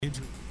You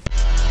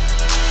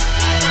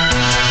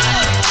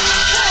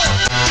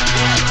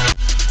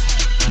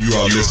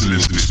are listening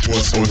to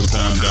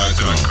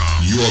SportsOvertime.com.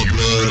 Your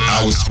blood,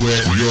 our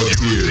sweat, your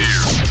tears.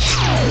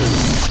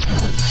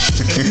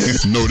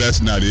 No, that's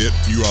not it.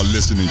 You are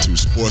listening to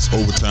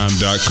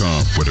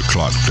SportsOvertime.com, where the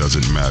clock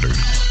doesn't matter.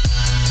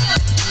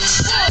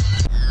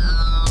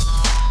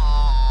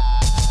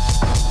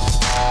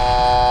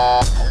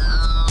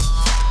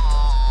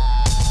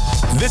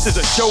 This is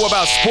a show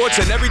about sports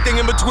and everything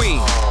in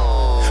between.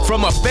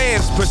 From a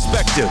fan's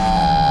perspective,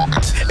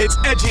 it's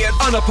edgy and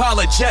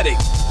unapologetic.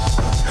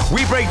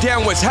 We break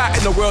down what's hot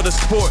in the world of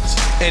sports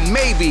and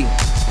maybe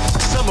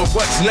some of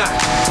what's not.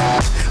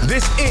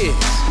 This is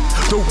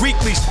the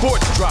Weekly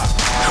Sports Drop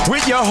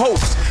with your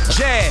host,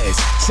 Jazz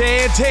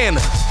Santana.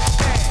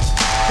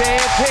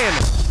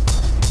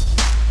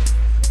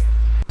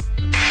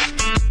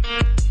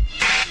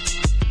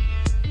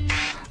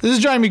 This is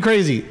driving me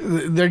crazy.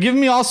 They're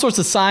giving me all sorts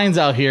of signs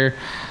out here.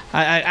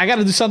 I got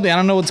to do something. I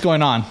don't know what's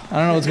going on.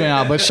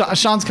 But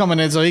Sean's coming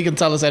in, so he can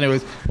tell us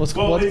anyways. It's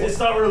not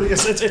really.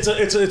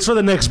 It's for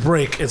the next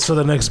break. It's for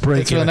the next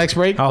break.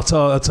 I'll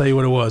tell you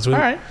what it was. All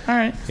right.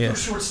 Yeah. A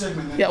short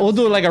segment. Then. Yeah, we'll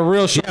do it like a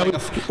real short, like a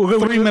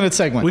 3-minute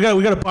segment. We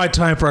got to buy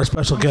time for our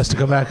special guest to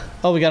come back.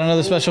 Oh, we got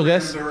another special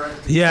guest?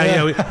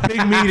 Yeah.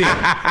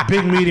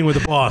 Big meeting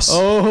with the boss.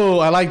 Oh,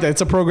 I like that.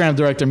 It's a program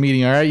director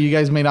meeting. All right, you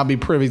guys may not be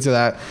privy to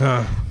that.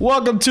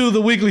 Welcome to the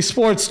Weekly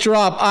Sports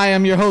Drop. I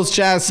am your host,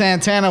 Jazz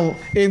Santana,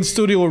 in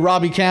studio with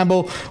Robbie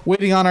Campbell,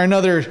 waiting on our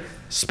another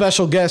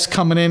special guest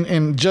coming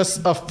in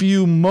just a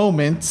few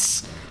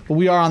moments.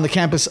 We are on the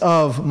campus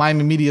of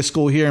Miami Media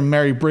School here in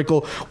Mary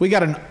Brickell. We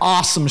got an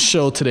awesome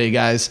show today,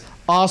 guys.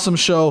 Awesome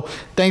show.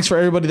 Thanks for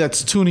everybody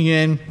that's tuning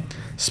in.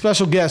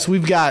 Special guest,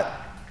 we've got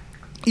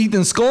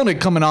Ethan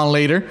Skolnick coming on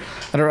later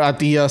at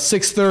the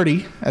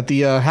 6:30, at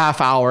the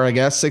half hour, I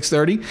guess,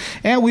 6:30.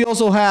 And we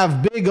also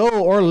have Big O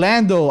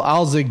Orlando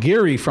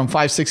Alzagiri from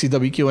 560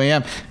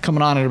 WQAM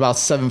coming on at about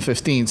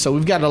 7:15. So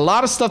we've got a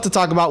lot of stuff to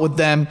talk about with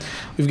them.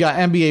 We've got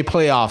NBA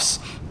playoffs.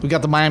 We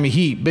got the Miami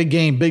Heat. Big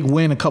game, big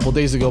win a couple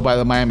days ago by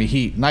the Miami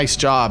Heat. Nice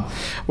job.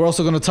 We're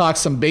also going to talk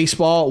some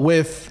baseball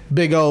with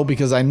Big O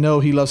because I know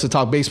he loves to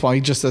talk baseball.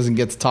 He just doesn't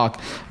get to talk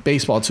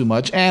baseball too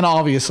much. And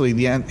obviously,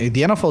 the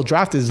NFL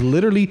draft is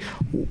literally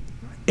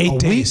 8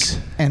 days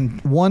and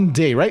 1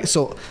 day, right?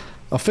 So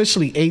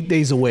officially 8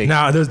 days away.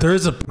 Now, there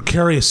is a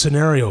precarious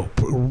scenario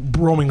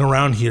roaming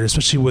around here,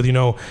 especially with,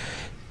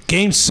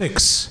 Game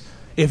 6.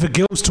 If it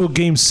goes to a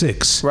Game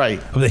 6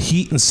 right. of the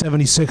Heat and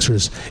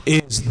 76ers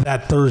is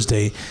that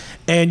Thursday,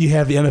 and you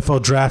have the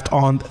NFL draft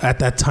on at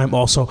that time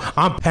also,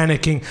 I'm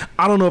panicking.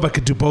 I don't know if I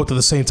could do both at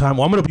the same time.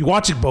 Well, I'm going to be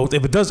watching both.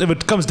 If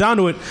it comes down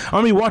to it, I'm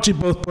going to be watching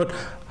both, but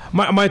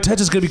my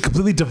attention is going to be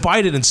completely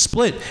divided and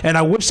split, and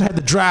I wish I had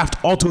the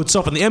draft all to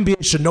itself, and the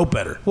NBA should know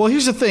better. Well,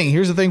 here's the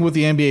thing with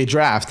the NBA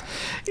draft.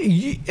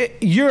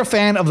 You're a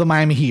fan of the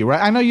Miami Heat,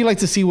 right? I know you like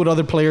to see what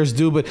other players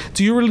do, but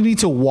do you really need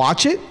to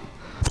watch it?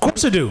 Of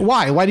course I do.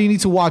 Why? Why do you need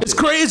to watch it? It's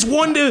great. It's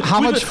one day.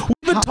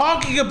 We've been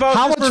talking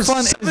about this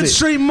for 7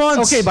 straight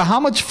months. Okay, but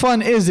how much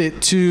fun is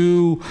it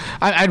to...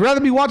 I'd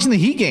rather be watching the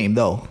Heat game,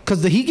 though,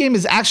 because the Heat game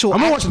is actual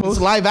action. It's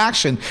live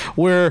action,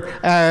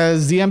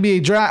 whereas the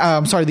NBA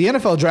draft... the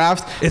NFL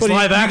draft... It's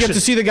live action. You get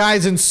to see the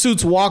guys in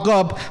suits walk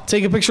up,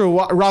 take a picture of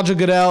Roger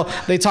Goodell.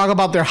 They talk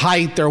about their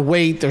height, their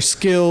weight, their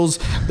skills,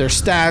 their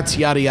stats,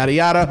 yada, yada,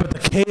 yada. But the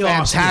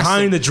chaos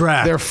behind the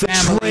draft. Their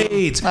family.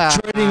 Trades,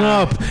 trading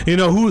up. You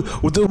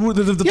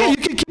You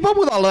can keep up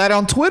with all of that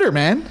on Twitter,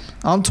 man.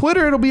 On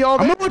Twitter, it'll be all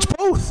there. I'm going to watch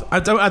both.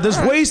 There's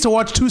ways to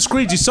watch two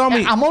screens. You saw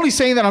me. I'm only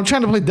saying that I'm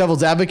trying to play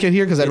devil's advocate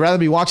here because I'd rather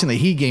be watching the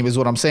Heat game is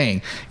what I'm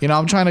saying.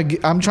 I'm trying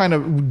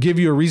to give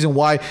you a reason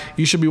why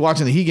you should be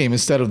watching the Heat game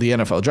instead of the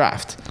NFL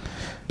draft.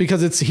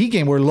 Because it's the Heat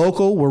game. We're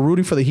local. We're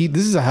rooting for the Heat.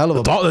 This is a hell of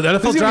a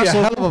NFL draft.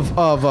 A hell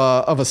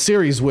of a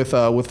series with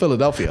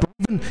Philadelphia.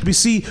 You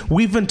see,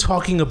 we've been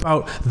talking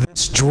about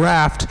this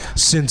draft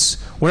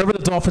since whenever the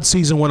Dolphins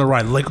season went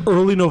awry, like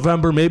early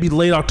November, maybe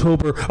late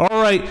October.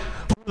 All right,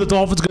 who are the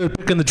Dolphins going to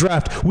pick in the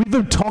draft? We've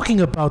been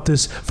talking about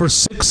this for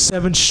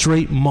 6-7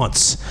 straight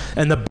months,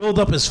 and the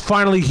buildup is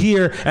finally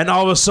here. And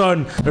all of a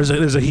sudden, there's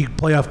a Heat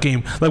playoff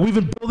game. Like we've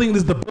been building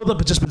this. The buildup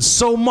has just been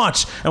so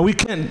much, and we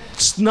can't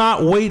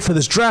not wait for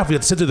this draft. We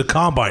had to sit through the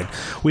combine.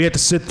 We had to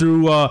sit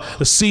through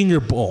the Senior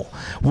Bowl.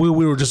 We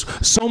were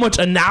just so much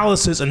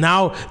analysis, and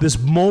now this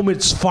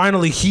moment's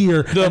finally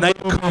here. The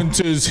moment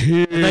is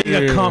here. And now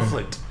you got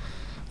conflict.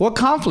 What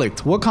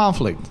conflict? Well,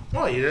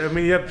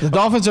 the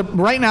Dolphins are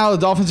right now. The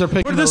Dolphins are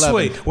picking. Put it this 11.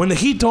 way: when the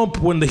Heat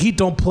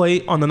don't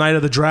play on the night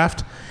of the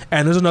draft,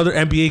 and there's another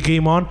NBA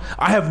game on,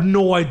 I have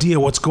no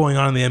idea what's going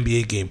on in the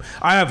NBA game.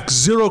 I have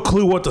zero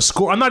clue what the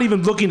score. I'm not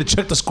even looking to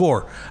check the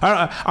score.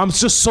 I'm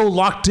just so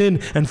locked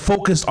in and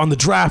focused on the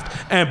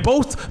draft, and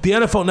both the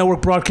NFL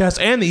Network broadcast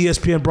and the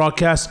ESPN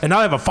broadcast, and now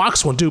I have a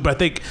Fox one too. But I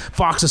think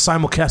Fox is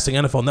simulcasting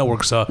NFL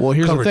Network's. Well,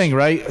 here's the thing,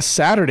 right?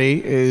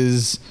 Saturday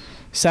is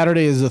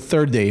the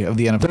third day of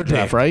the NFL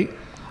draft, right?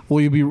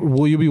 Will you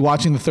be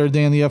watching the third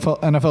day in the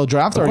NFL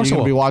draft, or are you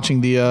going to be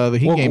watching the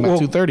Heat game at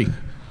 2:30?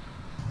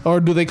 Or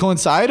do they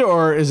coincide,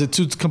 or is it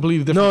two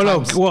completely different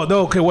times? Well,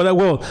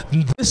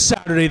 this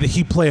Saturday the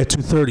Heat play at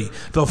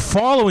 2:30. The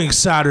following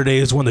Saturday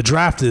is when the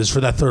draft is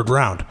for that third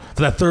round,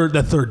 for that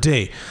third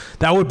day.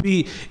 That would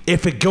be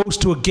if it goes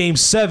to a Game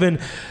 7.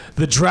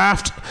 The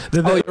draft.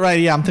 You're right.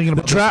 Yeah, I'm thinking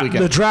about this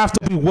weekend. The draft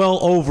will be well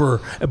over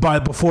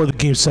before the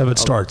Game 7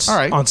 starts. All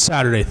right. On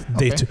Saturday,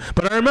 day 2.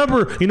 But I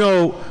remember,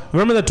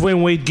 remember that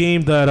Dwayne Wade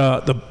game that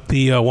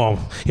he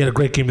had a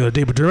great game the other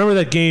day. But do you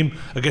remember that game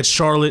against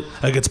Charlotte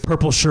against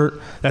Purple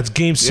Shirt? That's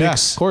Game 6. Yeah,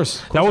 of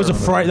course. That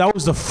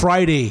was the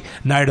Friday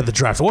night of the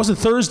draft. It wasn't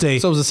Thursday.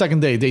 So it was the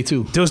second day, day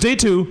 2. It was day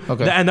 2.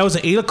 Okay. And that was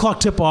an 8:00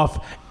 tip-off.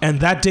 And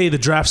that day, the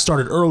draft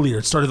started earlier.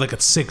 It started like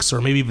at 6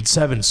 or maybe even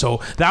 7. So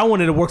that one,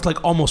 it worked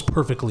like almost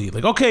perfectly.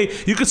 Like, okay,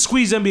 you could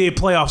squeeze NBA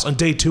playoffs on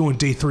day 2 and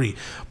day 3.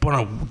 But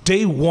on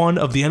day 1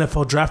 of the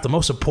NFL draft, the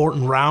most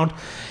important round,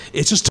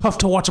 it's just tough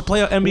to watch a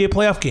NBA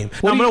playoff game.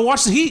 Now, I'm going to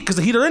watch the Heat because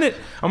the Heat are in it.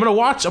 I'm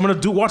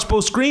going to watch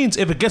both screens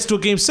if it gets to a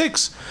Game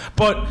 6.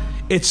 But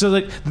it's just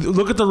like,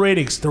 look at the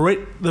ratings.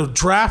 The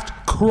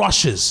draft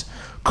crushes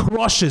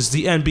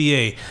the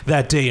NBA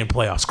that day in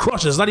playoffs.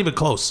 Crushes. It's not even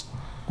close.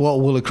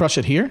 Well, will it crush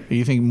it here? Or do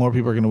you think more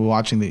people are going to be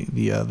watching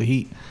the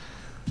Heat?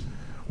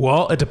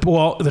 Well,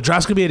 the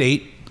draft's going to be at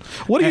 8.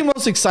 What are you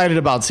most excited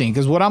about seeing?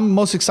 Because what I'm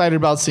most excited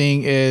about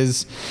seeing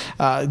is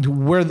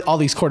where all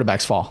these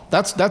quarterbacks fall.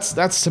 That's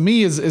to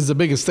me is the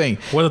biggest thing.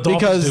 What the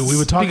Dolphins do. We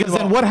were talking because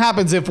about. Then what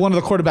happens if one of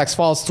the quarterbacks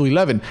falls to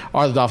 11?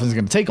 Are the Dolphins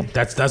going to take them?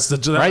 That's the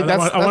right. I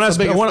want to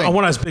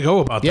ask Big O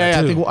about that. Yeah,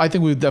 I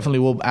think we definitely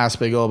will ask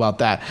Big O about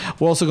that.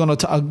 We're also going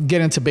to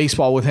get into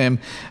baseball with him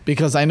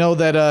because I know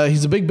that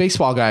he's a big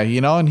baseball guy,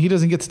 and he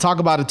doesn't get to talk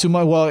about it too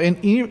much. Well,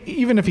 and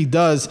even if he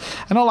does,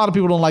 I know a lot of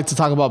people don't like to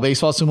talk about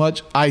baseball too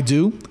much. I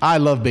do. I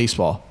love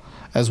baseball,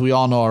 as we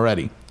all know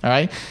already. All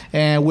right.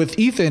 And with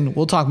Ethan,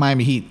 we'll talk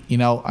Miami Heat.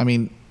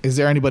 Is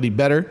there anybody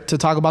better to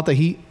talk about the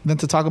Heat than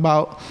to talk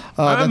about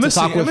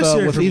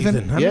with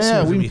Ethan?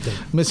 We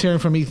miss hearing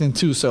from Ethan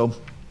too. So,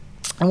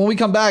 and when we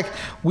come back,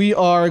 we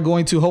are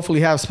going to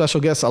hopefully have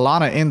special guest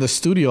Alannah in the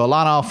studio.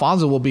 Alannah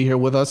Alfonso will be here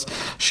with us.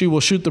 She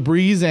will shoot the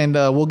breeze, and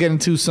we'll get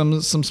into some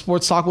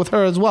sports talk with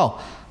her as well.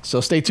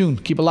 So stay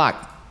tuned. Keep it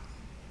locked.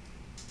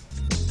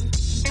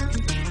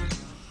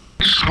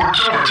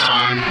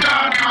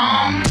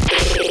 SportsOvertime.com.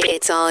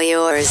 It's all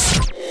yours.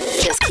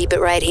 Just keep it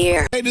right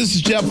here. Hey, this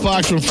is Jeff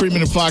Fox from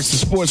Freeman and Fox, the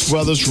Sports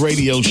Brothers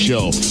radio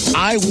show.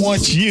 I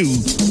want you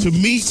to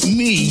meet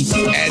me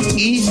at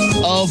East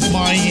of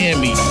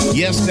Miami.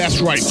 Yes,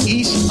 that's right,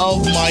 East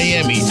of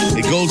Miami.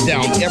 It goes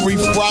down every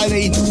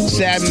Friday,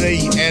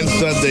 Saturday, and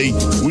Sunday.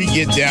 We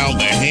get down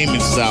the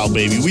Heyman style,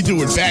 baby. We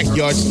do it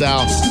backyard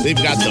style. They've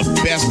got the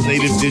best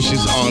native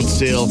dishes on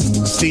sale.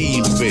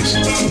 Steamed fish,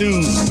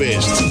 stewed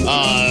fish,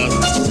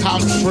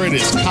 conch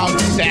fritters, conch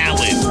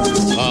salad,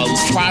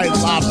 fried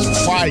lobster,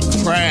 fried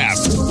crab,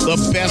 the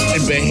best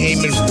in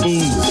Bahamian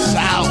food,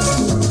 south,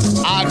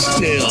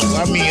 oxtails.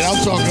 I'm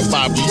talking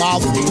about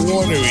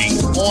mouth-watering,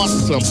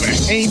 awesome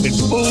Bahamian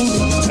food.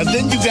 And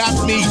then you got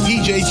me,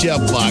 DJ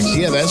Jeff Fox.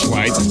 Yeah, that's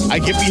right. I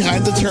get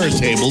behind the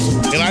turntables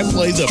and I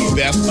play the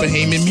best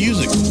Bahamian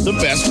music, the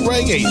best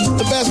reggae,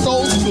 the best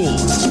old school.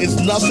 It's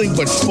nothing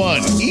but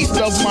fun. East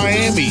of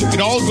Miami. It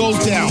all goes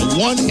down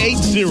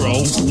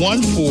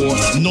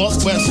 18014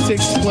 Northwest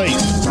 6th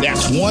Place.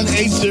 That's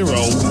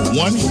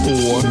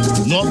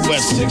 18014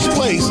 Northwest 6th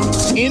Place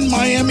in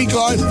Miami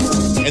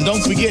Gardens. And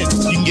don't forget,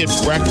 you can get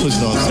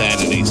breakfast on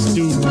Saturdays,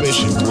 stewed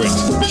fish and grits,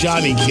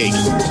 Johnny cake,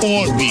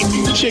 corned beef,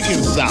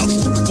 chicken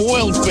sauce,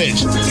 boiled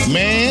fish.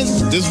 Man,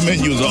 this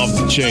menu is off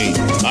the chain.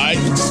 All right?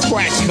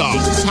 Crack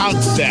conch,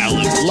 conch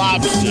salad,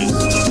 lobsters.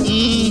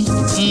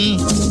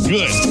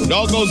 Good. It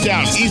all goes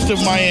down east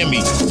of Miami,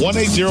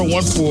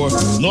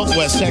 18014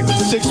 Northwest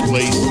 6th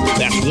Place.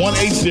 That's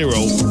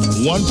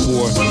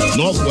 18014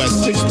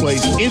 Northwest 6th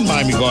Place in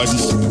Miami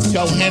Gardens.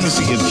 Tell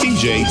Hennessy and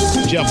TJ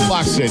Jeff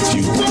Fox sent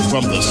you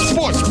from the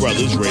Sports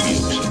Brothers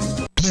Radio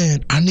Show. Man,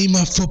 I need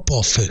my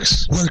football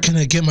fix. Where can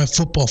I get my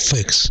football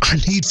fix? I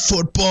need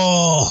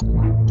football.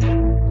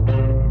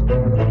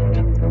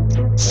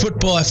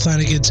 Football at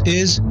Flanagan's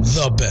is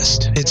the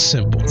best. It's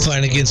simple.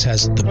 Flanagan's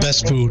has the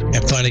best food,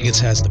 and Flanagan's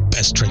has the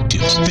best drink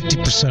deals.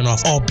 50%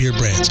 off all beer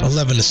brands,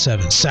 11 to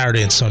 7,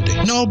 Saturday and Sunday.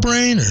 No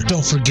brainer.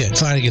 Don't forget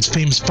Flanagan's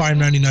famous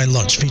 $5.99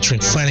 lunch featuring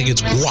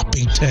Flanagan's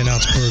whopping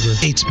 10-ounce burger,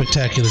 8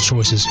 spectacular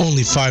choices,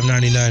 only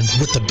 $5.99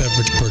 with the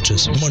beverage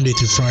purchase, Monday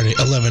through Friday,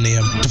 11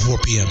 a.m. to 4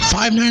 p.m.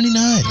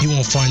 $5.99. You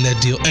won't find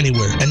that deal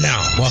anywhere. And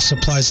now, while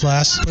supplies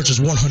last, purchase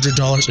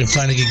 $100 in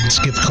Flanagan's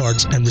gift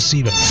cards and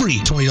receive a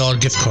free $20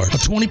 gift card. A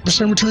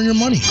 20% return your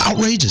money.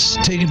 Outrageous.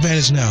 Take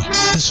advantage now.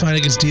 This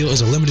Flanagan's deal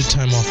is a limited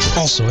time offer.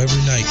 Also,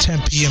 every night,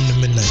 10 p.m. to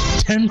midnight,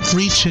 10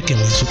 free chicken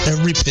wings with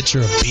every pitcher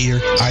of beer,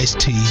 iced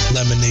tea,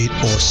 lemonade,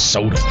 or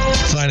soda.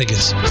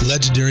 Flanagan's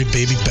legendary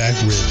baby back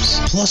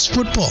ribs. Plus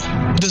football.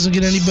 It doesn't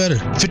get any better.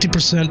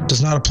 50%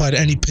 does not apply to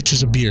any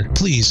pitchers of beer.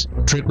 Please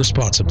drink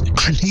responsibly.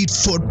 I need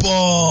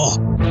football.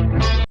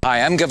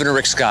 Hi, I'm Governor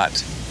Rick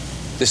Scott.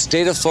 The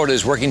state of Florida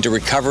is working to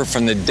recover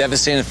from the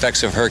devastating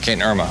effects of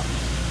Hurricane Irma,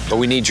 but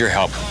we need your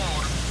help.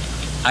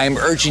 I am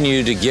urging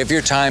you to give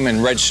your time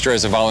and register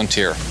as a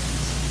volunteer.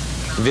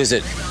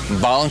 Visit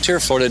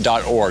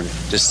volunteerflorida.org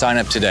to sign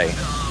up today.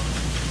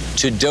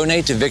 To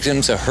donate to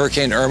victims of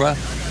Hurricane Irma,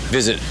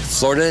 visit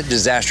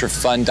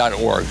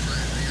floridadisasterfund.org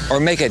or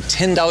make a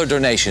 $10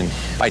 donation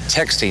by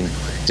texting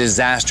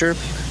disaster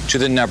to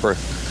the number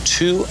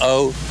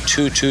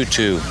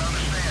 20222.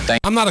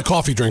 I'm not a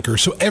coffee drinker,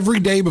 so every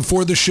day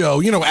before the show,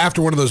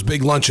 after one of those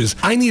big lunches,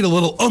 I need a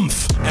little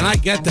oomph, and I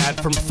get that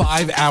from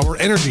 5-Hour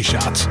Energy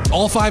Shots.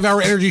 All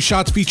 5-Hour Energy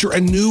Shots feature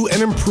a new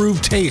and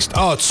improved taste.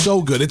 Oh, it's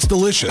so good. It's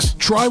delicious.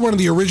 Try one of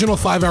the original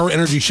 5-Hour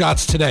Energy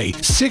Shots today.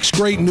 6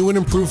 great new and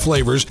improved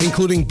flavors,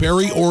 including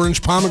berry,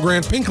 orange,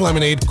 pomegranate, pink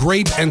lemonade,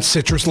 grape, and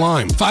citrus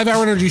lime.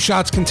 5-Hour Energy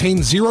Shots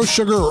contain 0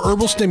 sugar or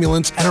herbal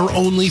stimulants and are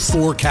only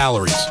 4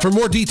 calories. For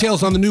more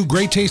details on the new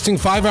great-tasting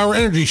 5-Hour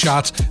Energy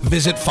Shots,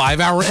 visit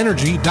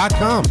 5hourenergy.com.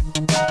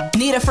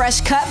 Need a fresh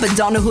cut but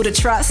don't know who to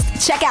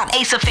trust? Check out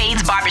Ace of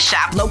Fades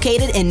Barbershop,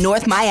 located in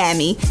North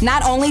Miami.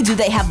 Not only do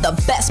they have the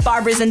best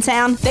barbers in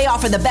town, they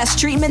offer the best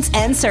treatments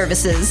and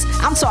services.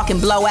 I'm talking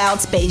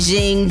blowouts,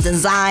 Beijing,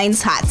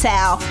 designs, hot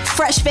towel,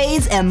 fresh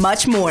fades, and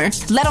much more.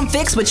 Let them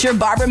fix what your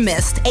barber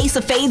missed. Ace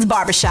of Fades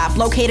Barbershop,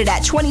 located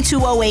at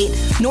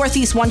 2208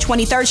 Northeast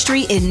 123rd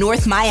Street in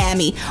North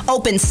Miami.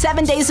 Open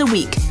 7 days a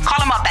week. Call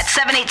them up at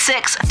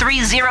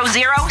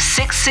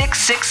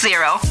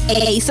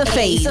 786-300-6660. Ace of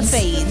Fades. Ace of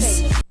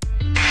Fades.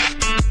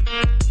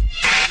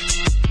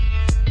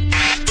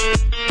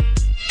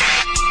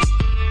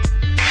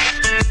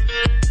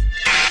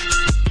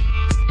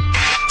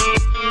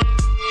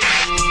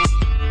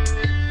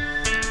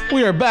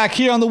 We are back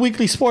here on the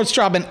Weekly Sports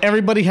Drop, and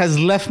everybody has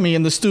left me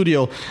in the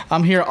studio.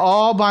 I'm here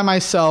all by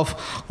myself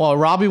while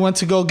Robbie went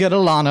to go get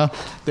Alannah.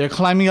 They're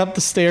climbing up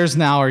the stairs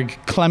now, or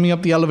climbing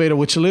up the elevator,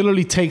 which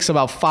literally takes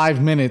about 5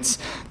 minutes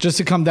just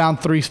to come down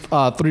three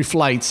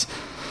flights.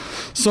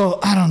 So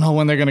I don't know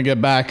when they're going to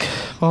get back.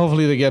 Well,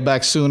 hopefully they get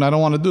back soon. I don't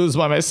want to do this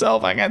by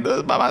myself. I can't do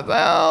this by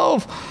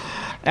myself.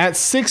 At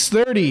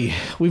 6:30,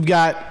 we've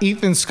got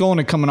Ethan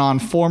Skolnick coming on,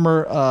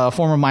 former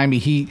Miami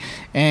Heat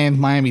and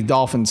Miami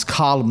Dolphins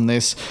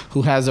columnist,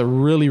 who has a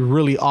really,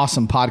 really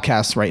awesome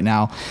podcast right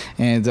now.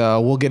 And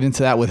we'll get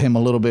into that with him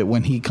a little bit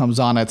when he comes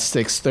on at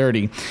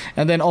 6:30.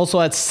 And then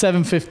also at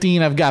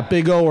 7:15, I've got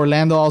Big O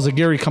Orlando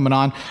Alzagiri coming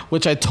on,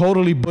 which I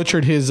totally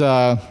butchered his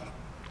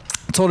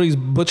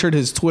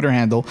Twitter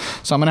handle,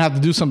 so I'm gonna have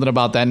to do something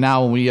about that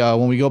now.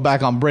 When we go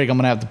back on break, I'm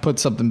gonna have to put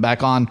something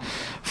back on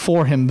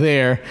for him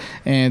there,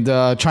 and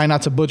try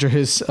not to butcher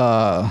his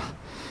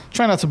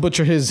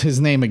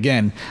name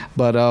again.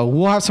 But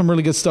we'll have some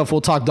really good stuff.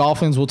 We'll talk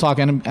Dolphins. We'll talk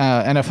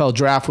NFL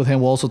draft with him.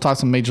 We'll also talk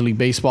some Major League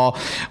Baseball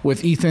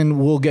with Ethan.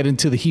 We'll get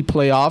into the Heat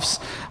playoffs,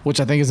 which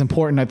I think is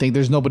important. I think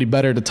there's nobody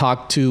better to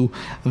talk to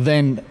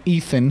than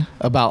Ethan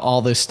about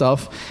all this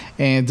stuff.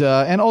 And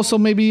also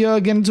maybe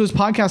get into his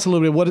podcast a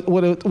little bit,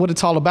 what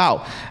it's all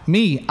about.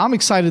 Me, I'm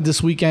excited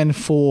this weekend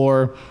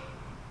for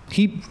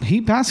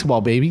Heat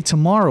basketball, baby.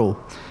 Tomorrow.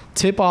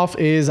 Tip-off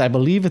is, I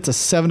believe it's a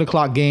 7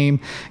 o'clock game,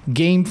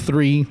 Game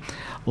 3.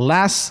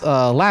 Last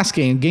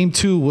game, Game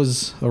 2,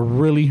 was a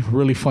really,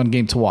 really fun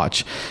game to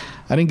watch.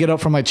 I didn't get up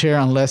from my chair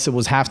unless it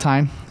was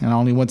halftime, and I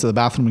only went to the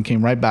bathroom and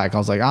came right back. I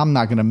was like, I'm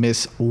not going to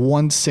miss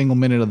one single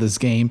minute of this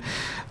game.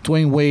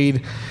 Dwayne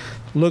Wade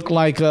looked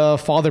like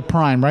Father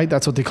Prime, right?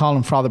 That's what they call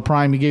him, Father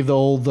Prime. He gave the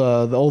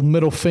old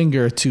middle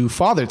finger to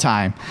Father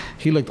Time.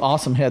 He looked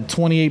awesome. He had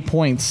 28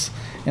 points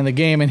in the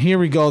game, and here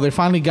we go. They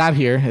finally got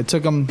here. It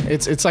took them.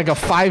 It's like a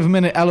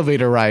 5-minute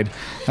elevator ride.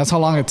 That's how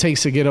long it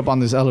takes to get up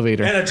on this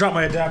elevator. And I dropped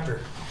my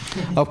adapter.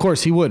 Of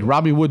course he would.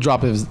 Robbie would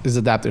drop his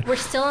adapter. We're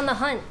still on the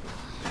hunt.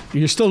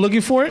 You're still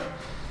looking for it?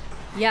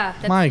 Yeah,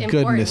 that's my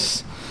important.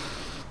 Goodness.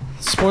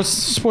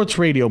 Sports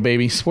radio,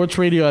 baby. Sports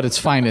radio at its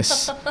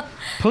finest.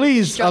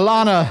 Please,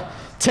 Alannah,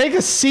 take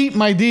a seat,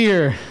 my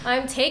dear.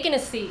 I'm taking a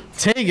seat.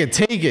 Take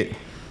it.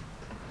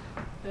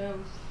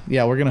 Boom.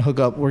 Yeah, we're gonna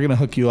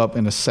hook you up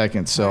in a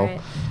second. So,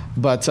 right.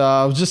 But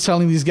I was just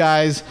telling these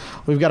guys,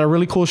 we've got a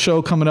really cool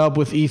show coming up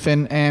with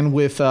Ethan and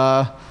with Big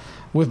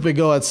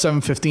O at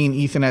 7:15,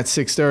 Ethan at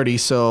 6:30.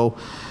 So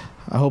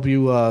I hope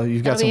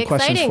you've got some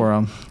questions for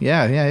him.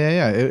 Yeah.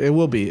 It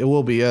will be.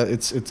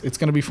 It's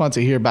gonna be fun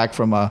to hear back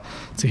from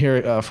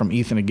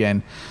Ethan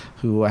again,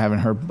 who I haven't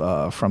heard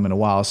from in a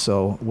while.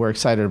 So we're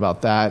excited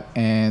about that,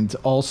 and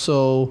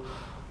also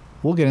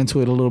we'll get into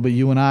it a little bit.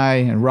 You and I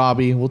and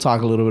Robbie, we'll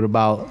talk a little bit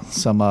about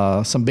some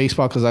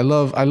baseball, because I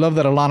love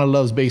that Alannah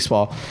loves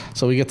baseball.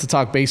 So we get to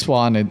talk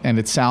baseball, and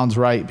it sounds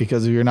right,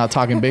 because you're not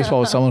talking baseball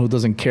with someone who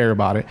doesn't care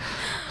about it.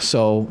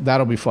 So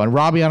that'll be fun.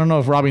 Robbie, I don't know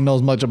if Robbie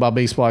knows much about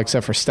baseball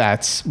except for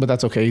stats, but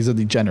that's okay. He's a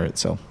degenerate,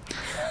 so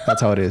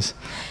that's how it is.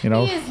 You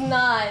know, he is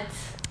not.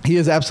 He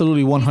is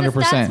absolutely 100%. He's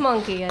a stats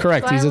monkey.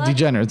 Correct. He's a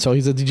degenerate, so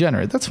he's a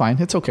degenerate. That's fine.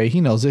 It's okay.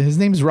 He knows it. His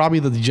name is Robbie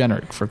the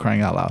Degenerate, for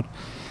crying out loud.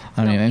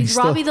 I mean, and he's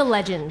Robbie the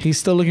legend. He's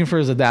still looking for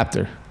his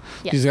adapter.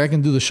 Yes. He's like, I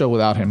can do the show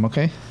without him,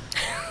 okay?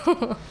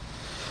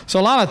 So,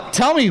 Alannah,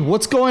 tell me,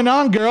 what's going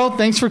on, girl?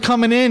 Thanks for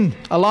coming in.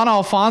 Alannah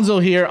Alfonso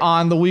here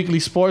on the Weekly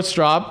Sports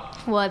Drop.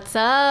 What's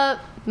up?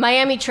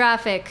 Miami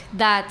traffic,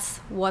 that's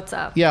what's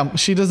up. Yeah,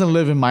 she doesn't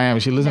live in Miami.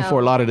 She lives in No.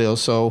 Fort Lauderdale.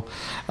 So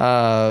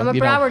I'm a you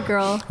know, Broward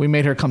girl. we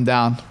made her come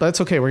down, but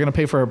it's okay. We're gonna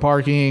pay for her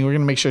parking. We're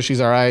gonna make sure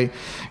she's all right.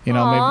 You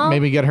know, Aw.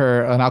 maybe get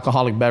her an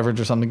alcoholic beverage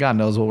or something. God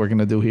knows what we're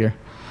gonna do here.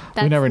 We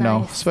That's never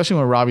know, nice. especially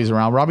when Robbie's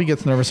around. Robbie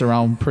gets nervous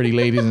around pretty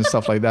ladies and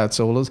stuff like that.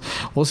 So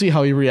we'll see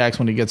how he reacts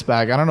when he gets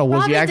back. I don't know.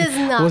 Was Robbie does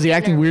not he get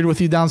acting weird with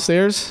you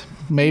downstairs?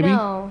 Maybe.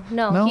 No,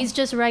 he's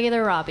just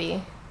regular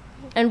Robbie.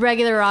 And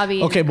regular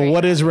Robbie. Okay, but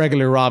what is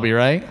regular Robbie,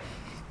 right?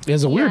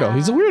 He's a weirdo. Yeah.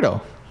 He's a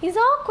weirdo. He's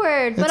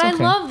awkward, but It's I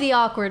okay. love the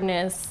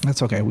awkwardness.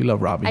 That's okay. We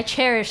love Robbie. I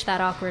cherish that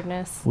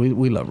awkwardness.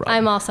 We love Robbie.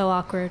 I'm also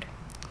awkward.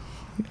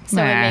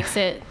 So it makes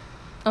it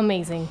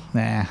amazing.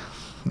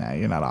 Nah,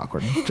 you're not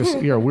awkward.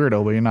 You're a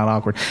weirdo, but you're not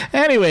awkward.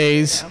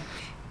 Anyways,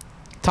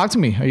 talk to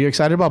me. Are you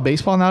excited about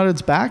baseball now that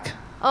it's back?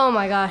 Oh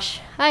my gosh.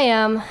 I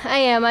am.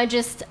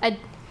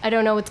 I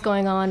don't know what's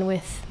going on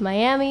with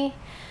Miami.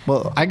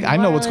 Well, I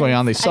know what's going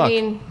on. They suck. I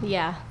mean,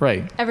 yeah.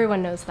 Right.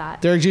 Everyone knows that.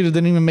 Derek Jeter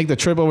didn't even make the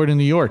trip over to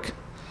New York.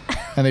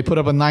 And they put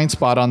up a 9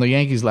 spot on the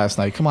Yankees last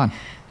night. Come on.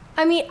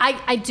 I mean,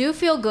 I do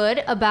feel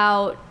good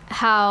about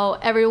how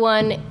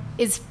everyone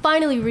is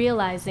finally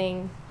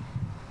realizing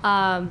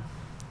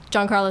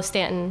Giancarlo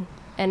Stanton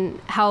and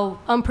how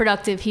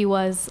unproductive he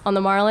was on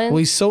the Marlins. Well,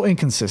 he's so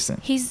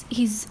inconsistent.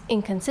 He's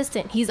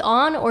inconsistent. He's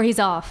on or he's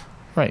off.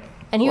 Right.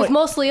 And he was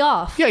mostly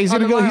off. Yeah, he's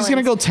on gonna the go. He's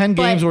gonna Marlins. go 10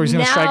 games But where he's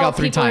gonna strike out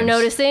 3 people times. are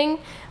noticing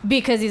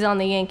because he's on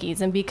the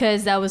Yankees and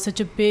because that was such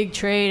a big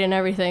trade and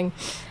everything.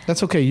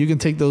 That's okay. You can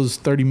take those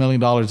 $30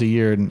 million a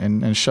year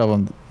and shove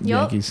them the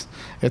Yup. Yankees.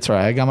 It's all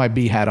right. I got my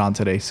B hat on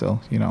today, so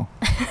you know.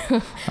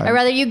 I'd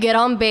rather you get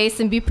on base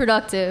and be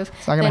productive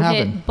not gonna than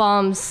happen. hit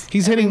bombs.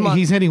 He's every hitting. month.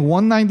 He's hitting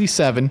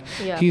 197.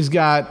 Yeah. He's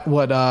got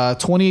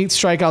 28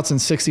 strikeouts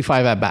and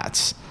 65 at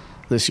bats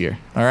this year.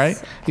 All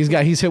right. He's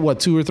hit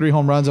 2 or 3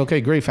 home runs. Okay,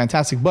 great,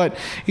 fantastic. But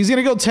he's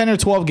gonna go 10 or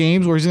 12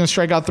 games where he's gonna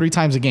strike out 3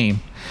 times a game.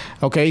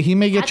 Okay, he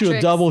may get you a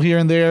Hat-tricks. double here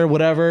and there,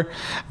 whatever.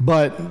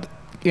 But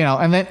you know,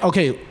 and then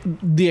okay,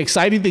 the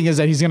exciting thing is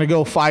that he's gonna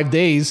go 5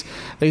 days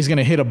that he's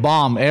gonna hit a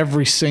bomb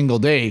every single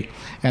day,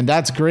 and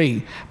that's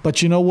great.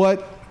 But you know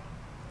what?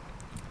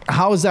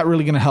 How is that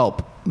really gonna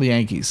help the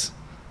Yankees?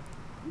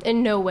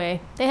 In no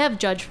way. They have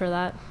Judge for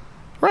that.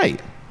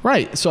 Right.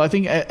 So I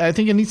think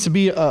it needs to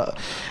be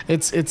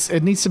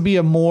it needs to be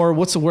a more,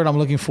 what's the word I'm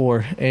looking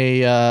for?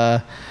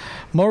 A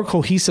more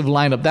cohesive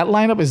lineup. That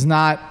lineup is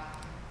not.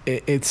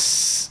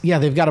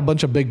 They've got a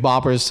bunch of big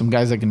boppers, some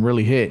guys that can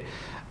really hit,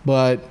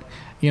 but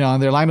you know,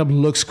 and their lineup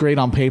looks great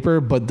on paper,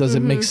 but does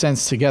it make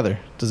sense together?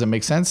 Does it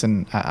make sense?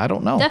 And I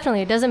don't know. Definitely.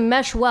 It doesn't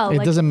mesh well.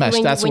 It doesn't mesh.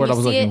 That's what I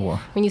was looking for.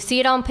 When you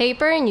see it on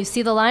paper and you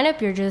see the lineup,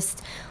 you're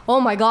just, oh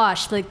my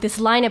gosh, like this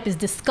lineup is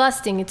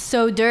disgusting. It's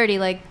so dirty.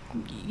 Like,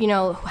 you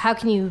know, how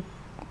can you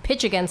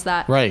pitch against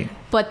that? Right.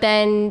 But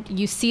then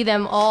you see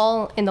them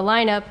all in the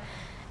lineup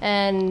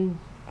and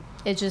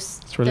it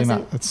just It's really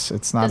not.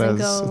 It's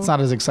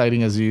not as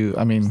exciting as you.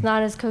 I mean, it's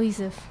not as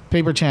cohesive.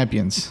 paper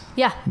champions,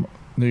 Yeah,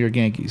 New York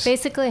Yankees.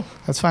 basically.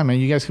 That's fine, man.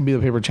 You guys can be the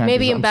paper champions.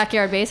 Maybe in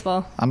backyard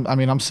baseball.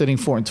 I'm sitting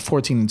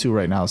 14-2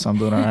 right now, so I'm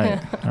doing all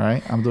right. All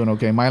right, I'm doing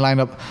okay. My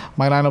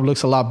lineup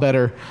looks a lot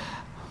better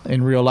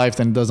in real life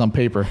than it does on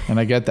paper, and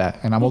I get that,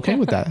 and I'm okay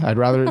with that. I'd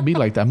rather it be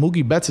like that.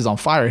 Mookie Betts is on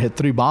fire. Hit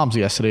 3 bombs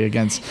yesterday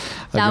against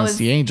was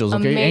the Angels.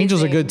 Okay, amazing.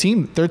 Angels are a good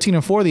team.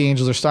 13-4. The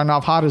Angels are starting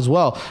off hot as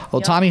well.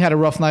 Ohtani had a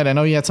rough night. I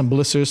know he had some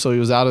blisters, so he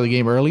was out of the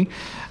game early.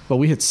 But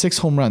we hit 6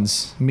 home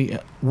runs.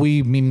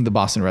 We meaning the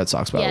Boston Red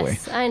Sox, by the way.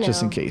 Yes, I know.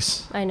 Just in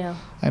case. I know.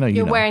 I know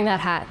You're know. wearing that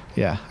hat.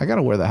 Yeah, I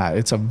gotta wear the hat.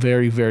 It's a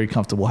very, very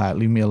comfortable hat.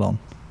 Leave me alone.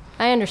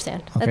 I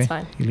understand. Okay? That's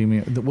fine. You leave me.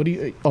 What do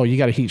you? Oh, you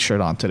got a Heat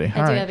shirt on today.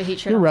 I do have a Heat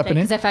shirt You're on repping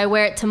because it. if I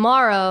wear it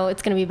tomorrow,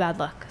 it's going to be bad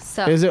luck.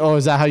 So Is it? Oh,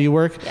 is that how you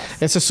work?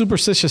 Yes. It's a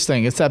superstitious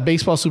thing. It's that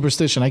baseball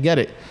superstition. I get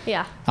it.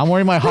 yeah. I'm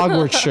wearing my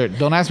Hogwarts shirt.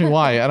 Don't ask me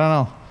why. I don't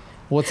know.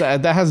 What's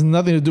that? That has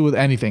nothing to do with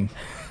anything.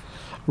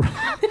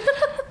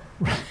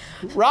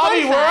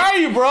 Robbie, where are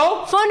you,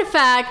 bro? Fun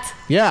fact.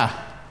 Yeah.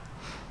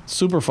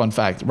 Super fun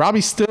fact.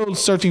 Robbie's still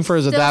searching for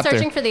his Still adapter.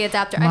 searching for the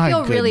adapter. My I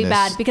feel really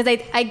goodness. bad because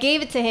I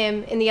gave it to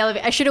him in the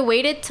elevator. I should have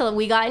waited till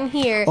we got in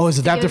here. Oh, his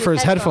to give adapter him for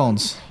his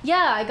headphones. Yeah,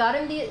 I got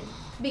him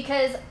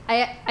because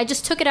I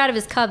just took it out of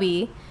his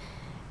cubby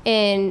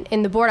in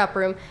the board up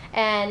room,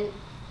 and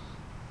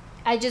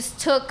I just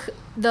took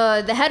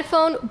the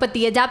headphone, but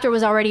the adapter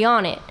was already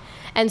on it.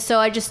 And so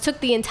I just took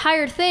the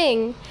entire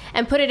thing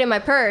and put it in my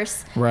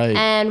purse. Right.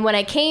 And when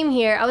I came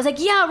here, I was like,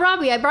 "Yeah,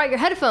 Robbie, I brought your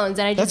headphones."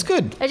 And That's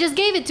good. I just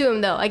gave it to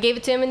him though. I gave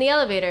it to him in the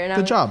elevator. And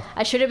Good job.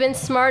 I should have been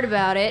smart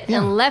about it Yeah.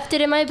 and left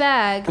it in my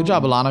bag. Good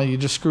job, Alannah. You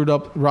just screwed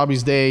up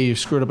Robbie's day. You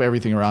screwed up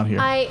everything around here.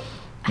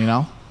 You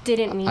know?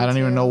 Didn't mean to. I don't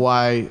even know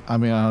why. I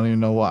mean, I don't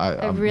even know why.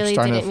 I really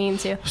didn't mean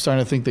to. I'm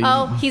starting to think that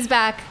Oh, he's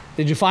back.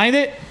 Did you find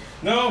it?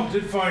 No,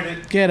 did find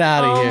it. Get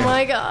out of here. Oh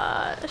my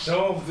gosh.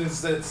 No,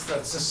 that's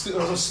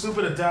a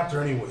stupid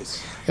adapter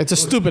anyways. It's a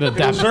stupid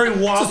adapter. It was very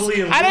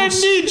wobbly and loose. I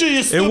didn't need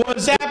you stupid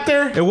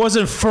adapter. It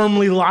wasn't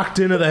firmly locked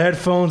into the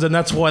headphones, and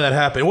that's why that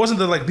happened. It wasn't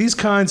like these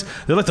kinds.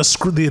 They're like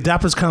the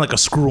adapter's kind of like a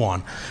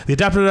screw-on. The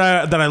adapter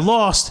that I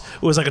lost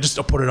was like just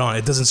to put it on.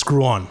 It doesn't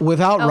screw on.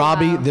 Without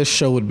Robbie, this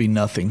show would be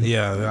nothing.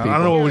 Yeah, I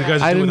don't know what you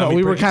guys. I didn't know.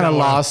 We were kind of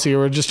lost here.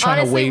 We're just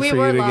trying to wait for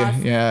you to lost.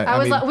 get.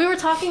 Yeah, we were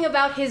talking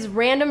about his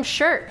random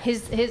shirt.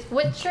 His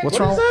what shirt? What's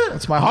wrong?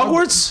 It's my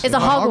Hogwarts. It's a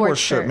Hogwarts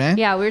shirt, man.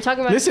 Yeah, we were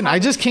talking about. Listen, I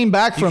just came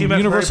back from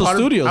Universal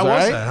Studios. How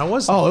was was that? How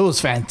was that? Oh, it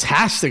was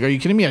fantastic. Are you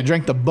kidding me? I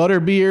drank the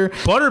butterbeer.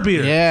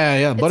 Butterbeer.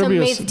 Yeah. Butterbeer.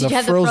 Amazing. Did you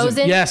have the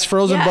frozen? Yes,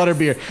 frozen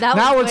butterbeer.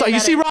 Now we're talking. You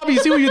see, Robbie? You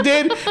see what you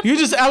did? You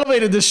just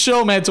elevated this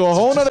show, man, to a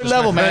whole other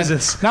level, man.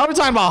 Now we're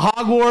talking about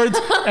Hogwarts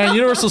and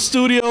Universal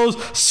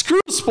Studios. Screw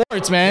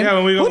sports, man. Yeah,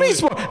 when we go. Who needs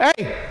sports?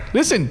 Hey,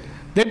 listen.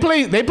 They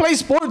play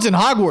sports in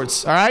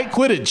Hogwarts, all right?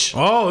 Quidditch.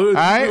 Oh, all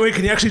right? Wait,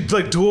 can you actually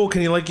duel?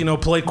 Can you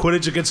play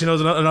Quidditch against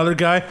another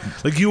guy?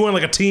 Like you and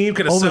like a team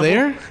could over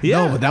there?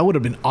 Yeah, no, but that would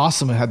have been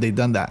awesome had they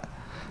done that.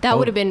 That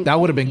would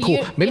have been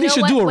cool. Maybe they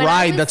should do a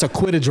ride that's a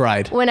Quidditch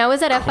ride. When I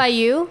was at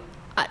FIU,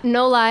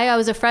 no lie, I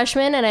was a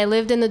freshman and I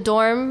lived in the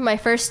dorm my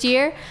first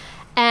year,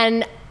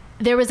 and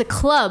there was a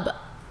club,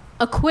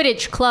 a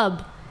Quidditch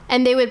club.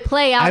 And they would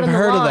play out in the lawn.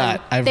 I've heard of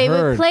that. They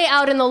would play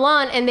out in the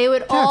lawn, and they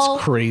would all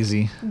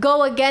crazy.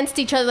 Go against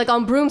each other, like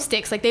on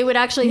broomsticks. Like they would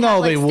actually. No, have,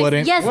 like, they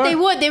wouldn't. Yes, they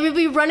would. They would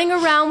be running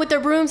around with their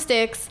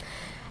broomsticks,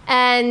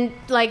 and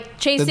like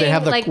chasing. Did they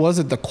have was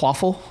it the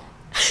quaffle?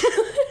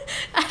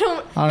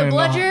 The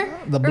bludger.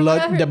 The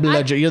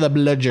bludger. You're the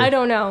bludger. I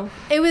don't know.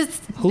 It was.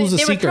 Who's the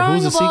seeker?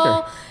 Who's the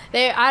seeker?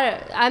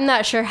 I'm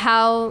not sure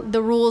how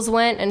the rules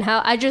went and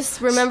how. I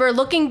just remember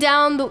looking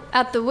down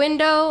at the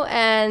window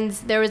and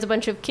there was a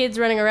bunch of kids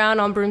running around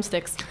on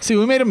broomsticks. See,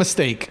 we made a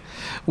mistake.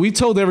 We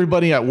told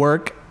everybody at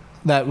work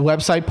that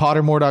website,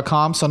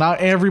 pottermore.com, so now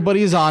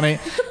everybody is on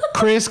it.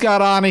 Chris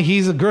got on it.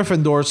 He's a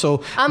Gryffindor,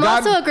 so I'm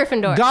also a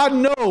Gryffindor. God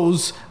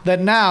knows that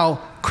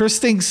now Chris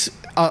thinks,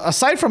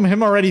 aside from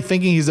him already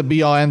thinking he's a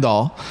be-all,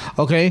 end-all,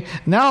 okay,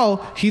 now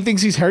he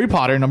thinks he's Harry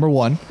Potter, number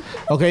one,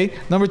 okay?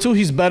 Number two,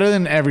 he's better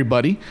than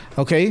everybody,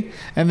 okay?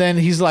 And then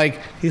he's like,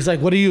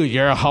 what are you?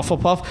 You're a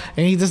Hufflepuff?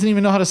 And he doesn't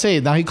even know how to say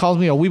it. Now he calls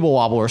me a Weeble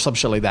Wobble or some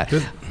shit like that.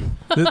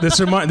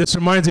 This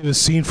reminds me of a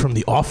scene from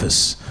The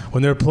Office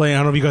when they're playing. I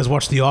don't know if you guys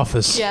watched The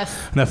Office. Yes.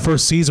 In that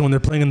first season when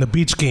they're playing in the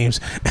beach games,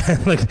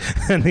 and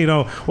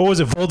what was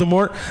it,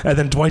 Voldemort? And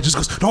then Dwight just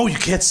goes, "No, you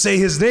can't say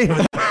his name."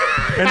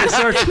 And they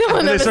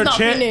start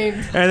chanting,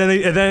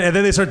 and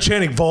then they start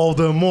chanting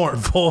Voldemort,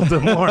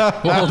 Voldemort,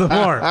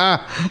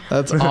 Voldemort.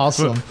 That's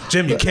awesome.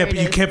 Jim, you can't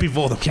be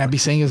Voldemort. Can't be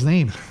saying his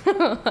name.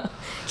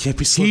 Can't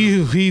be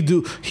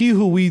he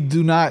who we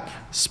do not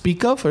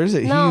speak of, or is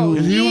it he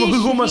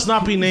who must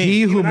not be named?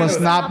 He who must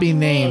not be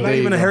named. Not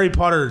even a Harry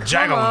Potter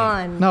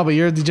jackal. No, but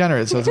you're a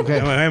degenerate, so it's okay.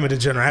 I am a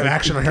degenerate. I have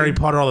action on Harry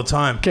Potter all the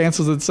time.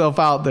 Cancels itself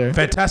out there.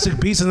 Fantastic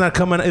Beasts, isn't that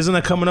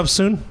coming up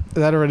soon?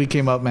 That already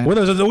came up, man. Wait,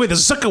 there's a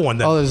second one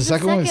then. Oh, there's a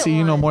second one? See,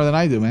 you know more than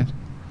I do, man.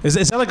 Is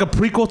that like a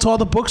prequel to all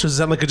the books, or is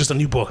that like just a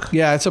new book?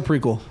 Yeah, it's a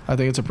prequel. I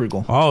think it's a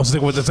prequel. Oh, it's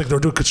like they're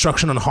doing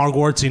construction on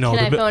Hogwarts, Can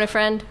I phone a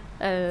friend?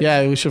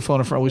 Yeah, we should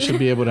phone a friend. We should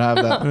be able to have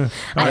that.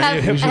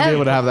 We should be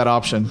able to have that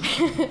option.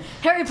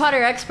 Harry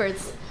Potter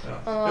experts.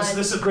 This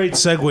is a great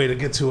segue to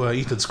get to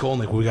Ethan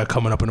Skolnick, what we got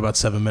coming up in about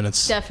 7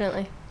 minutes.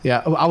 Definitely.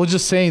 Yeah, I was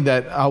just saying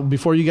that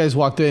before you guys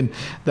walked in,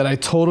 that I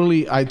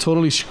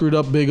totally screwed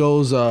up Big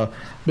O's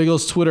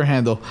Twitter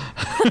handle.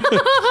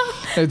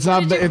 It's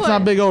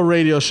not Big O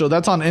Radio Show.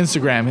 That's on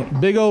Instagram.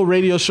 Big O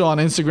Radio Show on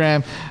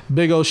Instagram.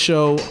 Big O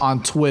Show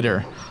on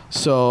Twitter.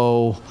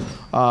 So,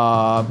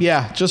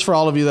 just for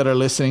all of you that are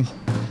listening,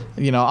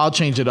 I'll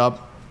change it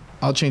up.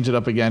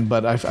 Again,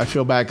 but I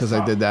feel bad because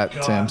I did that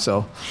to him.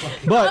 So,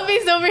 but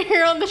Bobby's over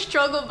here on the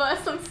struggle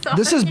bus. I'm sorry.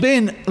 This has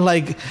been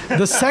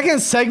the second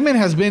segment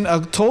has been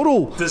a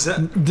total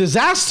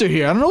disaster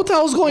here. I don't know what the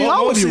hell's going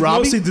on with you,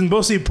 Robbie.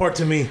 Mostly part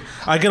to me.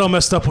 I get all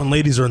messed up when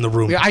ladies are in the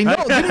room. Yeah, I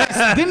know.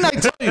 Didn't I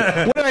tell you?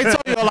 What did I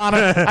tell you,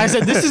 Alannah? I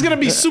said this is gonna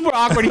be super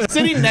awkward. He's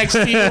sitting next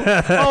to you.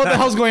 Oh, what the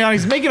hell's going on?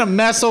 He's making a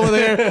mess over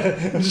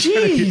there.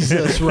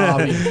 Jesus,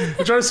 Robbie.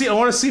 I'm trying to see. I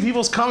want to see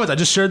people's comments. I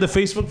just shared the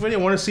Facebook video.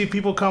 I want to see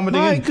people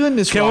commenting. My goodness.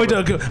 Can't wait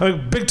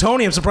to Big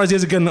Tony. I'm surprised he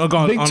hasn't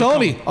gone. Big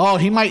Tony. Oh,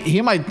 he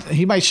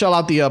might shell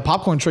out the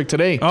popcorn trick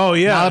today. Oh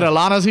yeah. Now that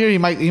Alannah's here, he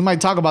might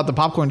talk about the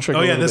popcorn trick.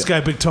 Oh yeah, this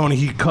guy Big Tony.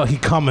 He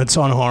comments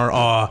on our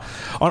on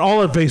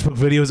all our Facebook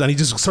videos, and he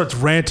just starts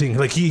ranting.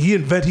 Like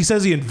he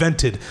says he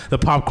invented the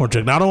popcorn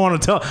trick. Now I don't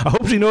want to tell. I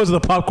hope she knows what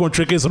the popcorn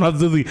trick is. I'm not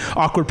doing the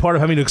awkward part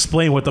of having to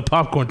explain what the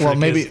popcorn trick is. Well,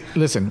 maybe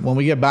listen. When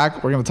we get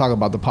back, we're gonna talk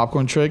about the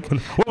popcorn trick.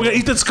 Well, we got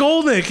Ethan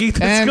Skolnick.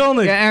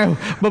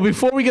 Skolnick. But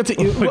before we get to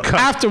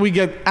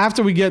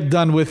after we get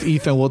done with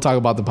Ethan, we'll talk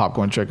about the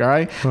popcorn trick. All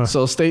right.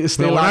 So stay.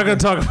 No, we're not going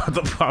to talk about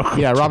the popcorn.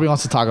 Yeah, Robbie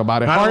wants to talk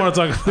about it. I don't want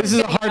to talk about this. Is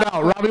a hard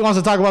out. Robbie wants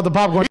to talk about the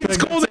popcorn trick.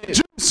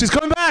 Juice. He's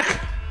coming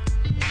back.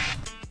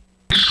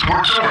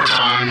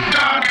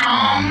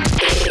 SportsOvertime.com.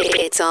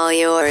 It's all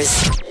yours.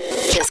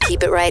 Just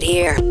keep it right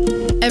here.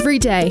 Every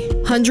day,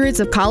 hundreds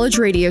of college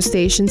radio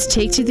stations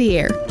take to the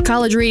air.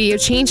 College radio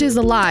changes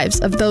the lives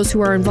of those who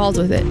are involved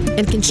with it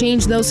and can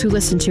change those who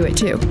listen to it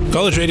too.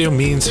 College radio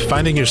means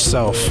finding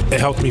yourself. It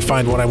helped me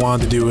find what I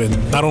wanted to do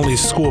in not only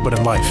school but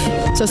in life.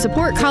 So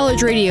support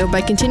college radio by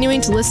continuing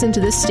to listen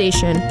to this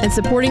station and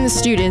supporting the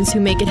students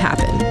who make it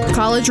happen.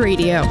 College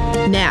radio,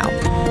 now,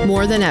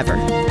 more than ever.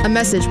 A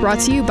message brought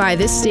to you by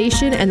this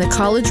station and the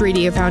College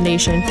Radio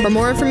Foundation. For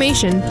more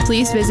information,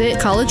 please visit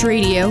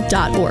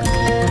collegeradio.org.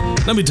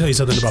 Let me tell you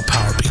something about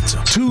Power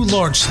Pizza. 2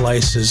 large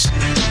slices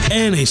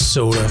and a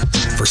soda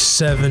for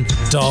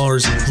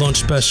 $7. Lunch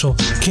special.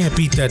 Can't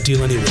beat that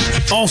deal anywhere.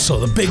 Also,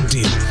 the big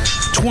deal.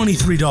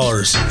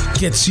 $23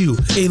 gets you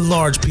a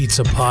large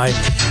pizza pie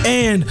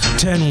and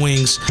 10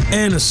 wings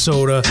and a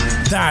soda.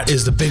 That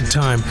is the big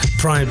time,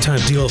 prime time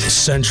deal of the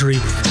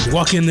century. You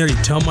walk in there, you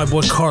tell my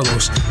boy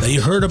Carlos that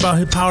you heard about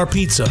his Power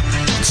Pizza.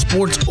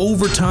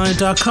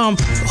 SportsOvertime.com.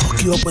 They'll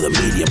hook you up with a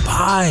medium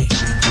pie.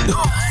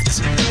 What?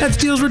 That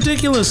deal's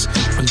ridiculous.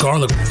 And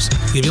garlic rolls.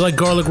 If you like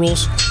garlic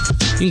rolls,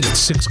 you can get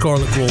 6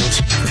 garlic rolls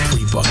for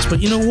 $3.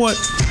 But you know what?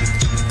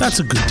 That's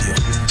a good deal.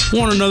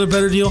 Want another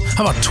better deal?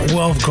 How about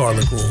 12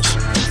 garlic rolls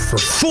for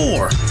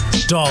 $4?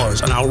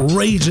 An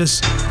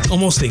outrageous,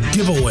 almost a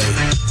giveaway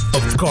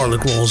of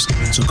garlic rolls.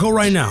 So go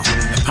right now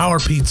at Power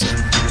Pizza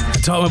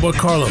and tell my boy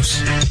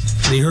Carlos.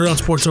 And you heard it on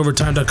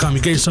SportsOvertime.com.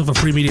 You get yourself a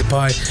free media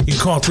pie. You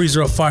can call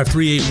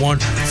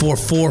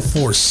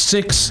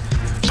 305-381-4446.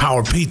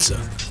 Power Pizza,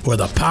 where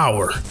the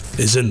power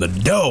is in the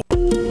dough.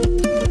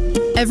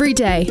 Every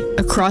day,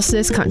 across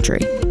this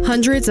country,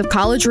 hundreds of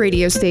college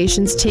radio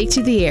stations take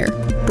to the air,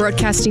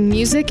 broadcasting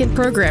music and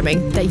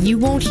programming that you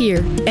won't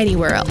hear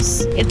anywhere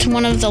else. It's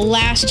one of the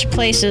last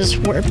places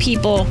where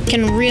people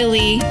can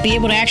really be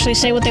able to actually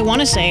say what they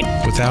want to say.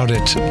 Without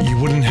it, you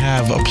wouldn't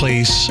have a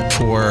place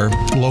for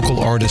local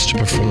artists to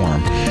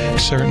perform.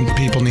 Certain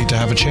people need to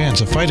have a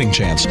chance, a fighting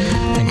chance,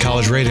 and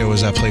college radio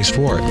is that place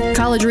for it.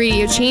 College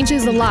radio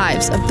changes the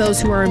lives of those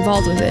who are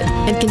involved with it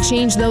and can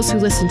change those who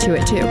listen to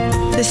it too.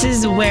 This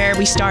is where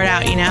we start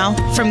out, you know?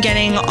 From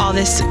getting all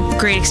this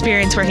great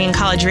experience working in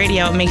college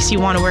radio, it makes you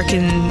want to work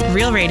in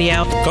real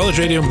radio. College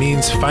radio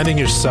means finding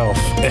yourself.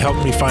 It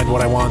helped me find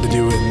what I wanted to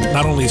do in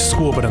not only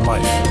school but in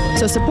life.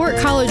 So support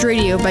college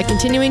radio by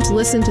continuing to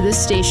listen to this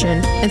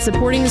station and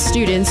supporting the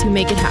students who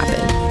make it happen.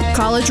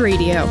 College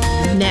radio,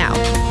 now,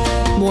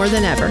 more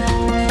than ever.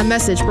 A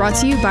message brought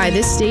to you by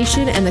this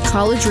station and the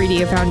College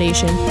Radio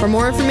Foundation. For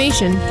more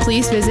information,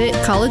 please visit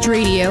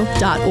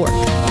collegeradio.org.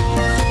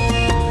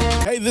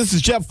 Hey, this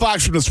is Jeff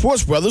Fox from the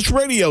Sports Brothers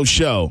Radio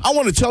Show. I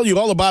want to tell you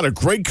all about a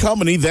great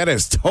company that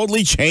has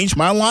totally changed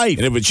my life.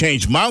 And if it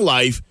changed my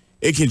life,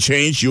 it can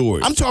change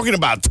yours. I'm talking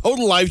about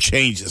Total Life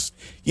Changes.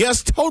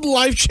 Yes, Total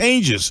Life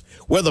Changes,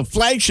 where the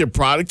flagship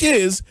product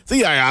is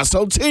the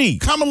ISO Tea,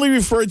 commonly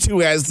referred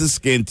to as the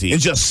skin tea. In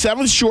just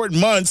 7 short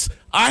months,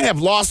 I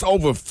have lost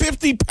over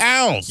 50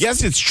 pounds.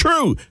 Yes, it's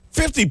true.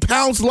 50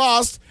 pounds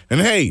lost. And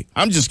hey,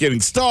 I'm just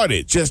getting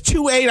started. Just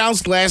 2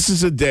 8-ounce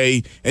glasses a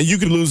day, and you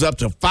can lose up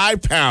to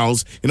 5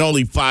 pounds in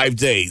only 5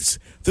 days.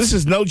 This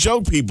is no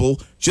joke, people.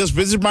 Just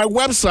visit my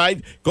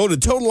website. Go to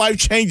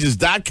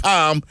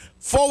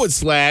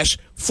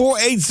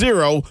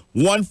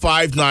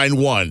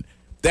totallifechanges.com/480-1591.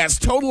 That's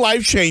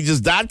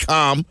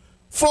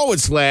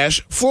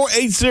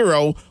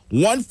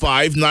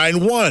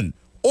totallifechanges.com/480-1591.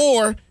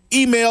 Or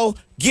email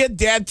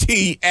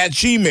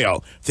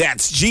getthattea@gmail.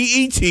 That's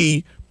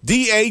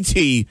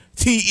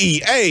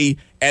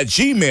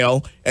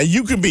GETDATTEA@gmail, and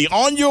you can be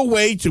on your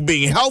way to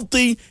being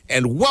healthy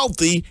and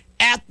wealthy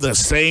at the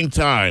same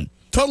time.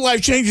 Total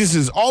Life Changes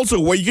is also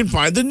where you can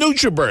find the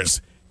NutriBurst.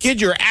 Get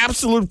your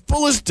absolute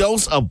fullest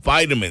dose of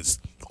vitamins.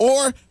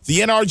 Or the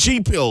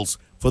NRG pills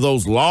for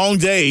those long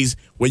days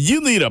when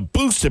you need a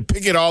boost to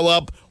pick it all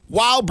up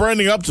while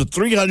burning up to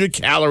 300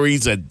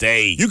 calories a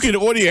day. You can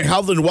order your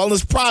health and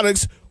wellness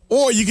products,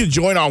 or you can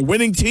join our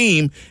winning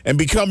team and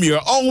become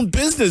your own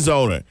business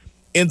owner.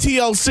 In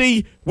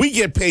TLC, we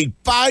get paid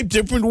 5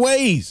 different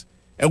ways,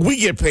 and we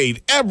get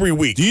paid every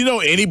week. Do you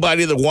know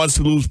anybody that wants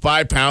to lose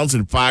 5 pounds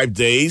in 5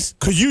 days?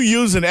 Could you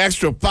use an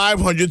extra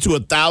 $500 to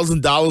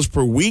 $1,000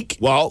 per week?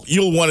 Well,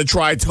 you'll want to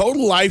try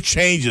Total Life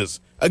Changes.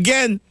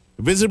 Again,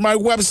 visit my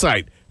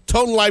website,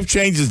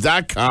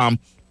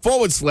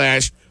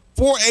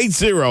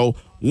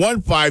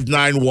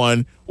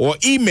 totallifechanges.com/480-1591, or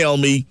email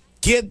me,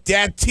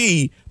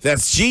 getthattea,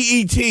 that's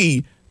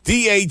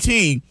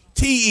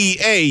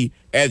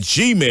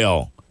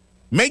GETDATTEA@gmail.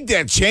 Make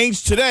that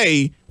change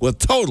today with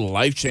Total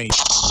Life Change.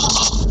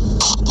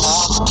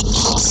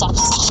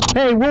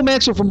 Hey, Will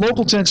Mansell from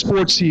Local 10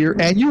 Sports here,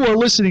 and you are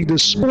listening to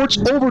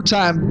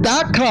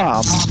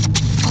SportsOvertime.com,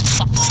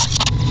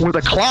 where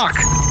the clock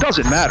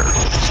doesn't matter.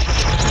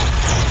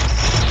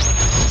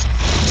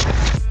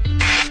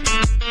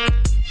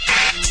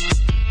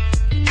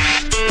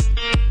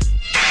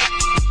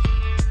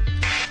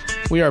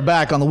 We are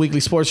back on the Weekly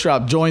Sports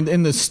Drop, joined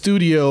in the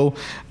studio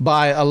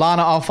by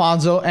Alannah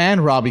Alfonso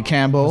and Robbie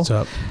Campbell. What's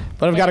up?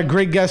 But I've got a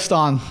great guest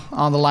on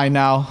the line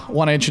now. I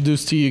want to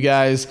introduce to you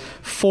guys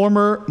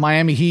former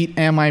Miami Heat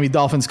and Miami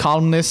Dolphins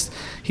columnist.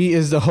 He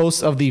is the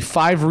host of the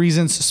 5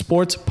 Reasons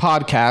Sports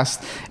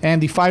Podcast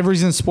and the 5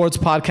 Reasons Sports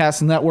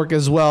Podcast Network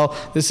as well.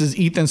 This is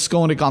Ethan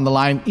Skolnick on the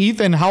line.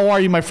 Ethan, how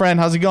are you, my friend?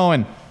 How's it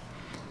going?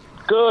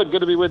 Good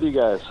to be with you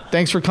guys.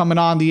 Thanks for coming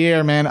on the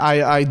air, man.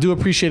 I do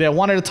appreciate it. I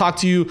wanted to talk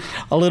to you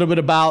a little bit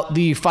about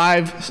the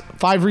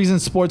 5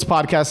 Reasons Sports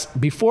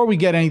Podcast. Before we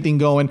get anything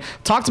going,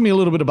 talk to me a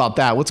little bit about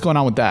that. What's going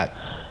on with that?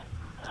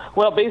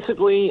 Well,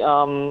 basically,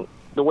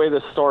 the way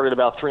this started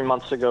about 3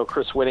 months ago,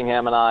 Chris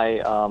Whittingham and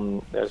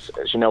I, as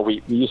you know,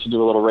 we used to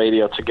do a little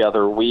radio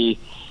together. We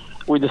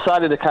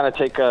decided to kind of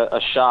take a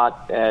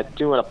shot at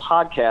doing a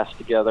podcast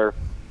together.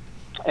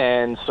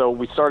 And so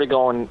we started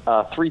going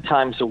 3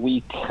 times a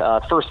week.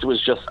 First, it was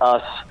just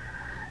us,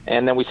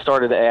 and then we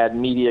started to add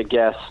media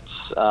guests.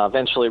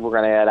 Eventually, we're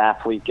going to add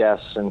athlete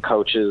guests and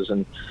coaches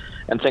and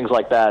things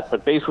like that.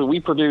 But basically,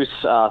 we produce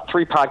 3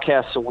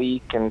 podcasts a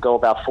week and go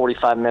about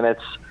 45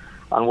 minutes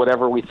on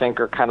whatever we think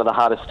are kind of the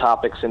hottest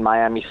topics in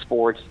Miami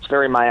sports. It's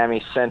very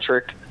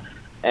Miami-centric.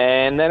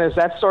 And then as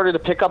that started to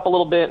pick up a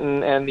little bit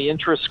and the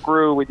interest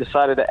grew, we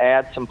decided to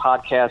add some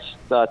podcasts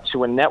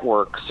to a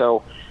network.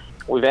 So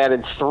we've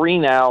added 3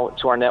 now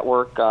to our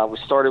network. We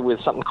started with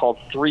something called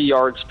 3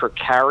 Yards Per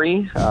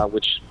Carry,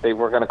 which they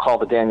were going to call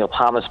the Daniel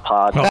Thomas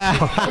Pod.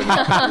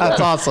 That's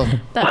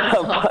awesome.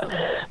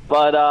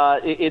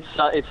 But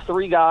it's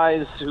 3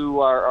 guys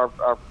who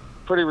are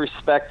pretty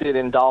respected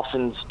in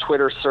Dolphins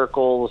Twitter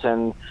circles,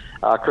 and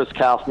Chris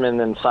Kaufman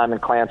and Simon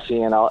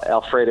Clancy and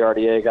Alfredo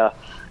Ardiega.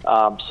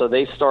 So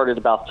they started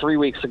about 3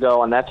 weeks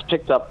ago, and that's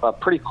picked up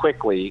pretty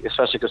quickly,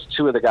 especially because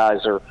 2 of the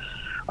guys are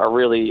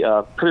really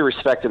pretty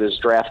respected as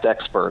draft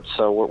experts.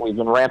 So we've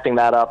been ramping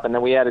that up. And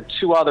then we added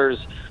 2 others,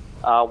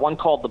 one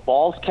called the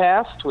Balls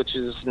Cast, which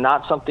is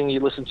not something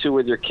you listen to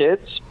with your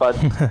kids, but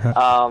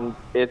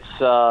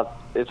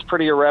it's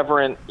pretty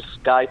irreverent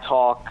guy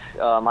talk,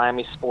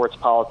 Miami sports,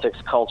 politics,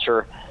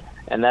 culture.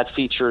 And that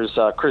features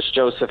Chris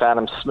Joseph,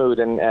 Adam Smoot,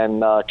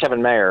 and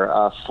Kevin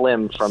Mayer,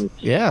 Slim from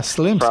Skinny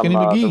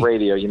the McGee.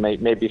 radio. You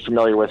may be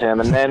familiar with him.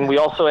 And then we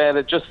also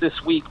added just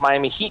this week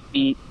Miami Heat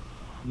Beat.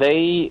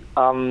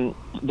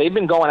 They've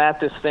been going at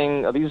this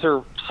thing. These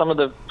are some of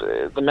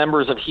the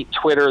members of Heat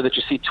Twitter that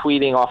you see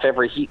tweeting off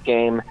every Heat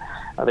game.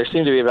 There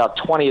seem to be about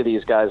 20 of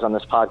these guys on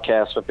this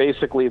podcast, but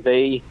basically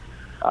they've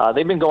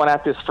been going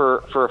at this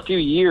for a few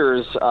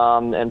years.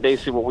 And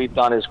basically what we've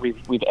done is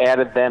we've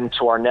added them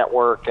to our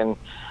network, and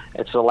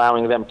it's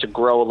allowing them to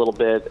grow a little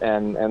bit.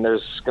 And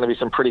there's going to be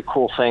some pretty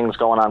cool things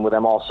going on with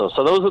them also.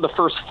 So those are the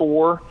first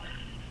 4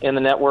 in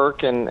the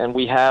network, and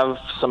we have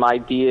some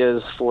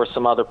ideas for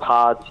some other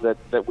pods that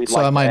we'd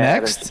like to am I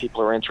add next? if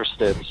people are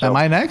interested. So, Am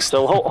I next?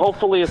 So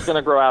hopefully it's going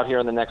to grow out here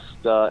in the next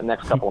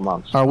couple of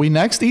months. Are we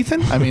next,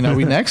 Ethan? I mean, are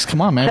we next? Come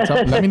on, man.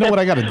 Let me know what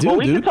I got to do, well,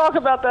 we dude. can talk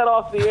about that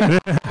off the air.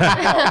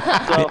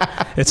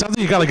 It sounds like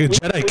you got like a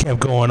Jedi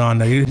camp going on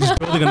there. You're just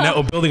building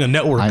a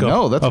network. I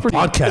know, that's of pretty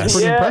podcasts.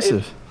 pretty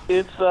impressive.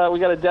 It's we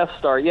got a Death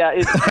Star. Yeah,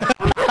 it's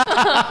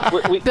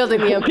building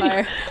the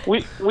empire.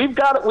 We've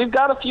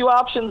got a few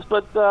options,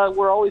 but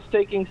we're always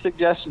taking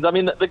suggestions. I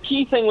mean, the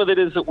key thing with it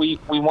is that we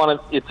want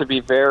it to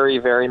be very,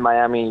 very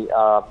Miami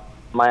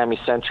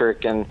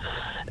centric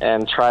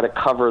and try to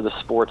cover the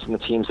sports and the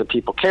teams that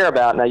people care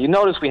about. Now, you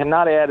notice we have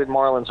not added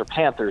Marlins or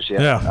Panthers yet.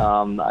 Yeah.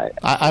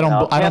 I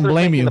don't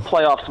blame you. The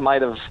playoffs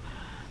might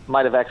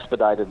have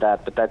expedited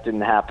that, but that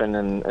didn't happen,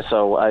 and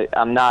so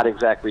I'm not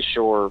exactly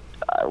sure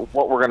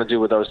what we're going to do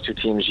with those 2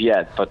 teams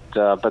yet, but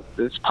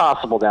it's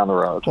possible down the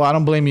road. Well, I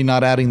don't blame you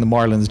not adding the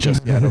Marlins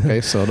just yet,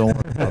 okay? So don't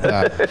worry about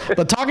that.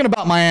 But talking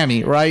about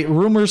Miami, right?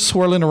 Rumors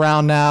swirling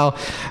around now.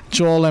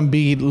 Joel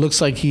Embiid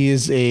looks like he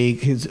is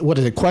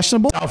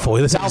questionable? Doubtful.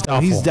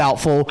 He's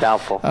doubtful.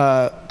 Doubtful.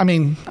 I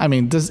mean,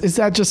 is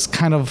that just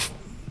kind of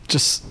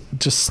just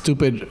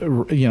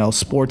stupid,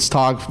 sports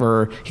talk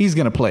for he's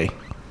going to play?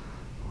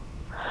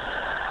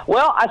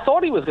 Well, I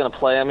thought he was going to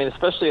play. I mean,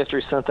 especially after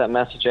he sent that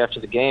message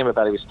after the game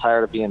about he was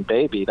tired of being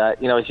babied.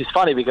 He's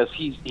funny because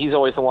he's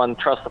always the one,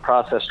 trust the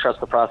process,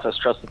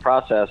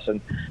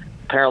 and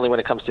apparently when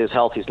it comes to his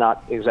health, he's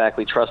not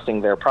exactly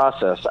trusting their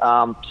process.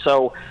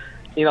 So,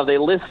 they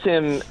list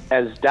him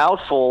as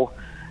doubtful.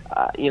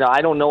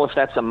 I don't know if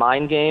that's a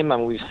mind game. I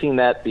mean, we've seen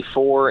that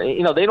before.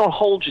 They don't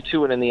hold you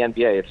to it in the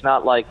NBA. It's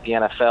not like the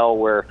NFL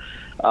where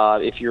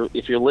if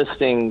you're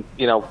listing,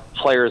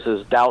 players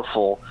as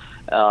doubtful,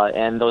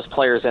 and those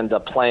players end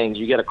up playing,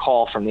 you get a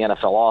call from the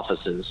NFL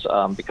offices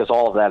because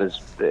all of that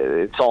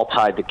it's all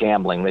tied to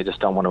gambling. They just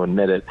don't want to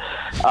admit it.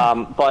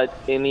 But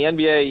in the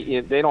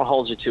NBA, they don't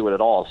hold you to it at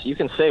all. So you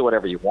can say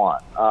whatever you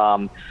want.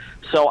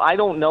 So I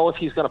don't know if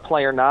he's going to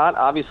play or not.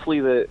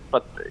 Obviously, the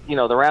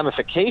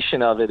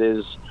ramification of it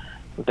is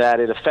that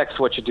it affects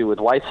what you do with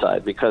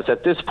Whiteside, because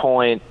at this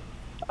point,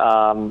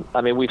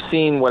 we've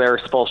seen what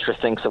Eric Spoelstra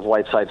thinks of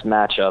Whiteside's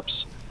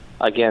matchups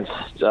against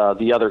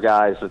the other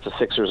guys that the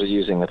Sixers are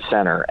using at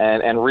center.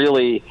 And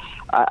really,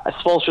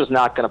 Spoelstra's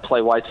not going to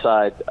play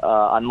Whiteside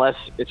unless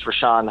it's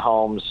Rashawn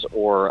Holmes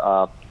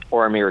or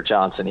or Amir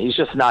Johnson. He's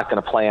just not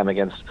going to play him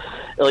against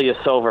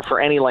Ilyasova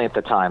for any length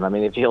of time. I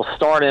mean, if he'll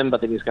start him,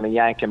 but then he's going to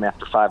yank him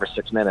after 5 or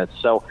 6 minutes.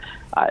 So,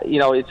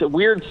 it's a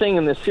weird thing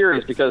in this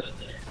series because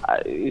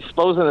he's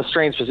posed in a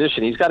strange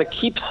position. He's got to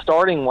keep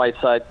starting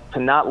Whiteside to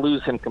not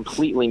lose him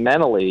completely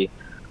mentally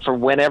for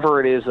whenever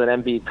it is that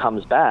Embiid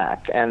comes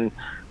back. And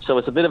so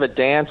it's a bit of a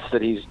dance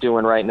that he's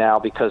doing right now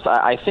because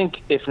I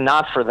think if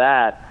not for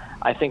that,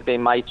 I think they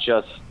might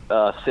just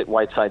sit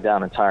Whiteside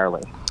down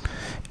entirely.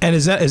 And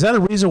is that a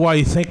reason why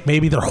you think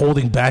maybe they're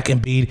holding back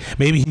Embiid?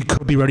 Maybe he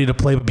could be ready to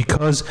play, but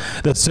because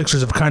the Sixers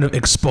have kind of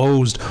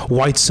exposed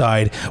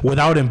Whiteside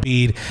without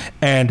Embiid,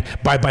 and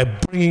by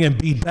bringing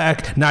Embiid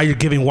back, now you're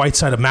giving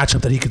Whiteside a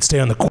matchup that he could stay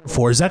on the court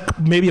for. Is that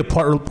maybe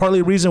partly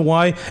a reason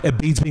why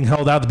Embiid's being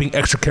held out, being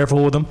extra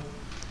careful with him?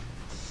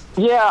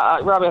 Yeah,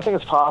 Robbie, I think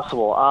it's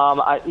possible.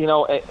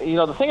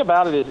 The thing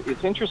about it is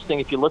it's interesting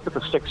if you look at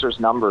the Sixers'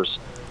 numbers.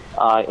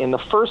 In the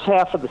first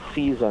half of the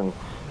season,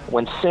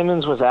 when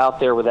Simmons was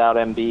out there without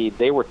Embiid,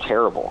 they were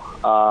terrible.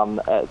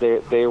 I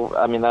think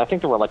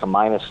they were like a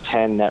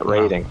 -10 net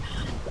rating.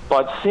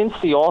 But since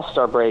the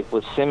All-Star break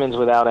with Simmons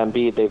without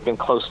Embiid, they've been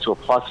close to a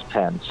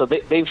 +10. So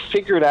they've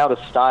figured out a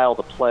style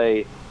to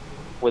play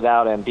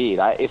without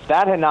Embiid. If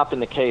that had not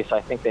been the case,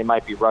 I think they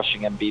might be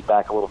rushing Embiid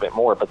back a little bit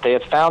more. But they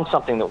have found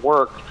something that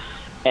worked.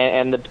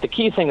 And the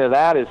key thing to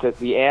that is that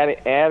the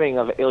adding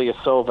of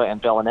Ilyasova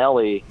and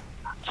Bellinelli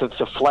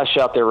to flesh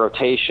out their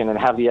rotation and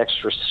have the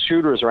extra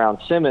shooters around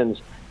Simmons,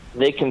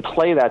 they can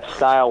play that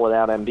style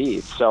without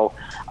Embiid. So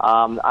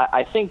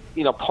I think,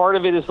 part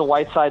of it is the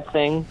Whiteside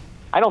thing.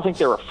 I don't think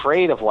they're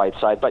afraid of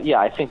Whiteside, but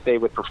I think they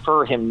would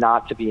prefer him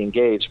not to be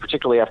engaged,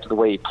 particularly after the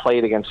way he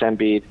played against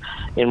Embiid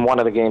in one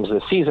of the games of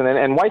the season.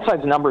 And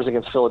Whiteside's numbers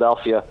against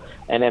Philadelphia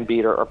and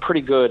Embiid are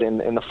pretty good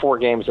in the 4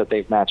 games that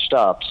they've matched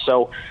up.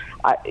 So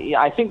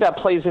I think that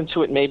plays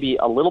into it maybe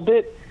a little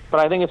bit. But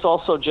I think it's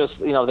also just,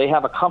 they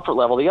have a comfort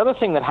level. The other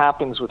thing that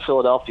happens with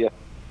Philadelphia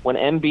when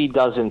Embiid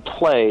doesn't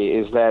play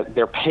is that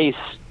their pace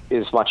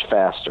is much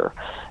faster.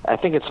 I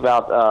think it's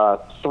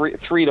about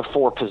 3 to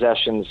 4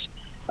 possessions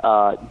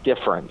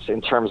difference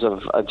in terms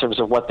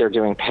of what they're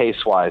doing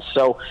pace-wise.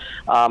 So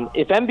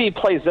if Embiid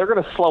plays, they're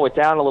going to slow it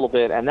down a little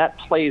bit, and that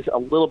plays a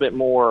little bit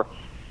more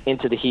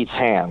into the Heat's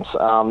hands.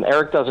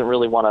 Eric doesn't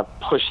really want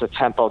to push the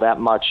tempo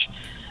that much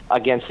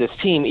against this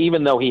team,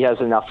 even though he has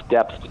enough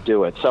depth to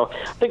do it. So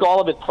I think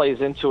all of it plays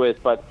into it,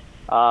 but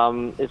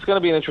it's going to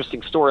be an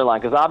interesting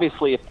storyline because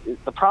obviously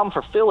the problem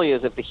for Philly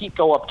is if the Heat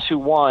go up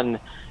 2-1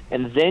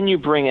 and then you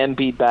bring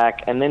Embiid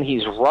back and then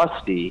he's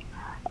rusty,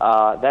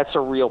 that's a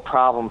real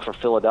problem for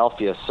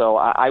Philadelphia. So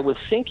I would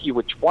think you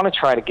would want to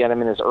try to get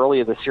him in as early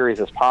in the series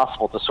as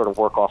possible to sort of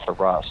work off the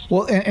rust.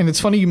 Well, and it's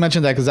funny you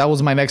mentioned that because that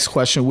was my next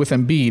question with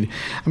Embiid.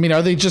 I mean,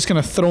 are they just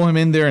going to throw him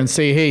in there and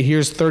say, hey,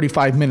 here's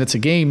 35 minutes a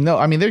game? No,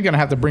 I mean, they're going to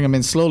have to bring him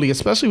in slowly,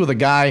 especially with a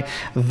guy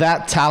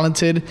that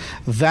talented,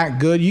 that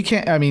good. You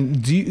can't, I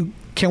mean,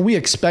 can we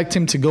expect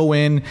him to go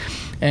in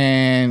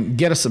and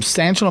get a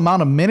substantial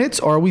amount of minutes,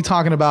 or are we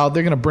talking about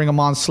they're going to bring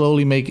him on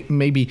slowly, make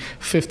maybe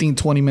 15,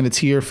 20 minutes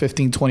here,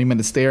 15, 20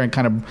 minutes there, and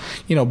kind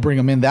of, bring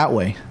him in that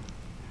way?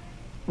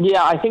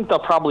 Yeah, I think they'll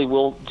probably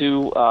will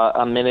do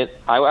a minute.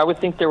 I would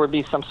think there would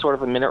be some sort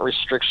of a minute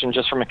restriction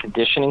just from a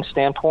conditioning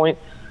standpoint.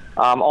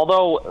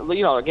 Although,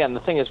 again, the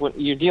thing is when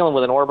you're dealing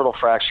with an orbital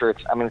fracture,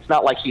 it's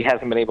not like he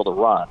hasn't been able to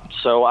run.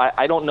 So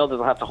I don't know that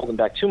they'll have to hold him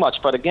back too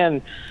much. But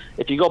again,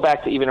 if you go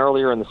back to even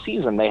earlier in the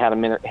season, they had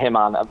him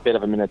on a bit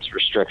of a minutes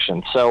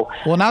restriction. So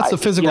now it's the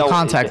physical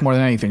contact more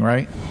than anything,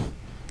 right?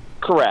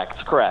 Correct.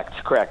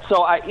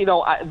 So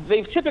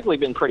they've typically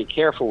been pretty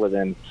careful with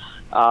him.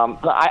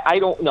 But I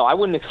don't know. I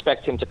wouldn't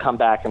expect him to come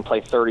back and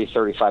play 30,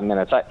 35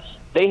 minutes.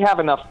 They have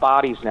enough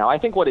bodies now. I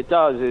think what it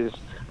does is,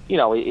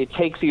 it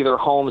takes either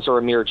Holmes or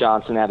Amir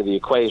Johnson out of the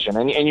equation,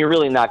 and you're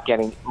really not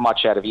getting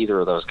much out of either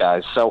of those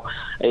guys. So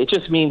it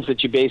just means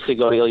that you basically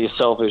go to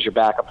Ilyasova as your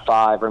backup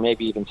 5, or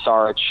maybe even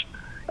Saric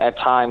at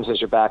times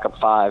as your backup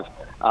 5,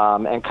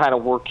 and kind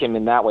of work him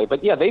in that way.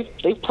 But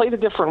they've played a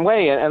different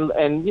way,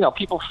 and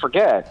people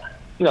forget.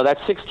 That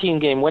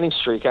 16-game winning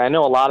streak, and I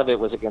know a lot of it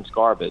was against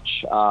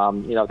garbage.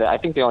 I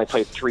think they only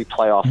played 3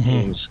 playoff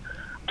teams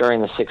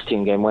during the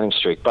 16-game winning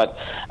streak. But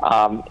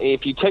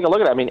if you take a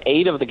look at it,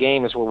 8 of the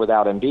games were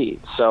without Embiid.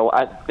 So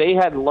they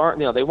had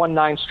learned, they won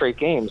 9 straight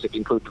games if you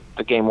include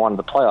the game 1 of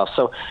the playoffs.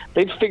 So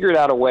they've figured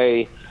out a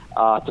way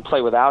to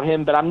play without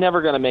him. But I'm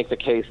never going to make the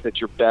case that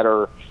you're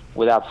better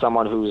without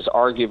someone who's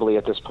arguably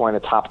at this point a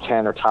top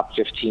 10 or top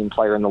 15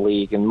 player in the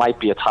league and might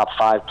be a top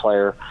 5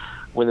 player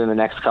within the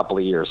next couple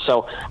of years.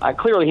 So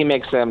clearly he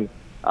makes them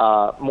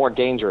more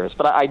dangerous.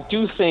 But I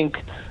do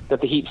think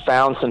that the Heat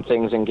found some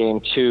things in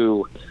Game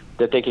 2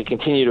 that they could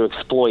continue to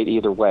exploit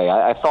either way.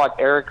 I thought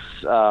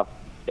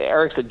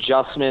Eric's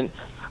adjustment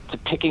to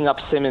picking up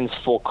Simmons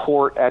full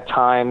court at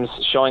times,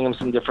 showing him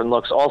some different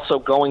looks, also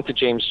going to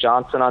James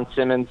Johnson on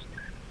Simmons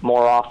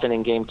more often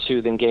in Game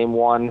 2 than Game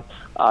 1,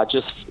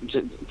 just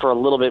for a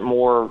little bit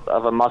more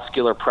of a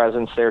muscular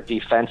presence there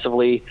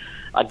defensively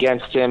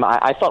against him.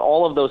 I thought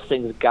all of those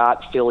things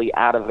got Philly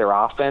out of their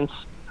offense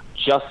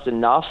just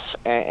enough.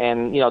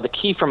 And the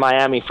key for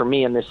Miami for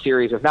me in this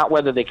series is not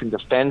whether they can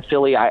defend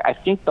Philly. I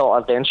think they'll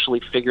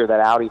eventually figure that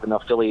out, even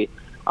though Philly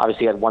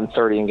obviously had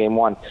 130 in game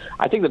one.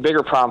 I think the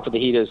bigger problem for the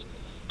Heat is,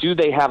 do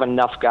they have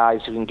enough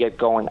guys who can get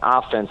going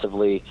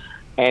offensively?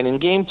 And in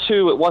game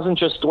two, it wasn't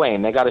just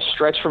Dwayne. They got a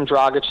stretch from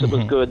Dragic that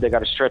was good. They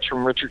got a stretch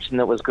from Richardson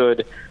that was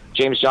good.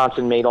 James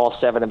Johnson made all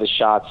 7 of his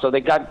shots. So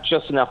they got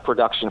just enough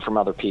production from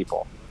other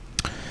people.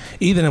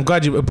 Ethan, I'm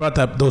glad you brought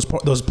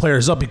those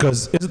players up,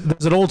 because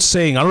there's an old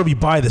saying, I don't know if you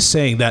buy the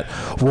saying, that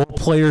role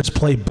players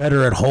play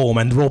better at home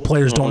and role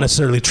players don't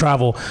necessarily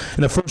travel.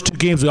 In the first 2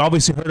 games, we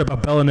obviously heard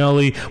about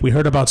Bellinelli, we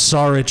heard about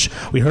Saric,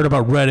 we heard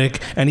about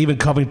Redick, and even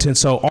Covington.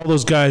 So all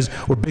those guys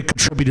were big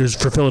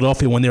contributors for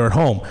Philadelphia when they were at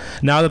home.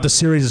 Now that the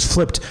series is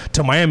flipped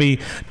to Miami,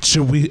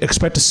 should we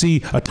expect to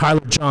see a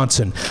Tyler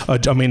Johnson,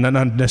 not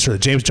necessarily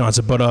James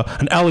Johnson, but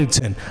an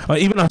Ellington,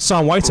 even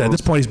Hassan Whiteside? At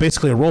this point, he's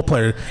basically a role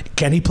player.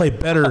 Can he play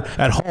better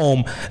at home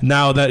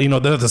now that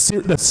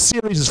the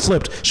series is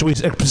flipped? Should we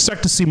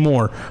expect to see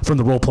more from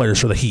the role players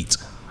for the Heat?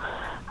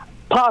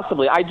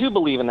 Possibly. I do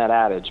believe in that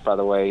adage, by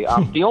the way.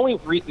 The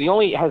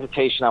only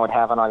hesitation I would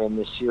have on in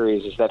this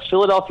series is that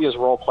Philadelphia's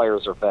role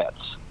players are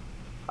vets.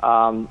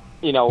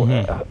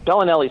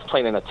 Bellinelli's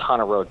played in a ton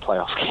of road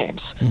playoff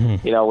games.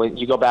 When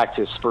you go back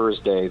to his Spurs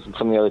days and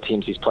some of the other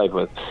teams he's played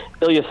with,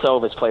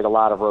 Ilyasova's played a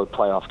lot of road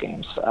playoff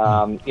games.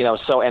 And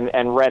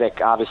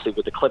Redick, obviously,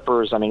 with the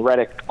Clippers. I mean,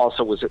 Redick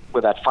also was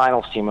with that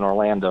finals team in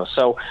Orlando.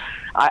 So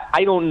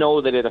I don't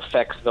know that it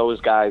affects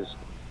those guys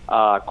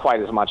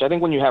quite as much. I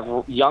think when you have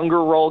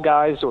younger role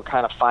guys who are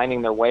kind of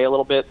finding their way a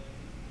little bit,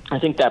 I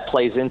think that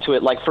plays into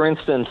it. Like, for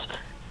instance,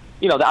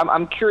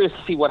 I'm curious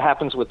to see what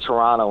happens with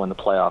Toronto in the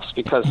playoffs,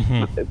 because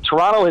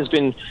Toronto has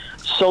been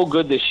so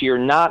good this year,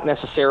 not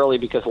necessarily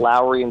because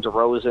Lowry and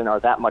DeRozan are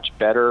that much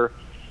better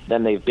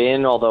than they've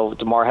been, although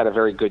DeMar had a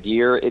very good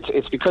year.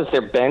 It's because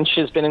their bench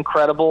has been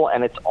incredible,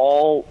 and it's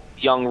all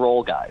young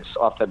role guys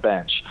off the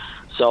bench.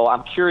 So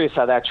I'm curious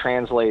how that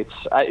translates.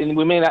 It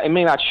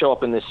may not show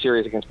up in this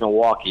series against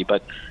Milwaukee,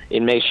 but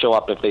it may show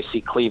up if they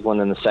see Cleveland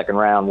in the second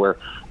round, where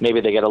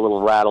maybe they get a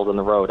little rattled in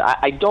the road.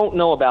 I don't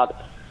know about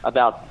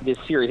this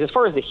series. As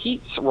far as the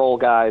Heat's role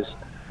guys,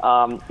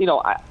 I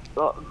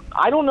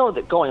don't know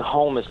that going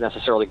home is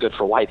necessarily good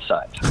for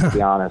Whiteside, to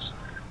be honest,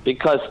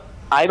 because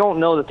I don't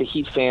know that the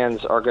Heat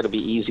fans are going to be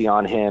easy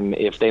on him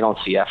if they don't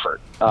see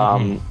effort.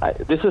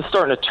 This is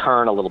starting to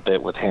turn a little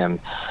bit with him,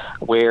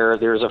 where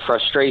there's a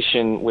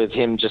frustration with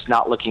him just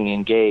not looking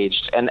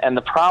engaged. And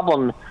the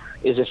problem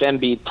is, if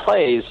Embiid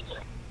plays,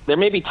 there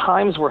may be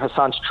times where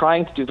Hassan's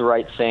trying to do the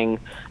right thing,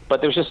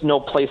 but there's just no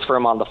place for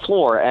him on the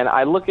floor. And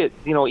I look at,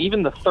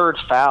 even the third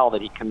foul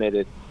that he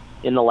committed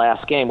in the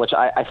last game, which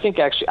I think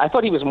actually, I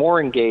thought he was more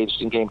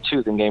engaged in game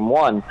 2 than game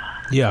 1.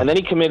 Yeah. And then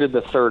he committed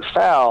the third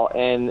foul,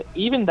 and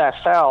even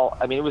that foul,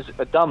 it was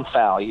a dumb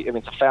foul.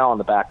 It's a foul in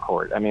the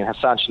backcourt.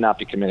 Hassan should not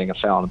be committing a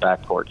foul in the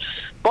backcourt.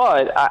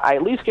 But I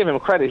at least give him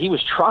credit. He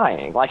was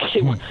trying.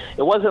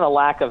 It wasn't a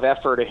lack of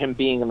effort of him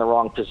being in the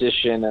wrong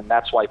position, and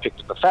that's why he picked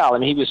up the foul.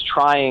 He was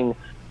trying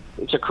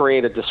to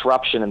create a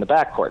disruption in the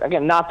backcourt.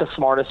 Again, not the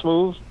smartest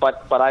move,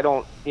 but I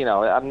don't,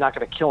 I'm not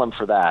going to kill him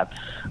for that.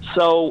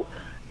 So,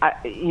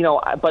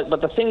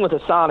 but the thing with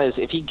Hassan is,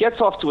 if he gets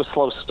off to a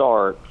slow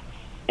start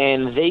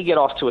and they get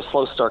off to a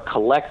slow start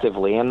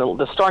collectively, and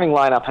the starting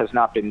lineup has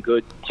not been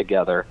good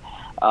together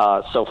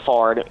so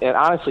far, and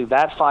honestly,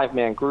 that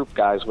 5-man group,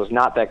 guys, was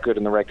not that good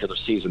in the regular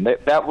season.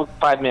 That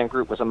 5-man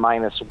group was a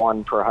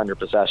 -1 per 100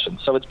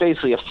 possessions. So it's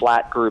basically a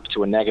flat group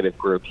to a negative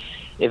group.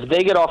 If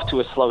they get off to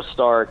a slow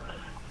start,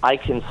 I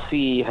can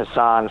see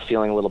Hassan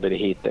feeling a little bit of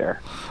heat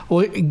there.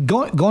 Well,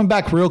 going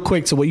back real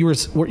quick to what you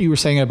were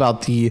saying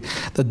about the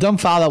dumb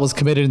foul that was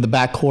committed in the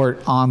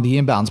backcourt on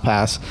the inbounds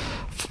pass.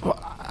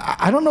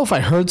 I don't know if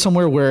I heard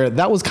somewhere where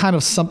that was kind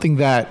of something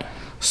that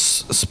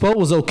Spo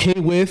was okay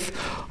with.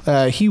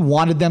 He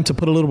wanted them to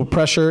put a little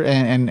pressure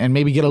and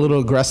maybe get a little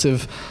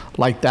aggressive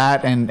like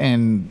that,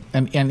 and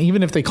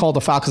even if they called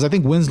a foul, because I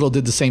think Winslow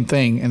did the same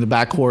thing in the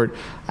backcourt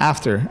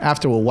after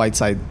what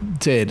Whiteside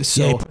did.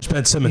 So he pushed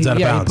Ben Simmons out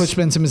of bounds. Yeah, he pushed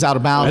Ben Simmons out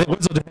of bounds. I think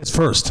Winslow did his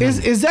first.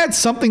 Is that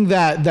something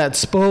that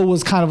Spo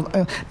was kind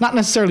of not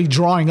necessarily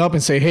drawing up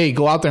and say, hey,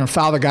 go out there and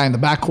foul the guy in the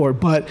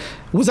backcourt, but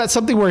was that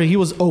something where he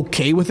was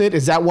okay with it?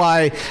 Is that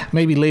why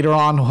maybe later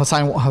on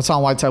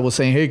Hassan Whiteside was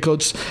saying, hey,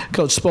 Coach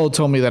Spo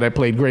told me that I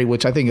played great,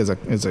 which I think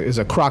is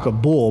a crock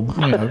of bull,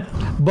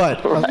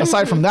 But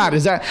aside from that,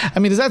 is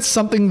that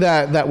something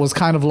that was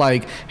kind of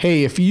like,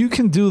 hey, if you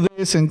can do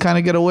this and kind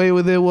of get away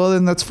with it, well,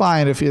 then that's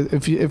fine. If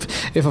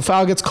a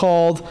foul gets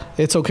called,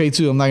 it's okay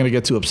too. I'm not going to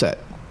get too upset.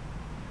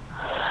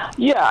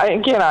 Yeah,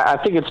 again, I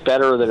think it's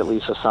better that at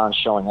least Hassan's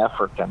showing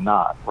effort than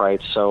not,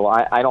 right? So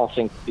I don't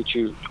think that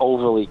you're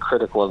overly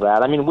critical of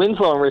that.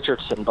 Winslow and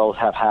Richardson both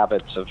have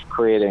habits of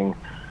committing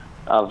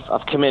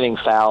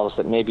fouls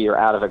that maybe are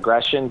out of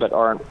aggression but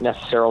aren't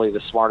necessarily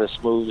the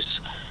smartest moves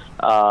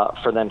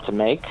for them to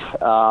make.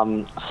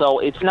 So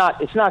it's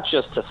not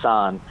just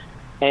Hassan.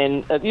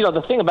 And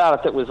the thing about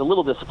it that was a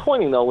little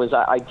disappointing, though, was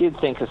I did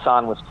think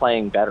Hassan was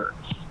playing better,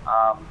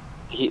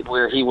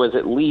 where he was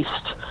at least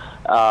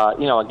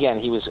again,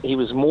 he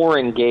was more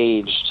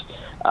engaged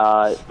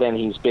than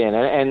he's been.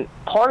 And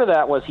part of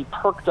that was he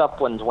perked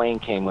up when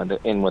Dwayne came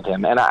in with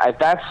him. And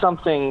that's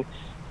something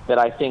that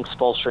I think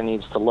Spoelstra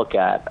needs to look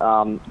at.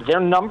 Their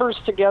numbers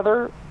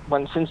together,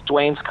 since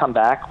Dwayne's come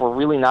back, were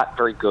really not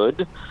very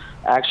good,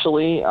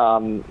 actually.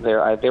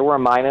 They were a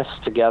minus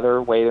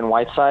together, Wade and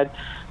Whiteside.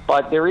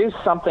 But there is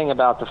something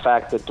about the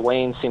fact that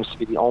Dwayne seems to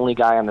be the only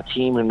guy on the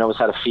team who knows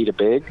how to feed a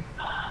big,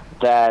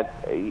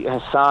 that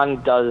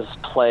Hassan does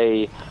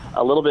play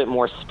a little bit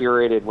more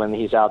spirited when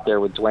he's out there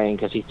with Dwayne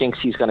because he thinks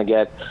he's going to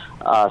get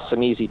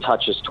some easy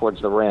touches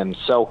towards the rim.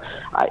 So,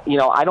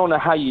 I don't know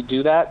how you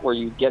do that where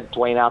you get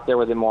Dwayne out there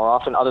with him more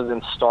often other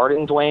than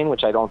starting Dwayne,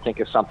 which I don't think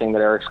is something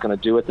that Eric's going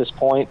to do at this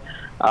point.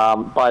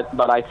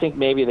 But I think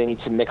maybe they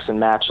need to mix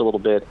and match a little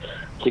bit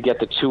to get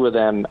the two of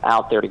them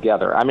out there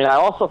together. I mean, I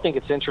also think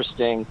it's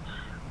interesting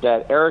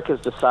that Eric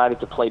has decided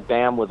to play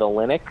Bam with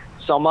Olynyk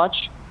so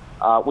much,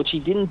 which he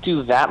didn't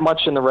do that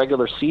much in the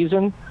regular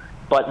season.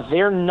 But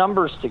their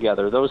numbers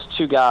together, those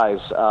two guys,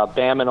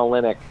 Bam and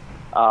Olynyk,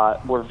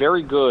 were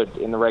very good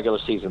in the regular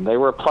season. They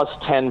were plus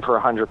 10 per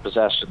 100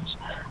 possessions.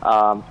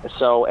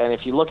 And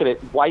if you look at it,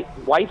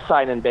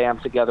 Whiteside and Bam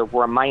together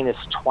were a minus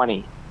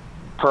 20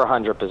 per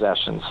 100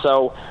 possessions.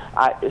 So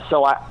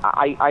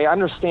I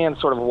understand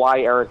sort of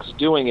why Eric's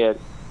doing it.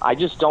 I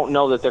just don't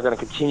know that they're going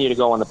to continue to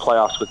go in the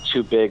playoffs with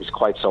two bigs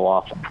quite so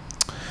often.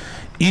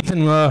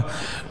 Ethan, the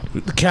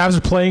Cavs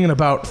are playing in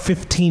about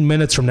 15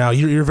 minutes from now.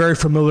 You're very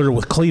familiar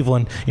with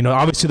Cleveland.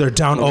 Obviously they're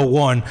down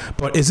 0-1,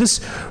 but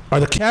are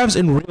the Cavs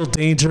in real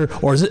danger,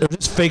 or is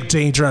it fake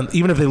danger? And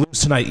even if they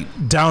lose tonight,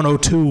 down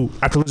 0-2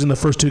 after losing the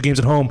first two games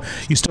at home,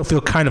 you still feel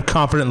kind of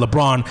confident in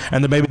LeBron,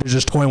 and then maybe they're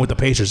just toying with the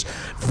Pacers.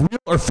 Real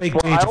or fake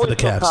danger for the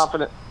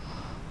Cavs?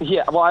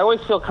 Yeah, well, I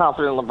always feel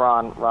confident in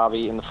LeBron,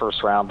 Robbie, in the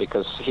first round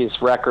because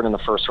his record in the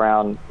first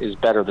round is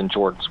better than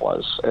Jordan's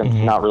was,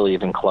 and not really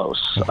even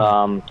close.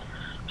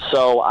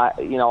 So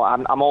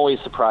I'm always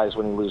surprised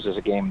when he loses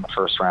a game in the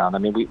first round. I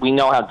mean, we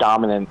know how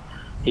dominant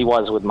he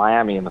was with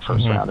Miami in the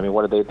first round. I mean,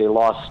 what did they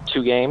lost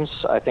 2 games,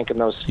 I think, in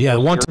those. Yeah,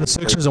 one to the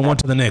Sixers and one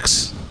to the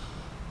Knicks.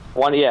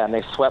 And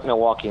they swept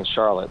Milwaukee and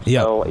Charlotte.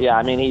 Yeah. So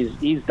I mean,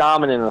 he's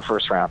dominant in the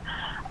first round.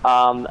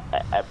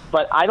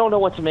 But I don't know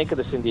what to make of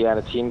this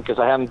Indiana team because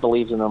I haven't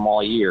believed in them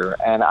all year,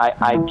 and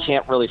I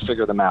can't really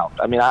figure them out.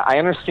 I mean, I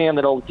understand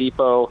that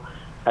Oladipo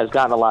has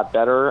gotten a lot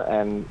better,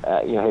 and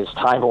his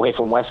time away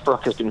from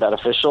Westbrook has been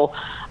beneficial.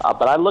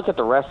 But I look at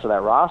the rest of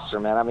that roster,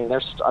 man. I mean,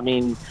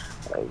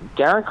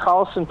 Darren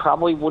Collison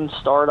probably wouldn't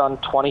start on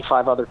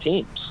 25 other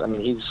teams. I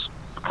mean, he's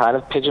kind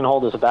of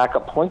pigeonholed as a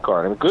backup point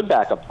guard, a good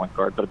backup point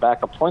guard, but a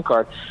backup point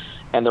guard.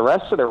 And the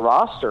rest of their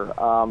roster,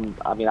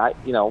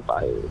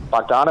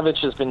 Bogdanovich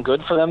has been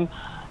good for them.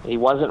 He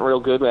wasn't real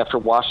good after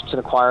Washington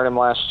acquired him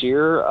last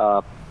year.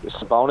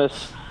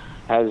 Sabonis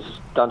has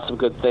done some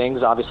good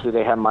things. Obviously,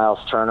 they have Miles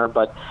Turner,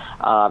 but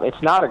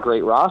it's not a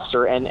great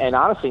roster. And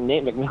honestly,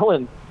 Nate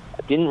McMillan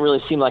didn't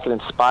really seem like an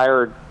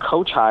inspired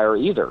coach hire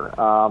either.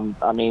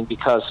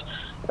 Because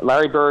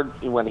Larry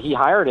Bird, when he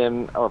hired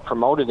him or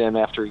promoted him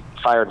after he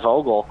fired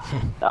Vogel,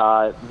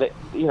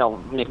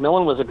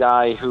 McMillan was a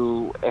guy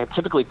who had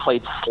typically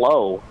played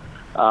slow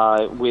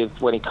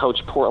when he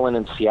coached Portland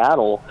and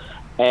Seattle.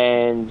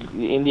 And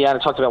Indiana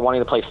talked about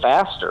wanting to play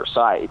faster.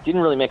 So it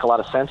didn't really make a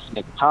lot of sense to me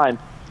at the time.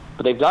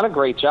 But they've done a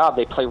great job.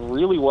 They play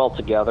really well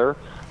together.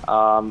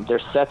 Their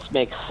sets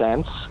make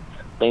sense.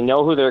 They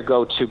know who their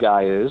go-to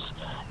guy is.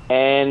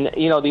 And,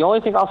 the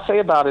only thing I'll say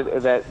about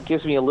it that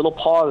gives me a little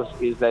pause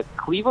is that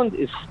Cleveland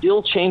is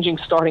still changing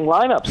starting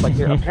lineups. Like,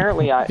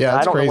 apparently, I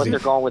don't know what they're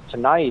going with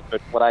tonight,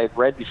 but what I had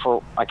read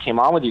before I came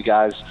on with you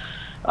guys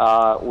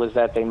was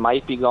that they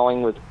might be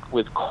going with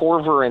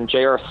Korver and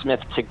J.R.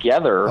 Smith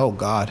together. Oh,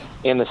 God.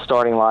 In the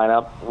starting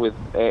lineup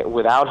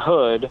without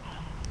Hood.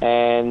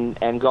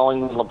 And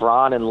going with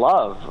LeBron and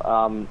Love.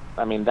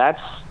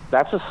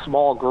 That's a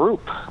small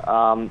group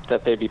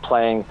that they'd be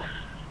playing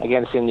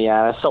against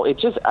Indiana. So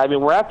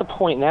we're at the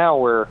point now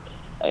where,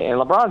 and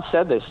LeBron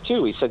said this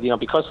too, he said,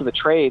 because of the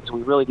trades,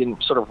 we really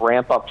didn't sort of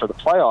ramp up for the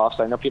playoffs.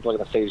 I know people are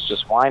going to say he's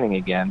just whining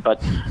again, but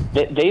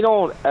they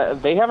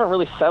haven't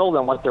really settled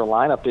on what their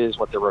lineup is,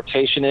 what their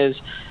rotation is.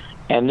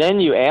 And then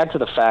you add to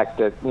the fact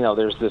that,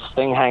 there's this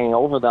thing hanging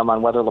over them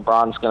on whether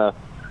LeBron's going to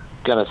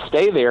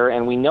stay there,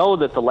 and we know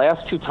that the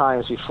last 2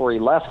 times before he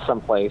left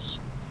someplace,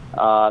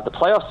 the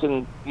playoffs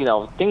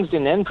things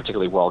didn't end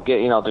particularly well.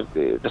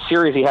 The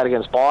series he had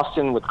against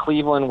Boston with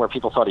Cleveland, where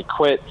people thought he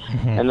quit,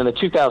 and then the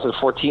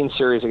 2014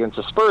 series against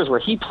the Spurs, where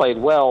he played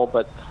well,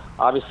 but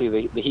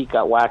obviously the Heat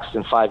got waxed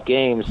in 5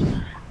 games.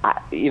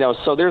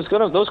 So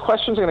those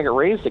questions are going to get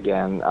raised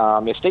again.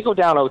 If they go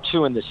down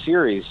 0-2 in this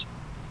series,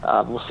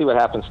 we'll see what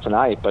happens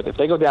tonight. But if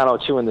they go down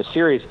 0-2 in this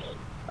series,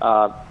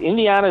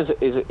 Indiana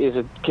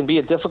can be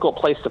a difficult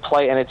place to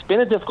play, and it's been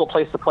a difficult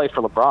place to play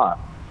for LeBron.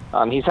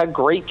 He's had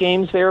great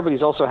games there, but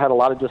he's also had a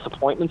lot of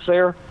disappointments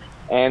there.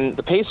 And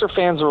the Pacer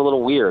fans are a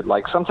little weird.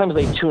 Like, sometimes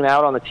they tune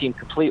out on the team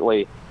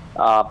completely.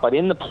 But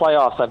in the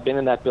playoffs, I've been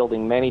in that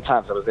building many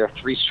times. I was there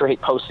 3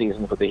 straight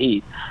postseasons with the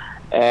Heat.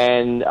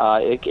 and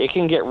it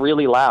can get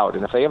really loud.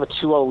 And if they have a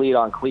 2-0 lead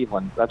on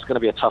Cleveland, that's going to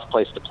be a tough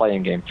place to play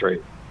in Game 3.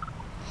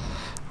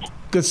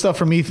 Good stuff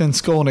from Ethan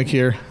Skolnick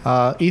here.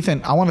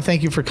 Ethan, I want to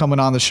thank you for coming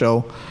on the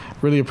show.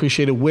 Really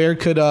appreciate it. Where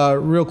could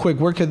real quick?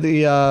 Where could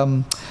they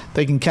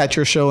can catch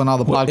your show and all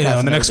the podcasts?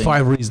 On the Next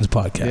 5 Reasons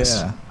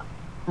podcast.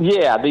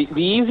 Yeah, the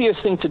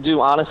easiest thing to do,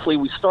 honestly,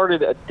 we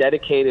started a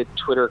dedicated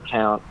Twitter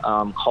account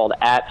called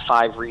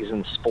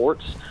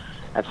 @5ReasonsSports.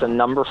 That's the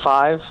number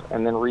 5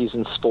 and then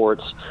Reasons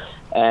Sports,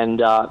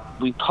 and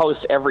we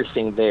post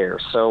everything there.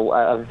 So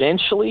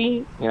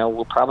eventually,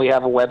 we'll probably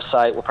have a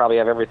website. We'll probably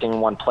have everything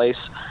in one place.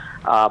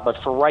 But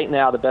for right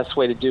now, the best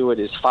way to do it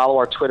is follow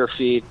our Twitter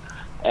feed,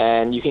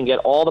 and you can get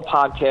all the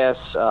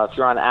podcasts. If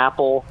you're on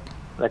Apple,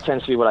 that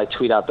tends to be what I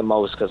tweet out the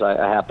most because I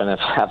happen to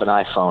have an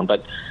iPhone.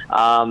 But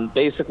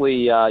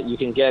basically, you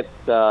can get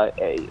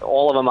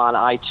all of them on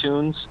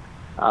iTunes,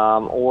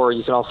 or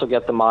you can also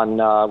get them on,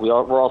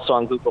 we're also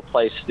on Google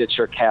Play,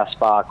 Stitcher,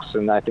 CastBox,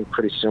 and I think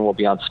pretty soon we'll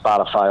be on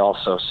Spotify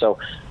also. So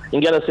you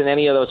can get us in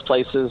any of those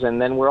places, and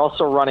then we're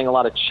also running a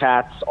lot of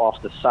chats off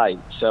the site.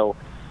 So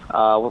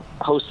we're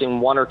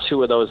hosting 1 or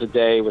 2 of those a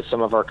day with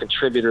some of our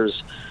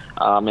contributors.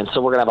 And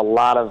so we're going to have a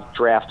lot of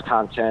draft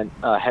content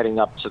heading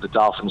up to the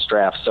Dolphins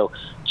draft. So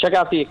check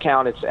out the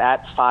account. It's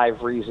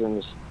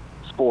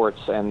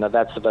 @5ReasonsSports, and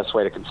that's the best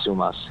way to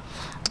consume us.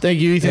 Thank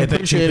you, Ethan.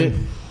 Appreciate it.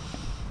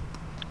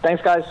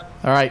 Thanks, guys.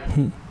 All right.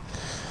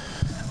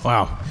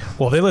 Wow.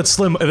 Well, they let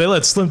Slim do a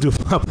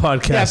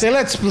podcast. Yeah, if they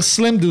let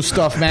Slim do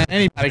stuff, man,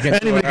 anybody can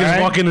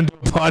walk in and do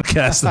a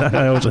podcast.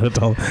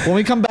 When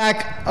we come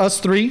back, us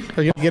 3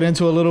 are going to get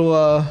into a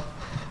little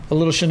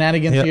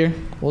shenanigans here.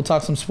 We'll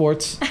talk some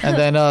sports. And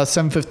then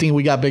 7:15,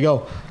 we got Big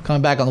O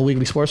coming back on the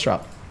Weekly Sports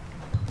Drop.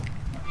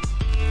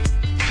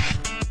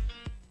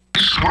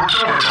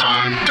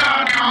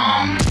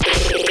 SportsOvertime.com.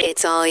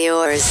 It's all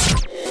yours.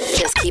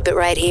 Just keep it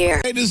right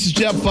here. Hey, this is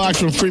Jeff Fox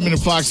from Freeman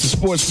and Fox, the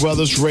Sports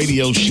Brothers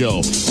radio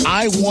show.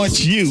 I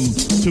want you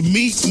to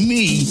meet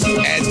me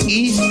at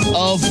East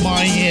of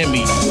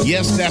Miami.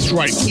 Yes, that's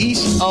right,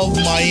 East of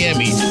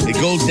Miami. It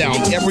goes down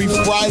every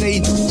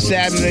Friday,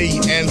 Saturday,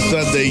 and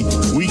Sunday.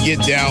 We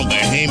get down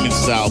Bahamian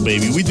style,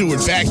 baby. We do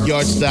it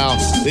backyard style.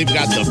 They've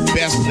got the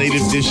best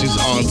native dishes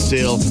on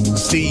sale.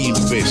 Steamed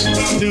fish,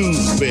 stewed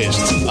fish,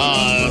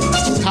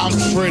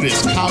 conch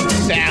fritters, conch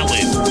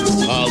salad,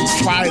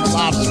 fried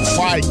lobster,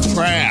 fried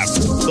crab,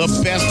 the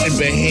best in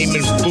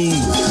Bahamian food,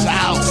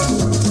 south,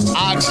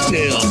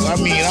 oxtails. I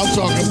mean, I'm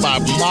talking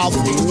about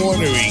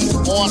mouth-watering,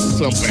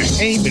 awesome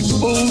Bahamian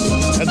food.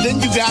 And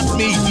then you got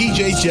me,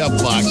 DJ Jeff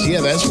Fox.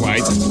 Yeah, that's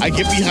right. I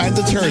get behind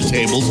the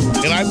turntables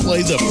and I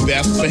play the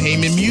best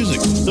Bahamian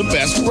music, the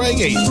best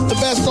reggae, the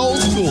best old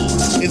school.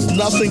 It's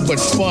nothing but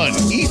fun.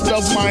 East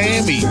of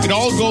Miami. It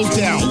all goes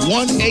down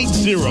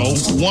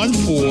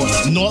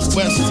 18014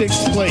 Northwest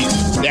 6th Place.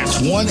 That's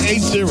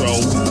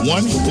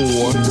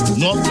 18014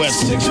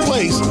 Northwest 6th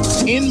Place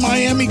in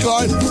Miami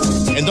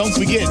Gardens. And don't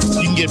forget,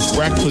 you can get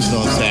breakfast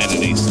on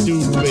Saturdays,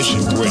 stewed fish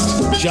and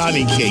grits,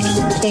 Johnny cake,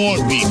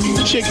 corned beef,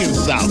 chicken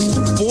sauce,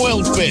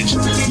 boiled fish.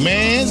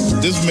 Man,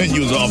 this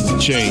menu is off the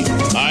chain.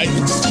 All right?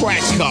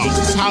 Crack conch,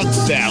 conch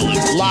salad,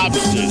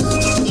 lobsters.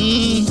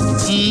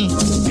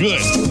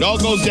 Good. It all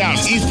goes down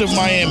east of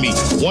Miami,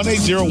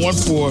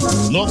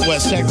 18014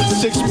 Northwest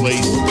 6th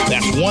Place.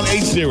 That's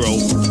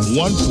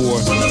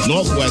 18014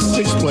 Northwest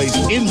 6th Place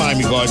in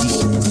Miami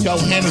Gardens. Tell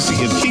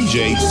Hennessy and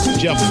TJ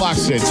Jeff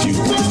Fox sent you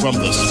from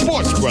the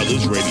Sports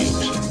Brothers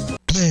Radio Show.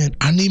 Man,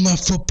 I need my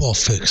football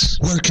fix.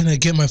 Where can I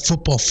get my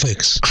football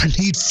fix? I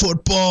need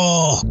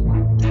football.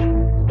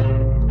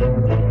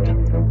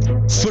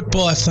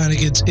 Football at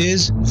Flanagan's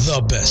is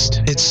the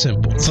best. It's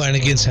simple.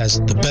 Flanagan's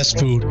has the best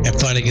food, and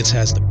Flanagan's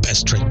has the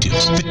best drink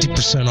deals.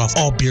 50% off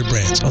all beer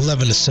brands,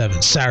 11 to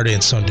 7, Saturday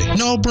and Sunday.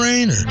 No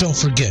brainer. Don't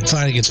forget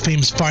Flanagan's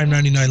famous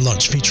 $5.99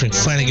 lunch featuring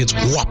Flanagan's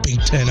whopping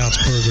 10-ounce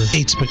burger,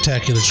 8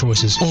 spectacular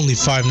choices, only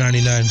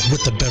 $5.99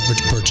 with the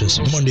beverage purchase,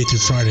 Monday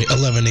through Friday,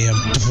 11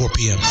 a.m. to 4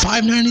 p.m.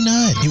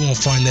 $5.99. You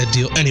won't find that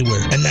deal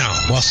anywhere. And now,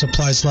 while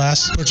supplies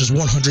last, purchase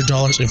 $100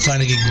 in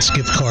Flanagan's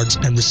gift cards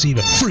and receive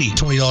a free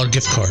 $20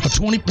 gift card. A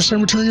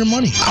 20% return your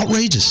money.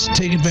 Outrageous.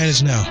 Take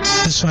advantage now.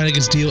 This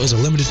Flanagan's deal is a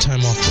limited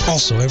time offer.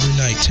 Also, every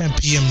night, 10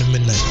 p.m. to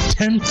midnight,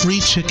 10 free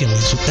chicken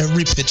wings with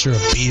every pitcher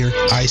of beer,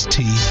 iced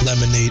tea,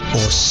 lemonade,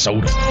 or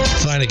soda.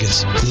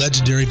 Flanagan's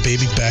legendary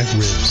baby back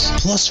ribs.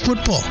 Plus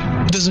football.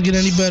 It doesn't get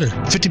any better.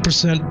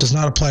 50% does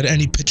not apply to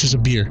any pitchers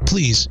of beer.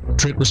 Please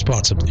drink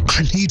responsibly.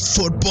 I need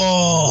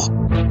football.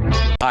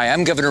 Hi,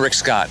 I'm Governor Rick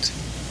Scott.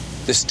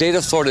 The state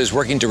of Florida is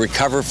working to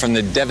recover from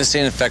the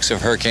devastating effects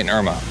of Hurricane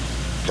Irma,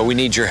 but we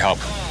need your help.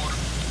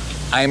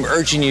 I am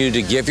urging you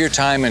to give your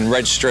time and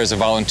register as a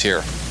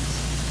volunteer.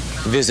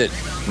 Visit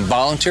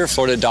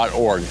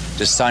volunteerflorida.org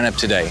to sign up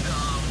today.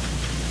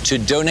 To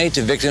donate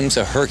to victims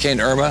of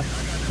Hurricane Irma,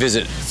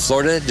 visit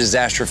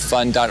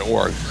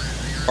floridadisasterfund.org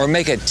or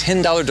make a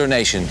 $10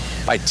 donation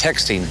by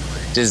texting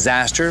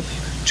disaster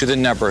to the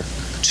number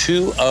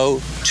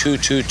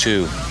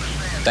 20222.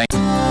 Thank you.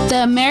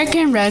 The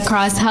American Red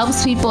Cross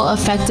helps people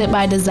affected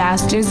by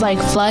disasters like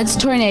floods,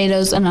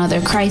 tornadoes, and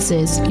other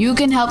crises. You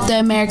can help the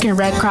American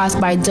Red Cross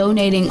by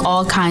donating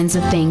all kinds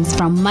of things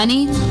from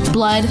money,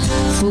 blood,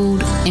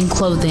 food, and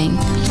clothing.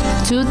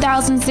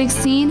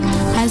 2016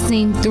 has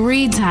seen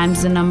 3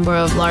 times the number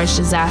of large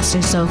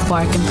disasters so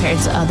far compared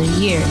to other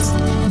years.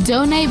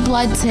 Donate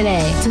blood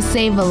today to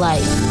save a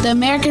life. The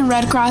American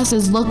Red Cross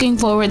is looking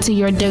forward to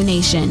your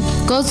donation.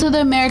 Go to the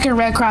American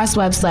Red Cross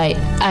website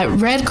at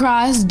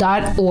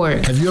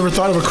redcross.org. Have you ever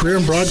thought of a career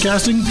in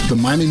broadcasting? The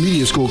Miami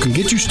Media School can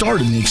get you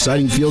started in the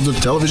exciting fields of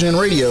television and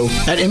radio.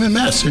 At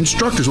MMS,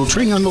 instructors will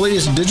train you on the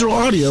latest digital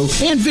audio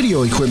and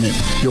video equipment.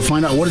 You'll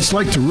find out what it's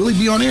like to really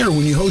be on air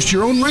when you host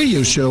your own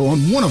radio show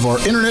on one of our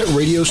internet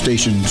radio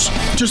stations.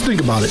 Just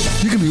think about it.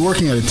 You could be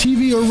working at a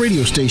TV or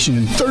radio station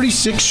in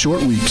 36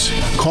 short weeks.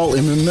 Call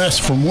MMS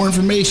for more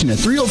information at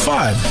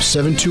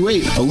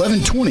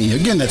 305-728-1120.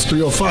 Again, that's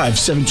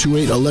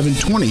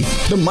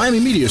 305-728-1120. The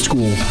Miami Media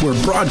School, where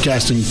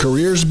broadcasting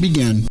careers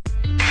begin.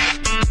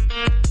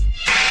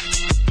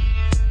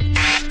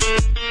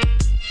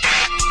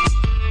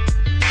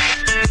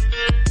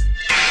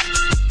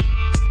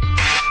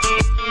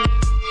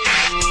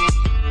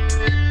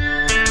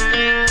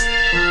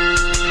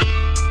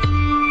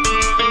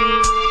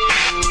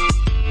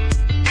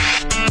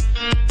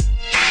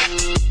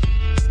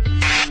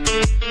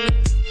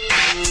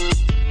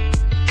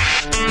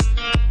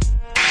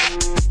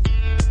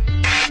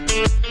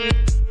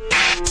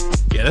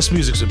 This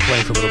music's been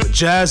playing for a little bit.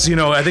 Jazz,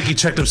 I think he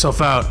checked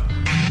himself out.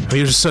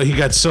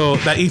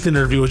 That Ethan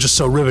interview was just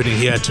so riveting.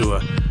 He had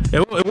to.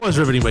 It was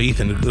riveting by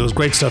Ethan. It was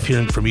great stuff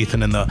hearing from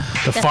Ethan in the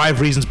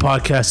 5 Reasons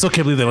podcast. Still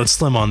can't believe they let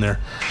Slim on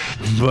there,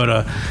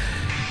 but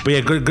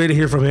yeah, great to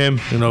hear from him.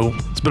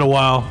 It's been a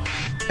while,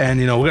 and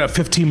we got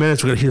 15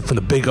 minutes. We're gonna hear from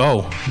the Big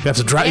O. You got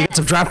some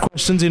draft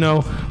questions,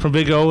 from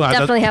Big O.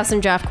 Definitely have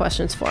some draft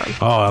questions for him.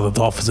 Oh, the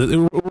Dolphins.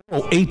 We're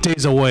 8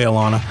 days away,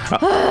 Alannah.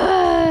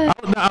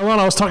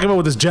 Alannah, I was talking about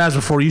with this Jazz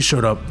before you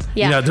showed up.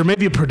 Yeah. There may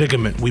be a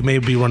predicament we may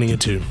be running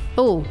into.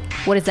 Oh,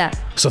 what is that?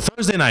 So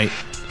Thursday night.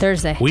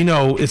 We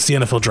know it's the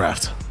NFL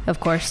draft.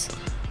 Of course.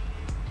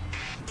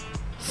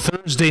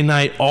 Thursday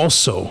night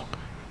also,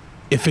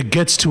 if it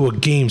gets to a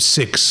game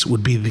 6,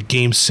 would be the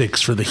game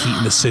 6 for the Heat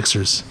and the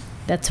Sixers.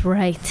 That's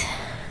right.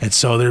 And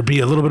so there'd be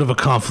a little bit of a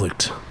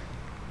conflict.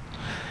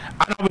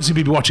 I'd obviously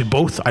be watching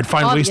both. I'd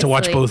find ways to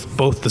watch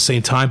both at the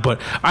same time.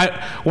 But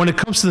when it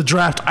comes to the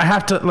draft, I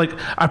have to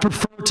I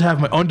prefer to have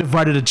my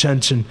undivided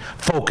attention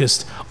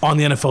focused on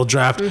the NFL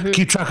draft. Mm-hmm.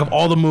 Keep track of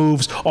all the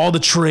moves, all the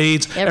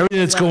trades, everything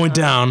that's going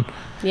down.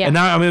 Yeah. And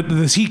now,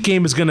 this Heat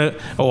game is gonna.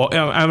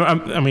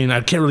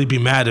 I can't really be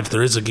mad if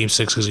there is a game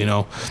 6 because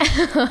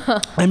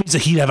that means the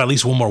Heat have at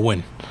least one more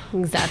win.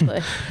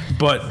 Exactly.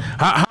 But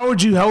how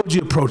would you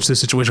approach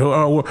this situation?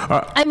 Are you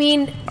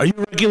a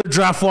regular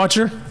draft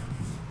watcher?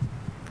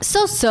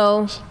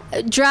 So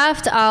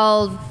draft,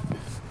 I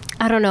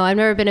don't know. I've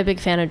never been a big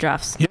fan of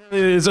drafts. Yeah,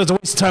 it's a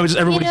waste of time. Just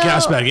everybody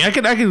gasbagging. I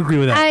can agree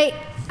with that.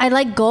 I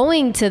like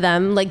going to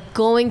them. Like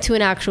going to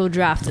an actual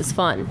draft is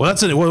fun. Well,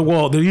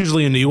 they're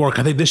usually in New York.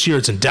 I think this year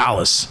it's in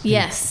Dallas.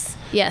 Yes.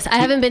 I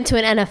haven't been to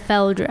an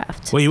NFL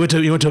draft. Well, you went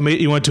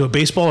to a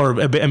baseball or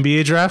a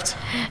NBA draft?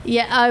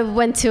 Yeah, I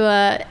went to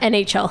a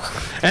NHL.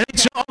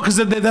 NHL, because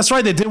that's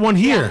right. They did one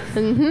here.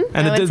 Yeah. Mm-hmm.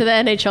 And I went to the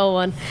NHL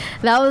one.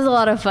 That was a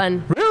lot of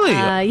fun. Really?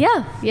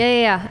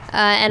 Yeah.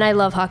 And I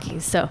love hockey,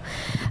 so.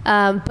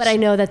 But I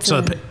know that's.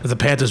 So the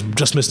Panthers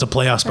just missed the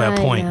playoffs by a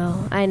point.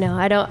 I know.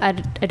 I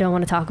don't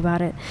want to talk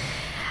about it.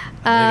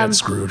 They got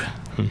screwed.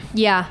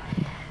 Yeah.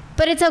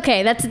 But it's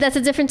okay. That's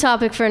a different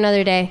topic for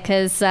another day.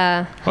 Because we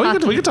can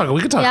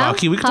talk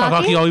hockey. We can talk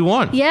hockey all you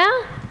want. Yeah.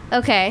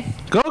 Okay.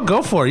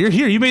 Go for it. You're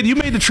here. You made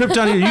the trip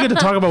down here. You get to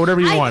talk about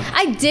whatever you want.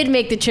 I did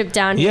make the trip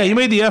down here. Yeah, you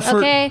made the effort.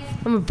 Okay.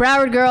 I'm a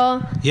Broward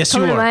girl. Yes, you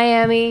are. Coming to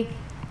Miami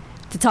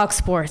to talk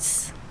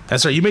sports.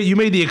 That's right. You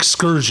made the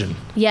excursion.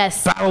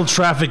 Yes. Battle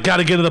traffic. Got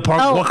to get to the park.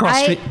 Walk across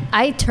the street.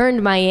 I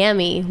turned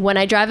Miami. When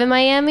I drive in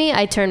Miami,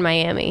 I turn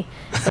Miami.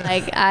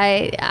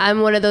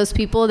 I'm one of those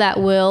people that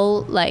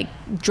will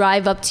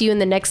drive up to you in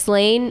the next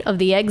lane of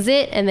the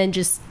exit and then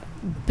just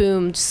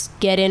boom, just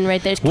get in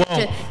right there.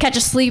 Catch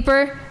a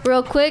sleeper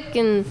real quick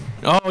and.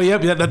 Oh yeah,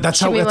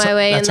 that's how we're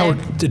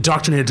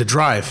indoctrinated to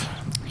drive.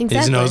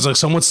 Exactly. It's like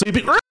someone's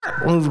sleeping. Jump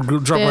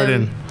right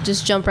in.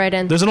 Just jump right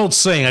in. There's an old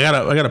saying. I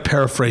gotta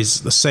paraphrase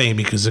the saying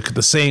because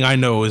the saying I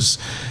know has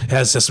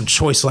some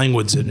choice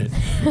language in it.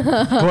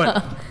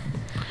 But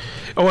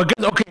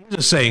okay.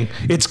 Here's a saying: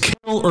 it's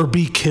kill or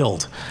be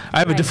killed. I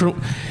have a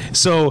different.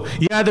 So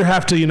you either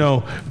have to,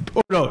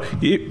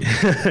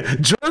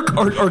 jerk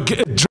or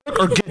get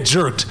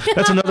jerked.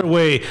 That's another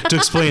way to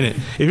explain it.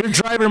 If you're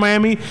driving to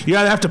Miami, you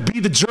either have to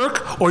be the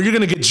jerk or you're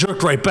gonna get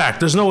jerked right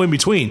back. There's no in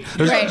between.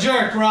 You're a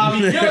jerk, Robbie.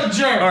 You're a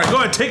jerk. All right, go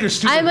ahead, take your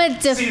stupid. I'm a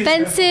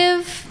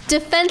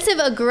defensive,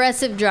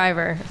 aggressive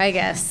driver, I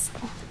guess,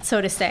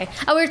 so to say.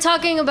 We were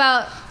talking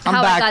about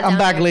how I got down I'm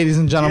back, here. ladies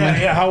and gentlemen.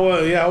 How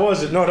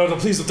was it? No,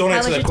 please don't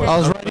answer that question. I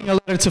was writing a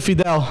letter to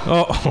Fidel.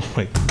 Oh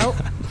my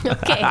God.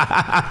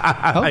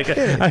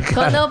 Okay.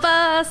 Cuando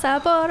pasa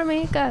por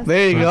mi casa.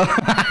 There you go.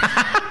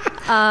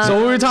 So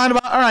we were talking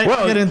about. All right, well,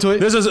 I'll get into it.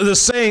 There's a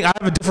saying. I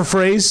have a different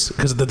phrase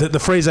because the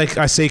phrase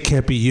I say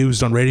can't be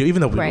used on radio,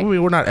 even though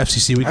we're not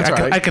FCC.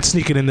 I could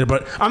sneak it in there,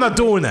 but I'm not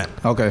doing that.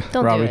 Okay,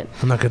 Don't Robbie. do it.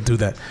 I'm not gonna do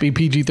that. Be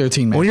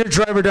PG-13, man. When you're a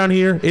driver down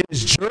here, it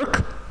is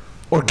jerk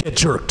or get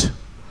jerked.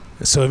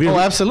 So if you're,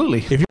 absolutely.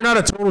 If you're not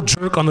a total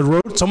jerk on the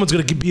road, someone's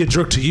gonna be a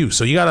jerk to you.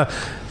 So you gotta.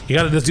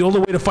 That's the only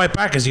way to fight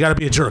back is you gotta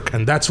be a jerk,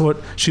 and that's what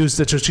she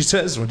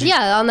says.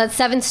 Yeah, on that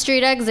 7th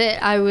Street exit,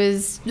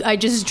 I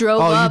just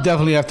drove up. Oh, you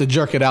definitely have to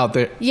jerk it out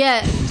there.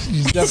 Yeah.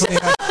 You definitely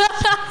have.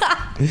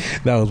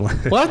 That was one.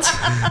 What?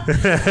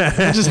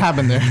 What just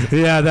happened there?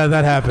 Yeah,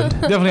 that happened.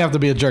 Definitely have to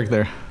be a jerk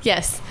there.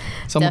 Yes.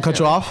 Someone cut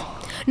you off?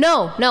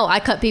 No, I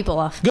cut people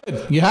off.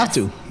 Good. You have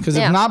to, because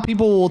if not,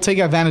 people will take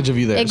advantage of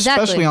you there,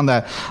 Exactly. especially on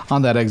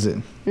that exit.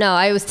 No,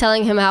 I was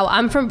telling him how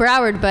I'm from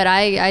Broward, but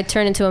I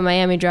turn into a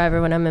Miami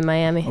driver when I'm in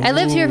Miami. I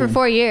lived here for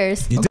 4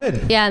 years. You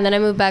did? Yeah, and then I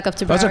moved back up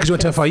to Broward. That's because you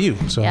went to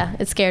FIU. So. Yeah,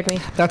 it scared me.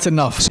 That's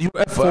enough. So you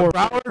were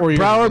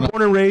Broward,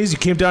 born and raised. You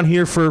came down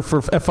here for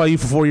FIU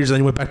for 4 years, and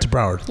then you went back to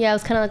Broward. Yeah, I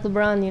was kind of like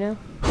LeBron, you know?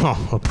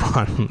 Oh,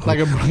 LeBron. Like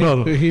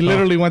he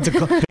literally went to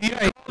college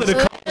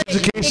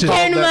education. He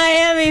came to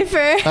Miami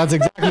for That's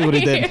exactly what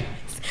he did. years.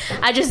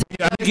 I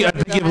think you have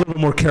a little bit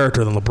more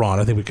character than LeBron.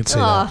 I think we could say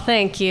Oh, that.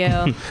 thank you.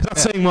 Not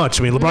saying much.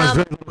 I mean, LeBron's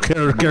very little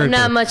character. I'm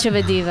not much of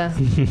a diva.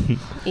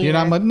 You're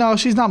not much. No,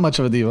 she's not much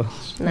of a diva.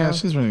 No. Yeah,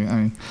 she's really. I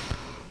mean,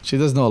 she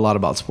does know a lot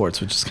about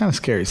sports, which is kind of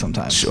scary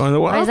sometimes.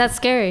 Why is that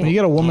scary? When you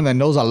get a woman that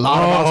knows a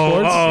lot about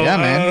sports, yeah,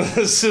 man.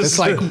 This It's is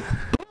like,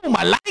 boom,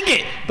 I like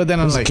it. But then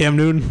I'm like, Cam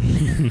Newton.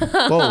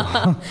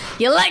 whoa,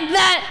 You like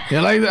that?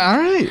 you're like, all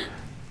right,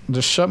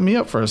 just shut me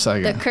up for a The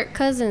second. Kirk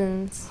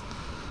Cousins.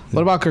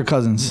 What about Kirk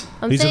Cousins?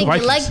 I'm saying,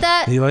 you like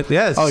that?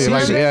 Yes. Oh, you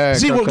like it? Yeah.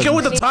 See, Kirk we'll get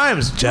Cousins. with the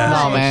times,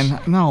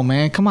 Jazz. No,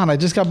 man. Come on, I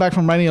just got back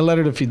from writing a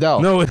letter to Fidel.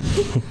 No.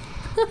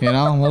 You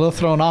know, I'm a little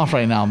thrown off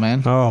right now,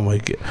 man. Oh my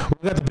God,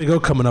 we got the Big O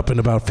coming up in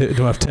about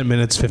 10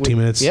 minutes, 15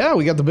 minutes. Yeah,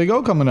 we got the Big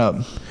O coming up.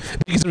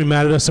 Think he's gonna be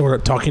mad at us that we're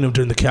talking to him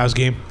during the Cavs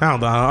game? I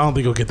don't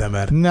think he'll get that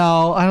mad.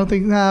 No, I don't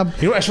think. Nah.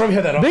 You know, I should probably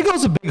have that on. Big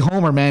O's a big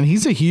homer, man.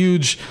 He's a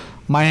huge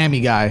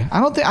Miami guy. I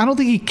don't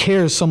think he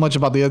cares so much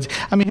about the other.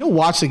 I mean, he'll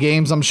watch the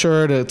games, I'm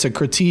sure, to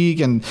critique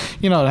and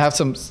to have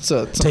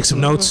take some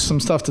notes, some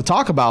stuff to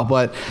talk about.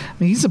 But I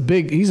mean, he's a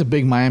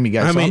big Miami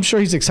guy. I'm sure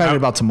he's excited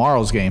about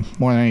tomorrow's game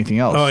more than anything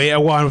else. Oh yeah,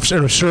 well I'm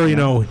sure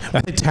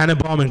I think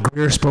Tannenbaum and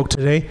Greer spoke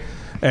today.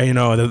 And,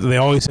 they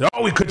always said,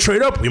 "Oh, we could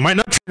trade up. We might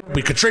not trade up.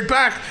 We could trade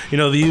back."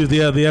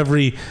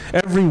 The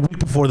every week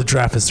before the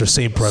draft is their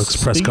same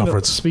press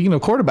conference. Speaking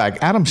of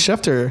quarterback, Adam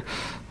Schefter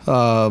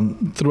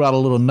threw out a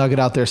little nugget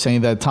out there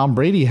saying that Tom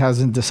Brady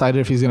hasn't decided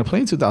if he's going to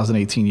play in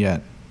 2018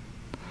 yet.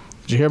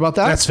 Did you hear about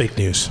that? That's fake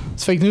news.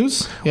 It's fake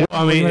news? Yeah.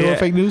 Well, I mean,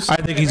 fake news? I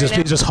think he's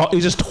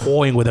just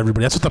toying with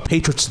everybody. That's what the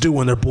Patriots do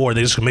when they're bored.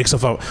 They just make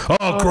stuff up.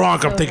 Oh,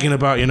 Gronk, I'm thinking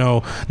about,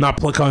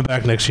 not coming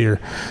back next year.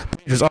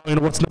 Patriots,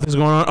 nothing's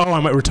going on. Oh, I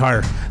might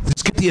retire.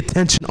 Just get the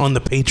attention on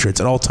the Patriots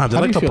at all times.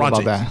 How do you feel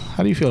about that?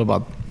 How do you feel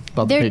about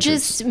the They're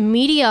Patriots? just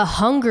media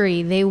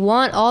hungry. They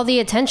want all the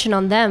attention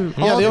on them.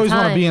 Yeah, they always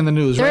want to be in the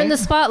news, They're right? in the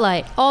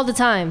spotlight all the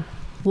time.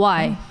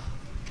 Why?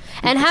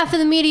 And half of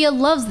the media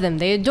loves them.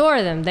 They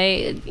adore them.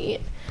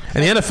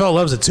 And the NFL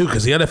loves it too,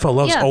 because the NFL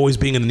loves Yeah. always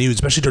being in the news,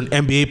 especially during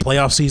NBA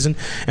playoff season.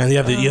 And you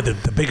have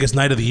the biggest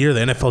night of the year, the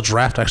NFL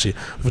draft. Actually,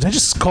 would I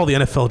just call the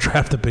NFL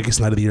draft the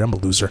biggest night of the year? I'm a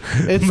loser.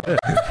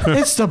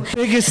 It's the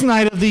biggest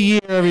night of the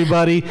year,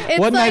 everybody.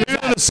 What night is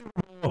the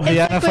Super Bowl? The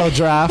NFL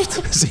draft.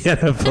 It's the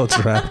NFL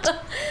draft.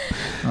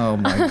 Oh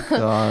my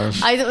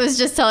gosh. I was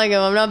just telling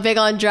him I'm not big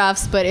on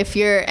drafts, but if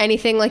you're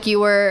anything like you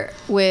were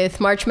with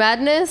March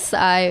Madness,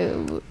 I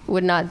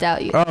would not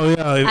doubt you. Oh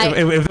yeah,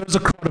 if there was a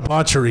crowd of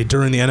debauchery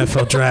during the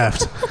NFL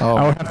draft,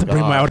 I would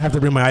have to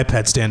bring my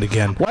iPad stand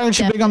again. Why aren't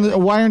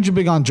you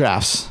big on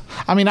drafts?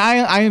 I mean,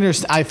 I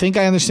understand. I think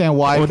I understand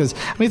why, because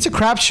it's a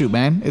crapshoot,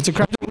 man. It's a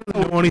crapshoot. We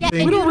don't know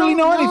anything. We don't really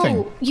know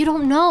anything. You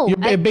don't know.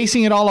 You're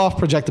basing it all off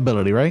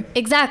projectability, right?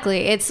 Exactly.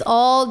 It's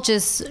all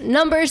just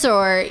numbers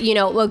or,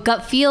 a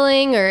gut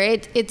feeling, or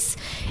it's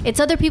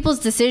other people's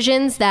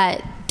decisions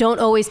that don't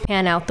always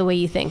pan out the way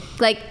you think.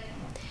 Like,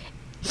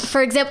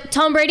 for example,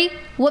 Tom Brady,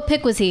 what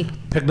pick was he?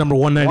 Pick number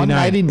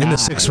 199 in the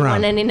 6th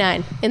round.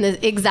 199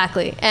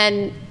 exactly.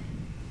 And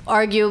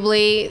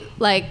arguably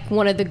like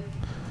one of the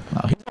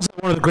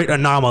one of the great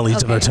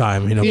anomalies of our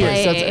time,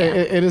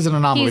 It is an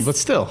anomaly, but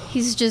still.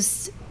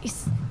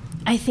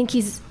 I think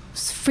he's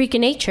freak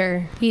of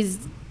nature. He's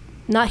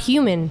not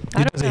human.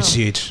 He does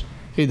HGH.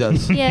 He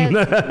does.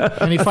 Yeah.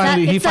 And he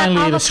finally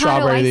ate a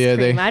strawberry the other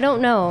day. I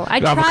don't know. I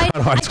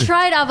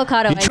tried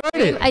avocado ice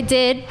cream. I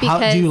did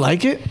because. Do you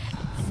like it?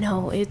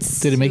 No, it's.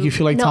 Did it make you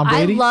feel like Tom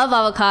Brady? I love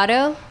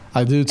avocado.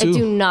 I do too. I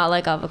do not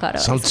like avocado.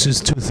 Sometimes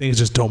two things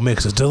just don't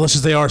mix. As delicious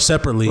as they are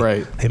separately,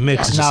 right? They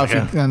mix. Now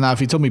if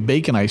you told me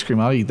bacon ice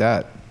cream, I'll eat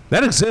that.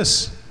 That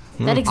exists.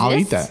 That exists? I'll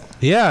eat that.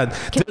 Yeah.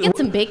 Can we get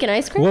some bacon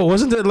ice cream? Well,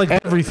 wasn't there like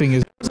everything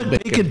is was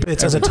like bacon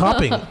bits as a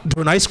topping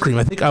to an ice cream.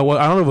 I think I don't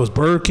know if it was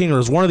Burger King or it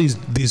was one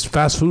of these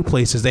fast food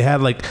places. They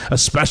had like a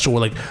special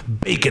with like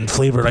bacon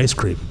flavored ice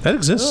cream. That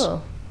exists.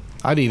 Ooh.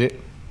 I'd eat it.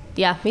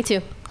 Yeah, me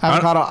too.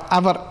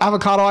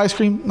 Avocado ice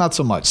cream, not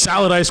so much.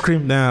 Salad ice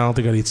cream? No, I don't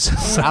think I'd eat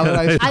salad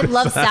ice cream. I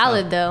love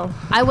salad though.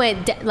 I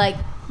went like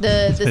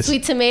the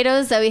sweet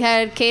tomatoes that we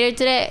had catered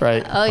today.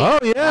 Right. Oh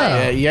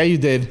yeah. Yeah, you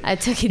did. I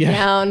took it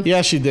down.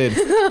 Yeah, she did.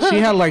 She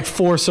had like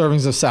 4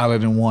 servings of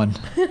salad in one.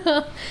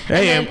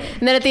 and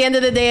then at the end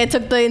of the day, I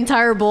took the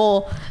entire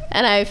bowl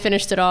and I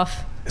finished it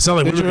off.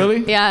 Did you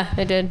really? Yeah,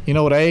 I did. You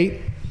know what I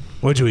ate?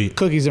 What'd you eat?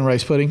 Cookies and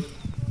rice pudding.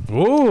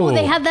 Ooh. Oh,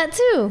 they had that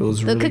too. It was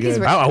the really cookies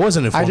good. were. I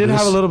wasn't informed. I did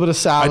have a little bit of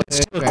salad.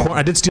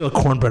 I did steal a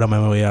cornbread on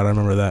my way out. I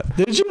remember that.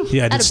 Did you?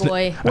 Yeah, I did.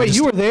 Attaboy. Wait,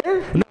 you were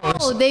there?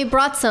 No, they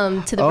brought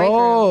some to the break room.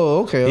 Oh,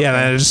 okay. Yeah,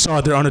 and I just saw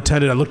it there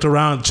unattended. I looked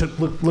around,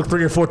 looked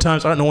 3 or 4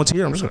 times. All right, no one's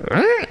here. I'm just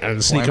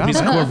like, sneak a piece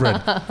of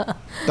cornbread.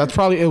 That's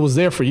probably, it was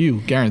there for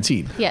you,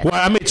 guaranteed. Yeah. Well,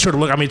 I made sure to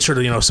look. I made sure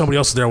that somebody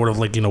else there would have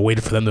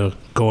waited for them to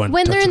go in.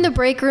 When they're in the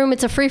break room,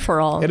 it's a free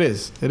for all. It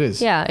is.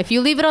 Yeah, if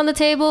you leave it on the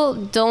table,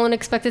 don't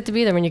expect it to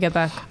be there when you get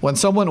back. When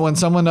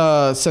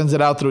someone sends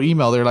it out through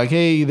email, they're like,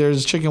 "Hey,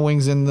 there's chicken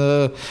wings in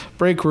the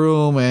break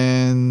room,"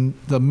 and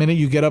the minute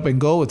you get up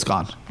and go, it's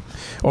gone.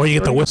 Or you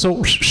get the whistle.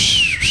 Well,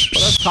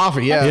 that's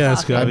coffee. Yeah,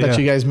 that's good. I bet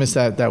you guys missed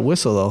that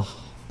whistle though.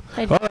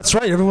 Oh, that's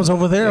right. Everyone's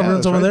over there.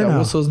 Everyone's over there that now.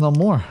 Whistle's no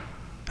more.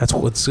 It's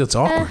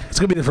awkward. It's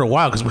gonna be there for a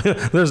while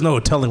because there's no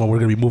telling when we're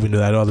gonna be moving to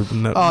that other.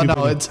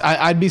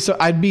 I'd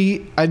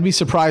be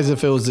surprised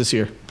if it was this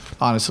year.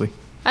 Honestly,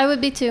 I would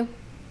be too.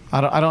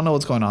 I don't know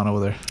what's going on over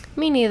there.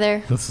 Me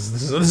neither. This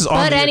is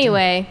but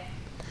anyway,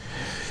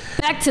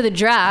 back to the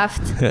draft.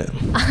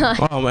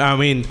 I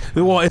mean,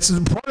 it's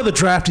part of the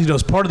draft.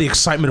 It's part of the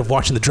excitement of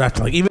watching the draft.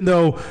 Like, even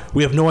though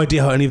we have no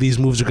idea how any of these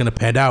moves are going to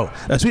pan out,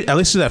 at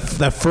least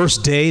that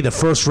first day, the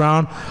first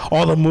round,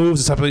 all the moves,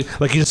 it's happening.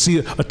 Like, you just see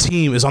a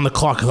team is on the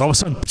clock, and all of a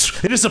sudden,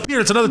 it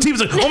disappears. Another team's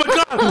like, "Oh my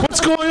god,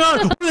 what's going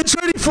on? What are they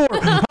trading for?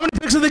 How many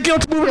picks did they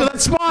get to move into that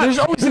spot?" There's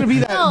always going to be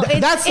that. No,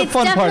 that's the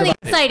fun part. It's definitely about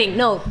exciting.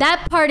 No,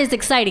 that part is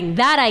exciting.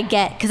 That I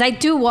get because I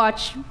do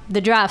watch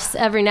the drafts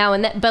every now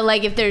and then. But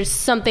like, if there's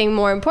something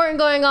more important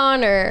going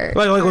on, or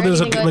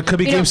it could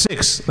be game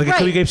 6. Like, it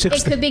could be game 6.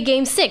 It could be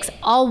game 6.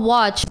 I'll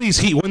watch. Please,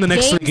 Heat, win the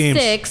next 3 games.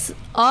 Game 6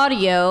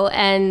 audio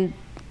and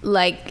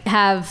like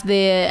have the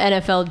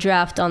NFL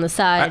draft on the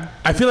side.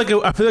 I feel like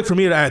for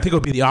me, I think it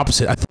would be the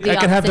opposite. I think I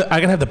can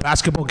have the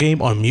basketball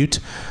game on mute.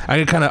 I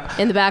can kind of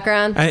in the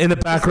background.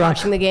 Just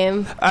watching the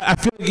game. I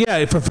feel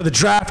like for the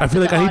draft, I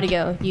feel like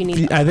audio.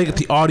 I think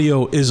the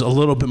audio is a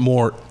little bit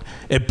more.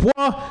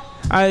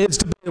 It's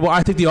debatable.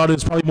 I think the audio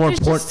is probably more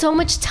important. There's just so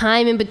much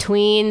time in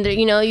between.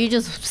 You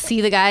just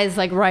see the guys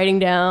like writing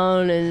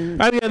down and.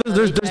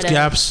 There's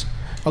gaps.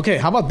 Okay,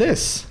 how about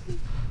this?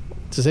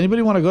 Does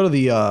anybody want to go to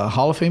the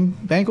Hall of Fame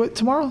banquet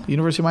tomorrow?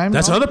 University of Miami?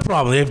 That's another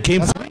problem. They have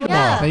game 3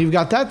 tomorrow. And you've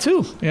got that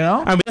too,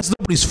 I mean, that's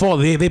nobody's fault.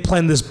 They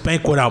planned this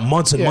banquet out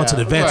months and months in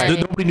advance. Right.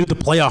 Nobody knew the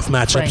playoff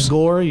matchups. Frank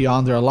Gore,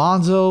 Yonder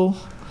Alonso.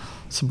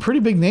 Some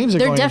pretty big names are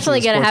They're going definitely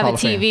going to have a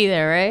TV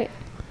there, right?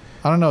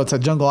 I don't know. It's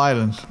at Jungle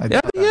Island. I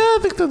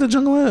think the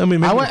Jungle Island. I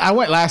mean, I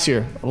went last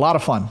year. A lot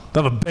of fun.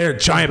 They have a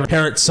giant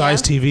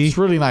parrot-sized TV. It's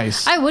really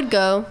nice. I would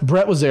go.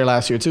 Brett was there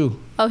last year too.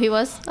 Oh, he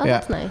was? Oh, Yeah.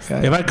 that's nice.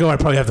 Yeah. If I go, I'd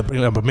probably have to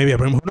bring it up, but maybe I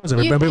bring. Who knows?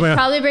 You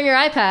probably bring your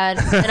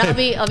iPad, and I'll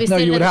be No,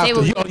 sitting you at would the have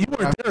table. to. You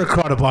weren't there at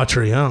crowd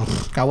debauchery, huh?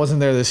 I wasn't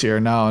there this year.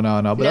 No.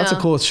 But that's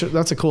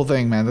a cool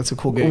thing, man. That's a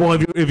cool game. Well,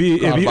 if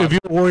you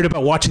were worried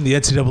about watching the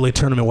NCAA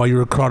tournament while you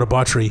were at crowd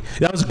debauchery,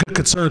 that was a good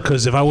concern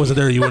because if I wasn't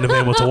there, you wouldn't have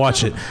been able to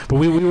watch it. But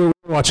we were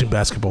watching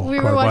basketball. We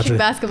were watching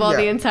basketball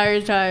the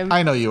entire time.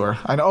 I know you were.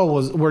 I know.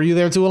 Oh, were you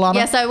there too, Alannah?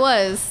 Yes, I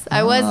was.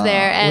 I was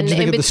there, and What did you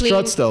think in of the between,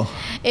 Struts, though?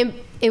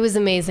 It was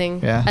amazing.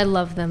 Yeah. I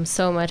love them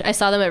so much. I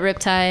saw them at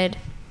Riptide,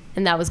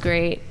 and that was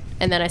great.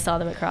 And then I saw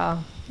them at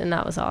Craw, and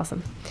that was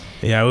awesome.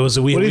 Yeah, it was.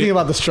 What do you think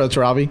about the Struts,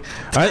 Robbie?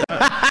 I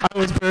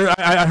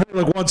heard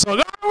like one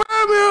song.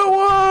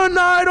 One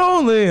night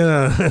only.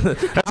 How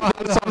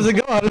does it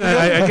go?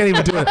 I can't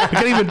even do it. I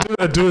can't even do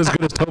it as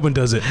good as Tobin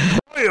does it.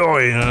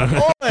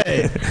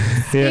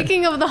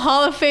 Speaking of the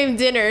Hall of Fame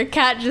dinner,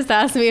 Kat just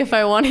asked me if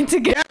I wanted to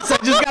go. Yes, I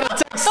just got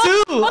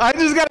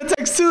a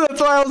text too.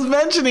 That's why I was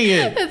mentioning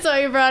it. That's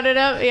why you brought it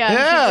up. Yeah.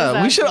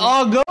 Yeah, we should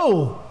all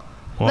go.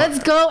 Let's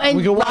go, and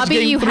We can watch Robbie,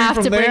 game you 3 have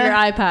from to bring there. your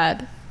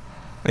iPad.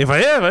 If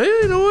I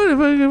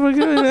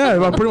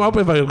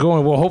go,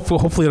 well,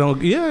 hopefully I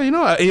don't.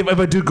 Yeah, if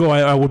I do go,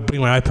 I would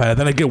bring my iPad.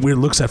 Then I get weird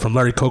looks at from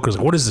Larry Coker's.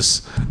 Like, what is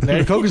this?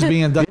 Larry Coker's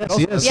being inducted.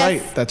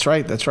 Yes. That's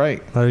right.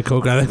 Larry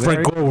Coker. I think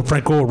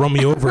Frank Gore will run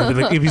me over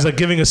if he's like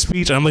giving a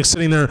speech. And I'm like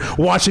sitting there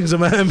watching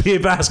some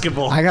NBA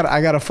basketball. I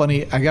got a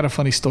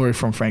funny story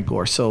from Frank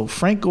Gore. So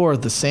Frank Gore,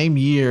 the same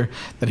year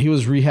that he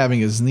was rehabbing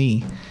his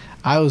knee,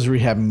 I was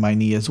rehabbing my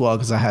knee as well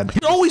because I had.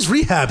 You're always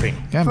rehabbing.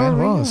 Yeah, man.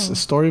 Well, it's the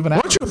story of an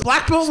athlete. Weren't you a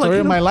black belt? Story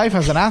of my life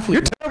as an athlete.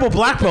 You're a terrible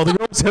black belt.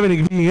 You're always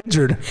having being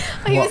injured.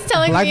 He was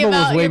telling me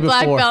about your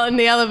black belt in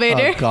the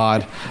elevator. Oh,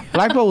 God.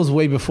 Black belt was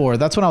way before.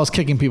 That's when I was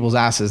kicking people's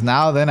asses.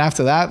 Then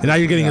after that. And now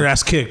you're getting your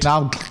ass kicked.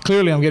 Now,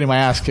 clearly, I'm getting my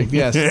ass kicked,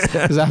 yes.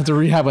 Because I have to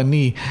rehab a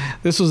knee.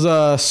 This was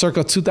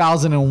circa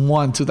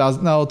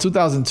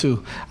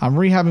 2002. I'm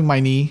rehabbing my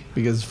knee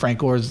because Frank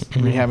Gore's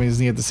rehabbing his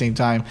knee at the same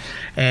time.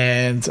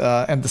 And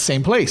at the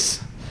same place.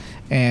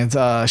 And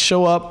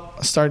show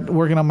up, start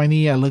working on my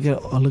knee. I look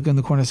in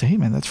the corner and say, hey,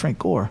 man, that's Frank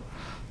Gore.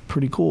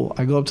 Pretty cool.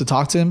 I go up to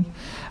talk to him.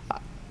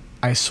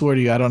 I swear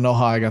to you, I don't know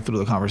how I got through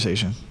the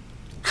conversation.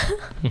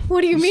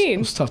 What do you mean? It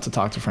was tough to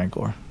talk to Frank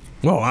Gore.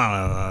 Oh,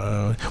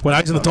 well,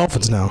 he's in the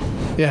Dolphins now.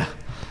 Yeah,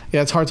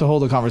 it's hard to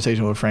hold a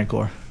conversation with Frank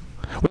Gore.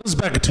 Well, this is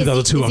back in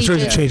 2002. I'm sure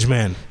he's a changed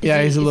man.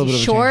 Yeah, he's a little bit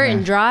of a short changed man.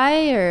 and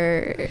dry,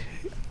 or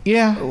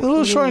yeah, a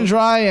little short and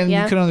dry, and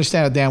you couldn't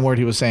understand a damn word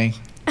he was saying.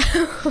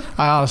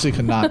 I honestly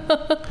could not.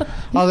 I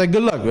was like,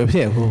 good luck.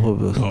 Yeah. All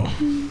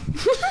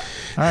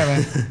right,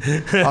 man.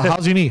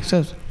 How's your knee?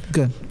 Says,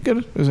 good.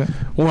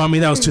 Well, I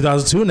mean, that was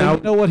 2002. Now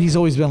you know what? He's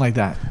always been like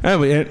that.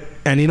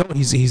 And you know,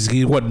 he's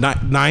what,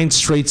 9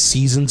 straight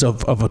seasons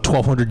of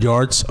 1,200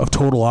 yards of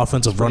total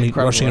offensive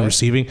rushing and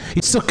receiving.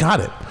 He's still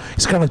got it.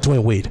 He's kind of like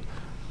Dwayne Wade.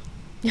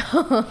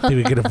 Maybe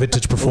we get a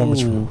vintage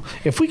performance.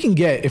 If we can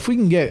get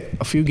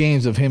a few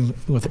games of him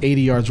with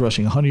 80 yards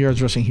rushing, 100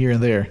 yards rushing here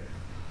and there,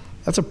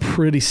 that's a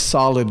pretty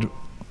solid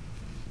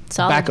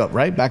backup,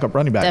 right? Backup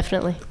running back.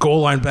 Definitely. Goal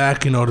line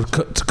back, you know,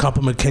 to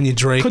complement Kenyon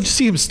Drake. Could you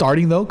see him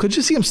starting though? Could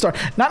you see him start?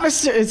 Not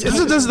necessarily.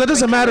 That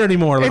doesn't matter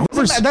anymore. Like,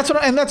 that's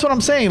what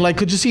I'm saying. Like,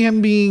 could you see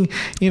him being,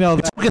 you know,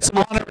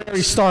 the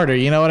honorary starter?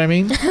 You know what I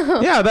mean?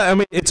 Yeah, I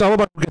mean, it's all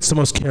about who gets the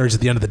most carries at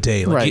the end of the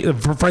day. Like, right.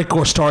 If Frank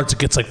Gore starts, it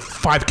gets like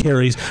 5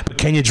 carries, but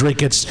Kenyon Drake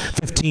gets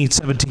 15,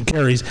 17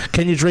 carries.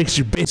 Kenyon Drake's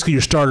basically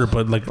your starter,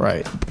 but like,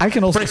 right. I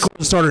can also Frank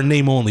Gore's a starter in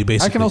name only,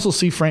 basically. I can also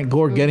see Frank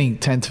Gore getting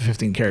 10 to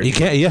 15 carries. He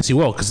can, yes, he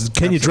will, because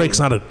Kenyon Drake's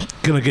not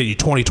going to get you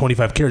 20,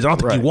 25 carries. I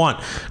don't think you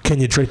want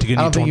Kenyon Drake to get you 20.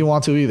 I don't think you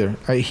want to either.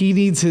 He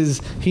needs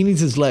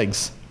his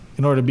legs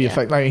in order to be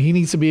effective. Like, he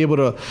needs to be able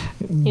to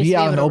be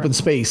out in open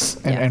space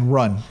and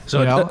run.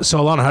 So,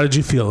 Alannah, how did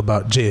you feel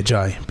about Jay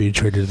Ajayi being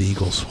traded to the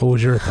Eagles? What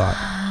was your thought?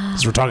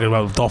 Because we're talking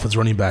about Dolphins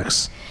running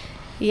backs.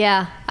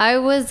 Yeah, I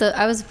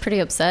was pretty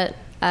upset.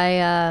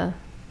 You're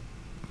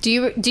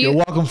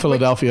welcome,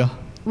 Philadelphia.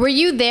 Were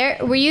you there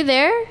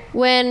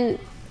when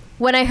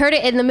I heard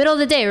it in the middle of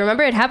the day?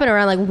 Remember, it happened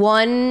around like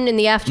 1 in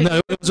the afternoon.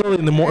 No, it was early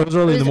in the morning.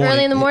 Early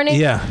in the morning?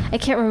 Yeah. I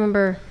can't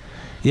remember.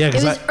 Yeah,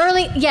 it was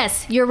early.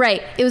 Yes, you're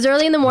right. It was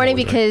early in the morning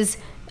because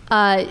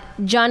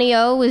Johnny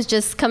O was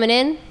just coming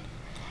in.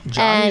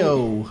 Johnny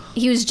O.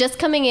 He was just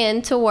coming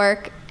in to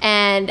work,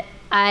 and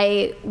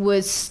I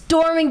was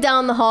storming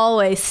down the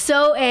hallway,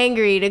 so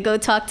angry to go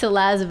talk to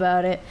Laz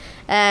about it,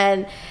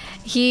 and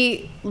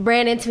he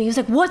ran into me. He was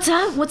like, "What's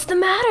up? What's the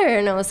matter?"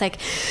 And I was like,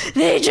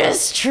 "They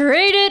just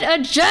traded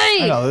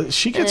Ajayi." I know,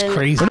 she gets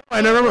crazy. I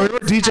remember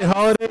DJ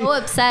Holiday. So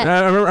upset.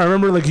 I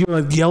remember like you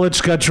like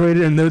Yelich got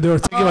traded, and they were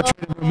thinking about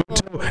trading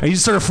Muto, and you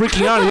started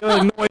freaking out. And you had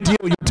like no idea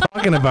what you're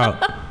talking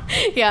about.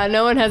 Yeah,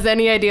 no one has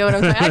any idea what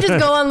I'm saying. I just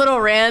go on little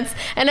rants,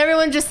 and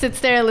everyone just sits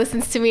there and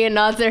listens to me and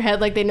nods their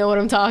head like they know what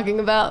I'm talking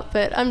about.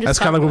 But I'm just. That's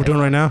kind of like what we're doing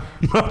right now.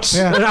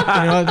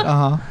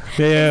 Yeah.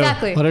 Yeah.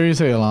 Exactly. Whatever you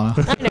say, Alannah.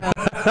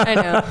 I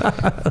know.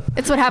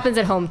 It's what happens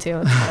at home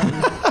too.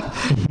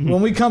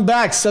 When we come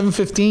back,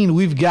 7:15,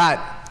 we've got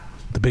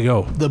the Big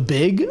O. The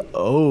Big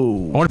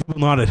O. I wonder if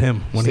people nod at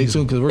him. Stay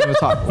tuned because we're going to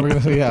talk. We're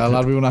going to say, a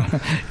lot of people nod.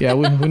 Yeah,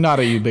 we nod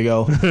at you, Big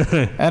O.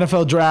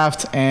 NFL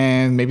draft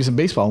and maybe some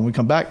baseball. When we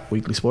come back,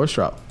 Weekly Sports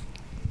Drop.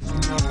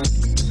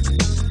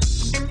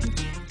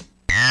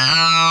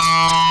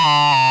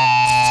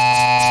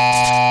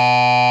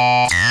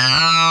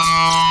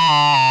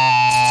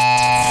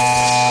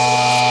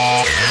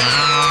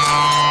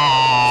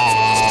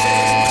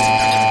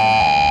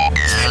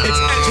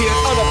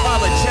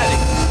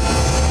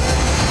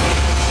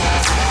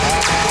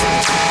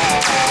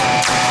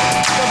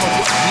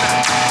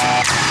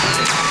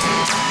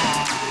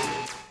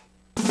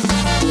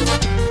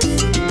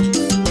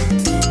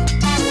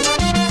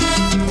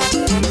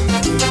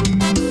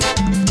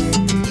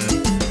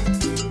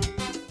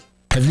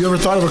 Have you ever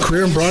thought of a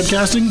career in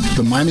broadcasting?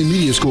 The Miami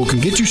Media School can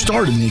get you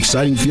started in the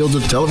exciting fields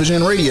of television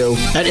and radio.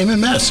 At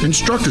MMS,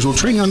 instructors will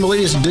train you on the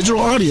latest digital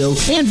audio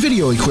and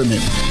video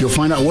equipment. You'll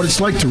find out what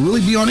it's like to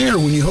really be on air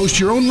when you host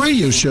your own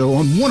radio show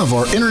on one of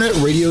our internet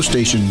radio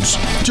stations.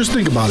 Just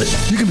think about it.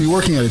 You can be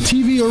working at a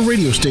TV or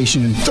radio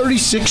station in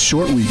 36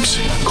 short weeks.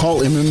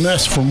 Call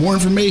MMS for more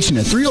information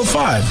at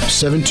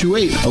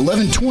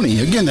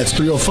 305-728-1120. Again, that's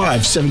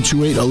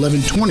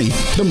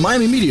 305-728-1120. The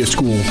Miami Media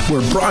School,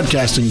 where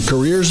broadcasting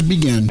careers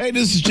begin. Hey,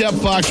 this is Jeff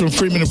Jeff Fox from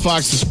Freeman and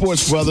Fox, the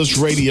Sports Brothers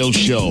radio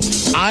show.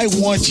 I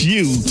want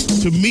you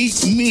to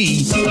meet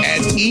me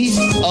at East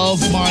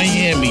of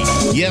Miami.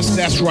 Yes,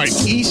 that's right,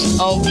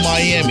 East of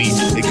Miami.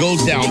 It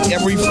goes down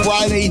every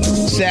Friday,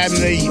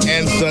 Saturday,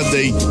 and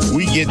Sunday.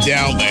 We get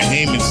down the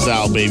Heyman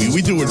style, baby.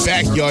 We do it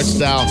backyard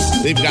style.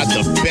 They've got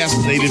the best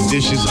native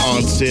dishes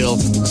on sale.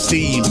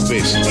 Steamed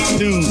fish,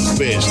 stewed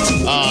fish,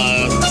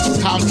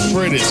 conch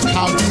fritters,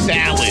 conch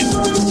salad,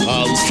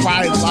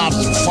 fried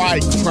lobster,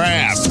 fried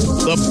crab,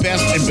 the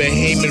best in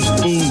Bahamian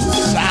food,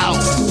 south,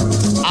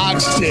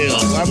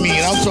 oxtails. I mean,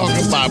 I'm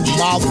talking about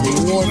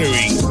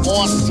mouth-watering,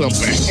 awesome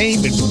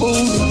Bahamian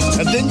food.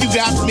 And then you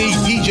got me,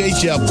 DJ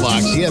Jeff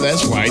Fox. Yeah,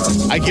 that's right.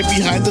 I get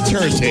behind the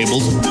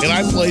turntables and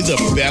I play the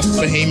best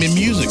Bahamian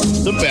music,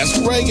 the best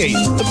reggae,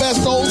 the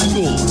best old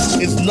school.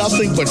 It's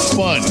nothing but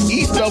fun.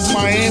 East of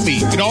Miami.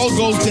 It all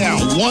goes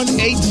down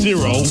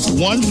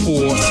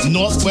 18014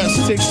 Northwest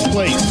 6th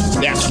Place.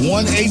 That's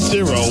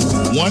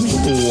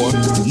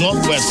 18014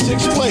 Northwest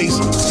 6th Place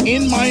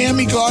in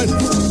Miami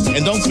Gardens.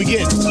 And don't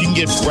forget, you can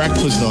get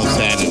breakfast on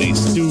Saturdays,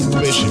 stewed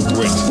fish and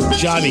grits,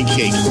 Johnny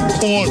cake,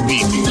 corned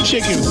beef,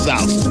 chicken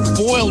sauce,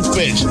 boiled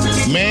fish.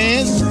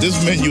 Man,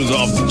 this menu is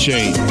off the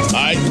chain. All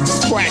right,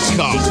 crack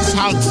conch,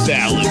 conch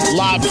salad,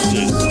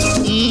 lobsters.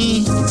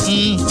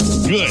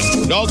 Good.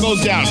 It all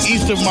goes down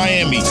east of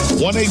Miami,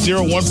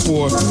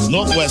 18014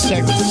 Northwest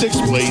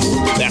 6th Place.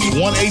 That's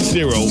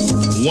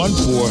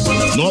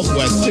 18014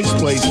 Northwest 6th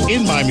Place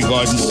in Miami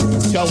Gardens.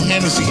 Tell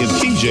Hennessy and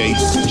TJ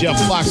Jeff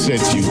Fox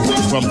sent you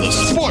from the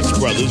Sports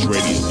Brothers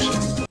Radio Show.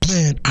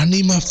 Man, I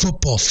need my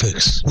football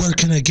fix. Where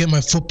can I get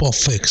my football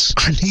fix?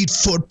 I need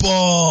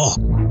football.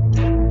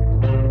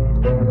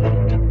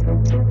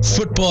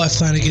 Football at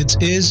Flanagan's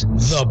is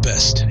the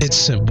best. It's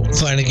simple.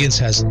 Flanagan's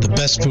has the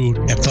best food,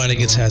 and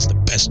Flanagan's has the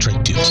best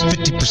drink deals.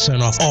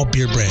 50% off all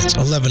beer brands,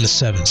 11 to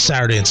 7,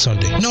 Saturday and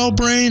Sunday. No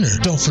brainer.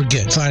 Don't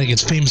forget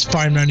Flanagan's famous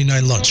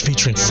 $5.99 lunch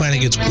featuring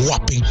Flanagan's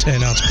whopping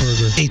 10-ounce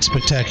burger, 8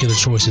 spectacular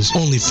choices,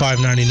 only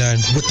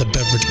 $5.99 with the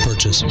beverage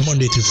purchase,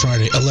 Monday through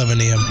Friday, 11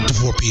 a.m. to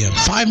 4 p.m.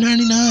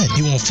 $5.99.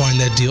 You won't find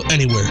that deal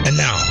anywhere. And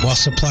now, while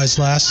supplies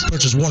last,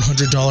 purchase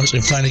 $100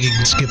 in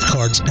Flanagan's gift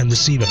cards and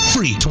receive a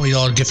free $20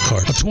 gift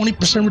card. A 20%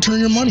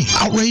 return your money.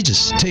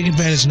 Outrageous. Take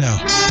advantage now.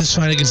 This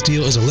Flanagan's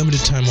deal is a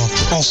limited time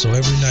offer. Also,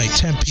 every night,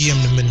 10 p.m.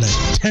 to midnight,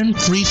 10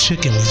 free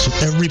chicken wings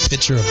with every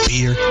pitcher of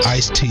beer,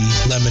 iced tea,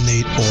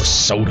 lemonade, or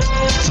soda.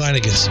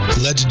 Flanagan's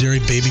legendary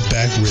baby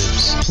back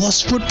ribs.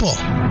 Plus football.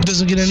 It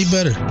doesn't get any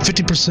better.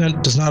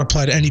 50% does not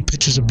apply to any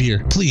pitchers of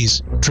beer.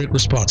 Please drink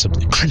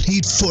responsibly. I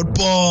need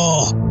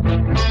football.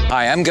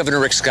 Hi, I'm Governor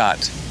Rick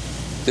Scott.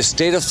 The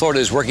state of Florida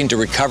is working to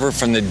recover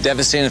from the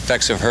devastating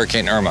effects of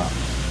Hurricane Irma,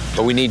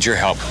 but we need your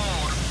help.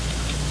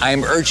 I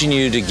am urging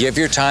you to give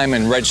your time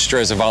and register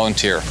as a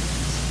volunteer.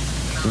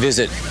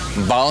 Visit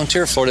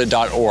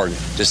volunteerflorida.org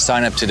to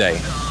sign up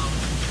today.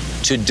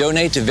 To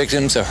donate to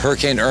victims of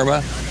Hurricane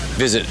Irma,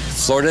 visit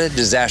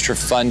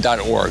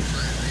floridadisasterfund.org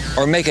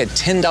or make a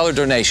 $10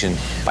 donation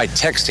by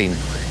texting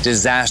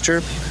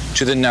disaster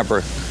to the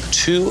number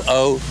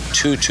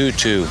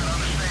 20222.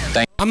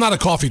 I'm not a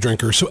coffee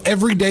drinker, so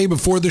every day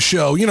before the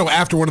show,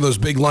 after one of those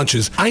big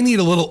lunches, I need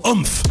a little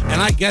oomph.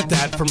 And I get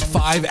that from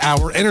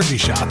 5-Hour Energy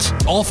Shots.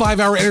 All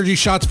 5-Hour Energy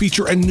Shots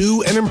feature a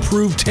new and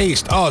improved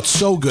taste. Oh, it's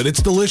so good.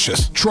 It's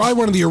delicious. Try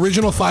one of the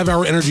original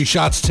 5-Hour Energy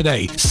Shots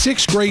today.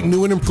 6 great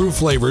new and improved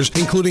flavors,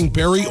 including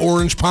berry,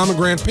 orange,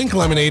 pomegranate, pink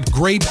lemonade,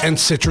 grape, and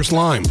citrus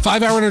lime.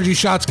 5-Hour Energy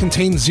Shots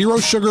contain 0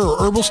 sugar or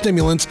herbal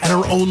stimulants and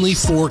are only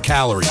 4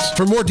 calories.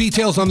 For more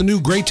details on the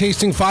new great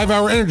tasting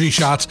 5-Hour Energy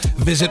Shots,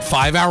 visit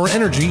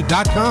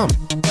 5hourenergy.com.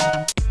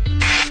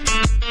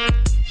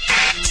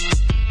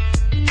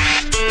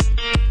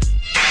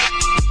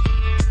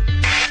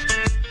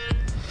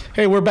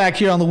 Hey, we're back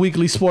here on the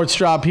weekly sports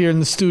drop here in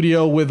the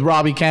studio with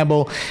Robbie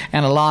Campbell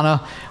and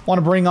Alannah. Want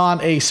to bring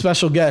on a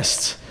special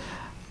guest,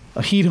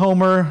 a Heat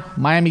homer,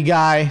 Miami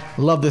guy.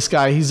 Love this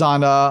guy. He's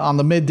on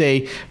the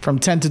midday from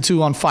 10 to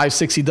 2 on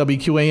 560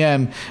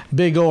 WQAM.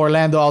 Big O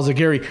Orlando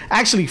Alzaguri.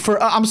 Actually,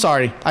 I'm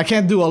sorry. I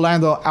can't do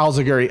Orlando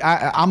Alzaguri.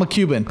 I'm a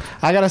Cuban.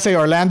 I got to say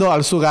Orlando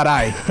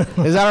Alzugaray.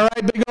 Is that all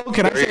right, Big O?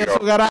 Can I say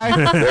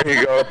Alzugaray? There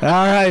you go.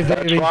 All right,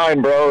 baby. That's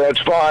fine, bro. That's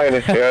fine. Yeah,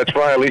 that's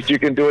fine. At least you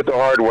can do it the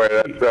hard way.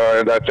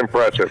 That's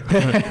impressive.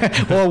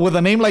 Well, with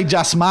a name like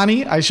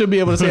Jasmani, I should be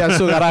able to say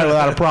Alzugaray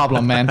without a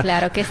problem, man.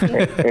 Claro que sí.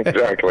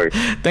 Exactly.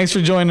 Thanks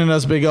for joining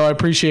us, Big O. I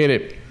appreciate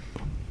it.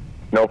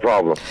 No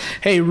problem.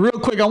 Hey, real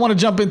quick, I want to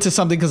jump into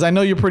something because I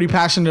know you're pretty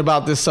passionate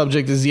about this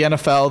subject. Is the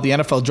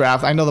NFL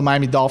draft. I know the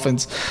Miami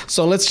Dolphins,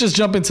 so let's just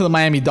jump into the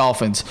Miami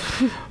Dolphins.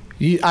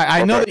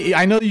 I know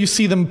that you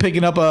see them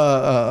picking up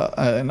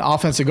an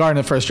offensive guard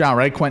in the first round,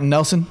 right? Quentin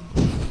Nelson.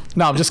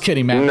 No, I'm just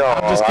kidding, man. No,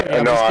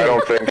 I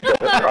don't think so.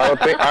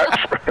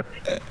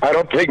 I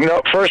don't think.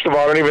 No. First of all,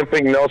 I don't even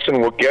think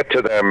Nelson will get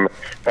to them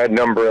at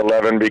number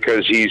 11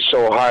 because he's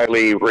so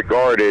highly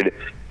regarded.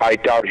 I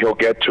doubt he'll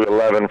get to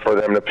 11 for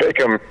them to pick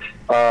him,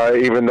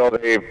 even though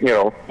they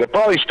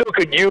probably still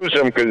could use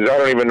him because I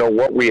don't even know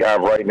what we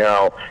have right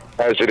now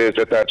as it is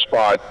at that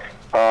spot.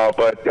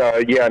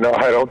 Yeah, no,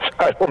 I don't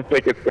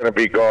think it's going to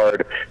be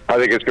guard. I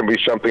think it's going to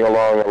be something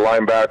along a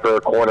linebacker,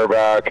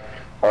 cornerback,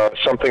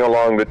 something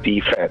along the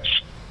defense.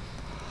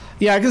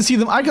 Yeah, I can see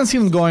them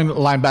going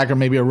linebacker,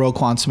 maybe a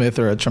Roquan Smith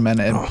or a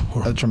Tremaine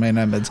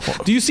Edmonds.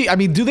 Do you see? I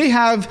mean, do they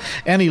have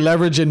any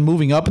leverage in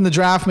moving up in the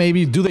draft?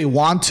 Maybe do they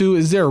want to?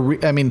 Is there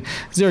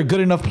a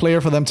good enough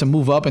player for them to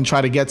move up and try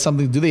to get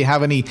something? Do they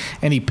have any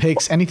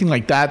picks, anything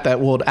like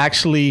that would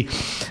actually,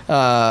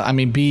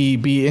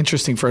 be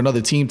interesting for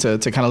another team to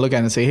kind of look at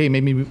and say, hey,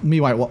 maybe we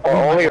might want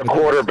only a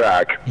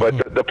quarterback.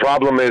 But the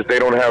problem is they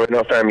don't have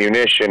enough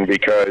ammunition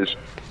because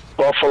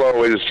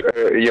Buffalo is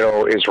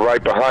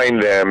right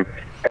behind them.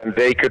 And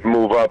they could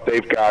move up.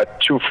 They've got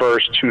 2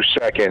 firsts, 2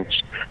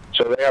 seconds,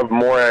 so they have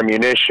more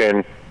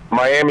ammunition.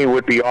 Miami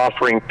would be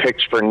offering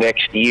picks for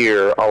next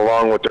year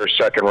along with their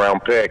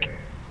second-round pick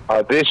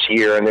this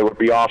year, and they would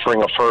be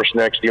offering a first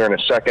next year and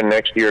a second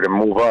next year to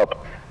move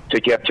up to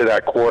get to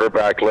that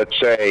quarterback. Let's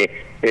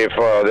say if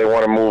they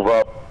want to move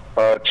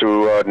up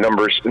to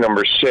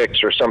number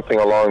 6 or something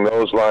along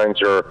those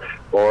lines, or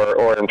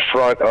in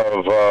front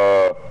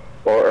of.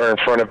 Or in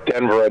front of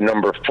Denver at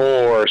number 4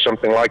 or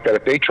something like that.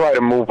 If they try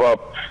to move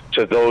up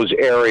to those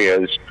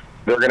areas,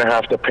 they're going to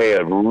have to pay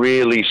a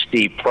really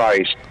steep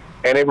price.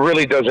 And it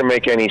really doesn't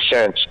make any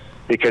sense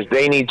because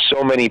they need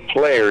so many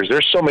players.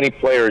 There's so many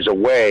players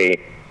away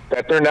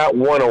that they're not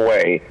one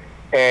away.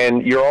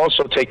 And you're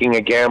also taking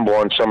a gamble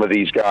on some of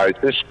these guys.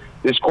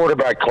 This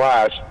quarterback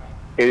class,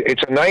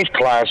 it's a nice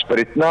class, but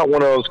it's not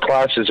one of those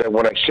classes that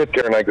when I sit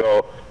there and I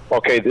go,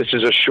 okay, this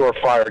is a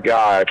surefire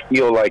guy, I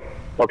feel like,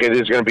 okay,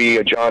 this is going to be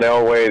a John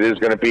Elway, this is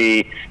going to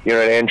be, an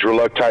Andrew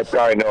Luck type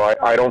guy. No,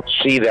 I don't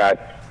see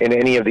that in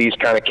any of these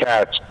kind of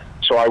cats.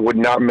 So I would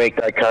not make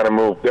that kind of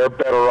move. They're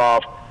better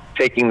off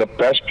taking the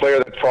best player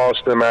that falls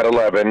to them at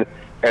 11,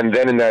 and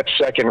then in that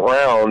second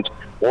round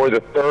or the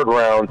third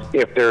round,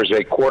 if there's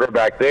a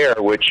quarterback there,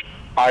 which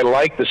I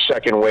like the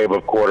second wave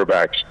of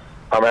quarterbacks.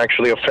 I'm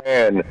actually a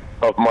fan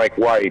of Mike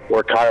White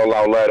or Kyle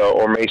Lauletta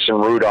or Mason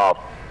Rudolph.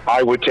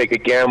 I would take a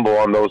gamble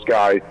on those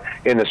guys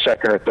in the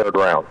second or third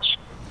rounds.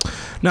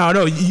 Now, I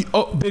know,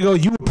 Big O,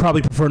 you would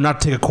probably prefer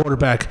not to take a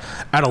quarterback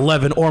at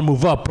 11 or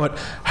move up, but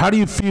how do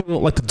you feel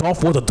like the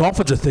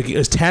Dolphins are thinking?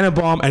 Is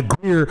Tannenbaum and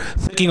Greer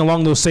thinking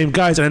along those same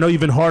guys? And I know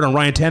you've been hard on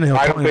Ryan Tannehill.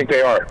 I don't think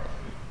they are.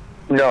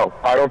 No,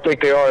 I don't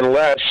think they are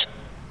unless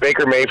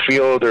Baker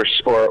Mayfield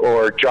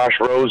or Josh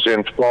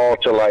Rosen fall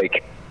to 9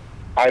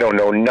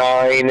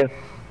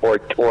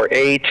 or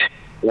 8,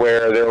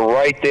 where they're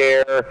right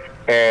there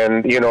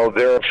and,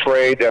 they're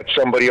afraid that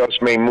somebody else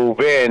may move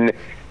in.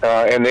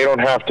 And they don't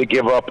have to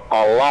give up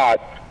a lot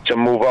to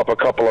move up a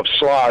couple of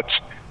slots.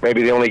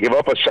 Maybe they only give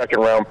up a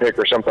second-round pick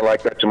or something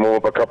like that to move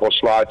up a couple of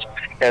slots,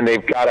 and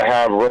they've got to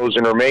have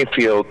Rosen or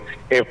Mayfield.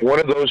 If one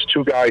of those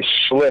two guys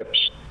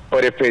slips,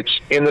 but if it's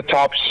in the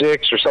top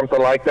 6 or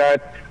something like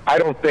that, I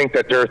don't think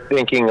that they're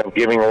thinking of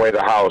giving away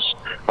the house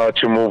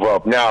to move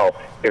up. Now,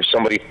 if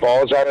somebody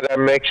falls out of that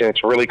mix and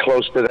it's really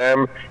close to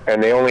them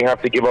and they only have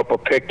to give up a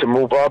pick to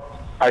move up,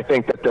 I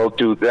think that they'll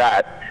do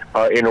that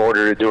in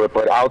order to do it.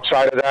 But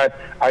outside of that,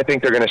 I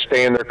think they're going to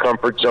stay in their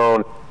comfort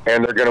zone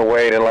and they're going to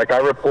wait. And like I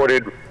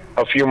reported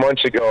a few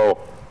months ago,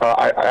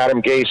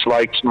 Adam Gase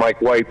likes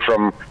Mike White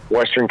from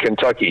Western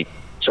Kentucky.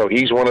 So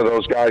he's one of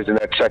those guys in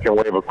that second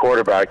wave of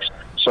quarterbacks.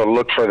 So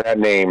look for that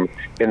name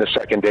in the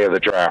second day of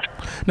the draft.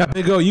 Now,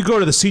 Big O, you go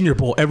to the Senior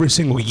Bowl every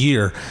single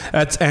year.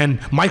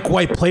 And Mike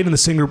White played in the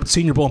Senior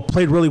Bowl and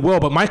played really well.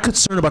 But my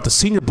concern about the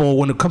Senior Bowl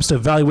when it comes to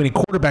evaluating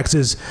quarterbacks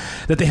is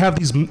that they have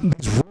these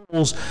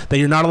rules that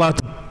you're not allowed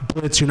to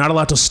blitz, you're not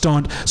allowed to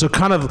stunt. So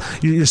kind of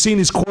you're seeing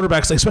these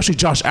quarterbacks, especially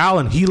Josh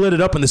Allen. He lit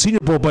it up in the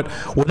Senior Bowl, but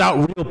without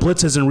real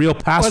blitzes and real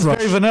pass rush.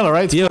 It's very vanilla,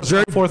 right? Yeah, it's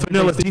very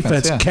vanilla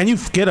defense. Yeah. Can you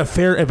get a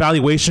fair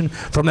evaluation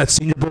from that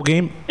Senior Bowl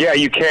game? Yeah,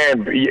 you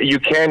can. You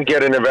can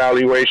get an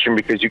evaluation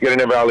because you get an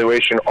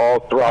evaluation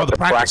all throughout the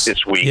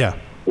practice week,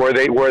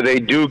 where they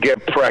do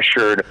get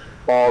pressured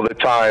all the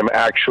time,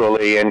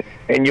 actually, and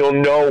you'll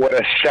know what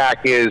a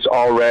sack is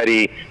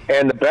already.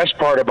 And the best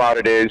part about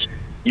it is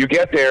you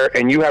get there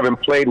and you haven't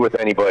played with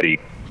anybody.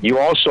 You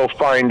also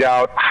find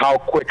out how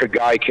quick a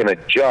guy can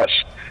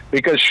adjust.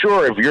 Because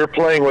sure, if you're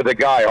playing with a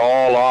guy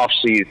all off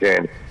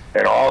season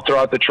and all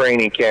throughout the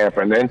training camp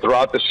and then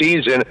throughout the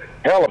season,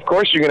 hell, of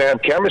course you're going to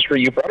have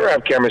chemistry. You better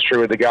have chemistry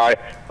with the guy.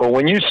 But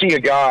when you see a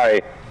guy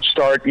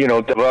start,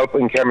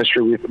 developing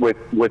chemistry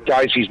with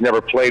guys he's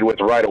never played with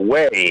right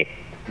away,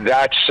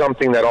 that's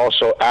something that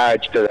also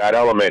adds to that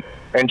element.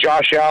 And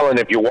Josh Allen,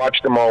 if you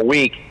watched him all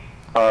week,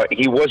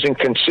 he wasn't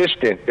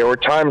consistent. There were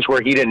times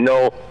where he didn't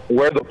know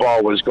where the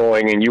ball was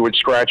going, and you would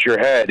scratch your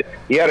head.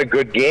 He had a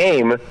good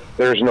game,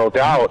 there's no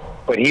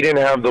doubt, but he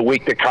didn't have the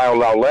week that Kyle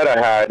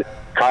Lauletta had.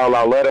 Kyle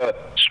Lauletta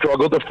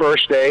struggled the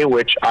first day,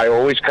 which I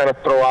always kind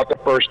of throw out the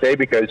first day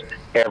because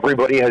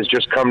everybody has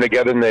just come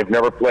together and they've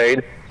never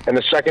played. And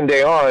the second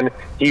day on,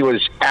 he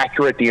was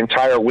accurate the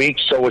entire week.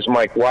 So was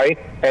Mike White,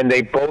 and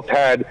they both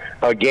had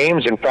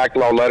games. In fact,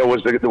 Lauletta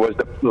was the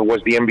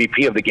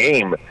MVP of the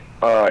game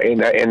in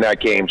that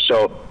game.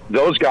 So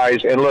those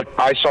guys, and look,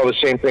 I saw the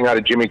same thing out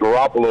of Jimmy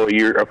Garoppolo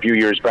a few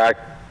years back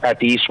at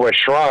the East-West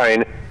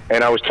Shrine,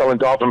 and I was telling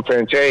Dolphin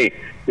fans, hey,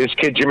 this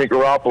kid Jimmy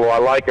Garoppolo, I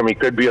like him. He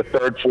could be a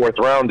third, fourth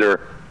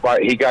rounder.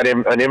 But he got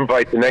him an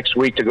invite the next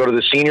week to go to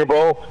the Senior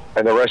Bowl,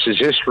 and the rest is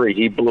history.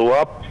 He blew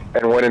up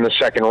and went in the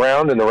second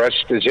round, and the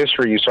rest is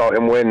history. You saw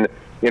him win,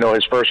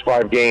 his first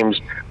 5 games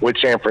with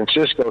San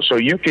Francisco. So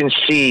you can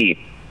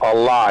see a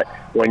lot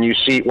when you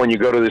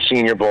go to the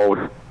Senior Bowl.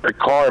 Rick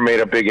Carr made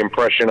a big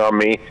impression on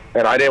me,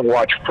 and I didn't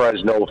watch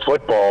Fresno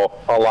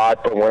football a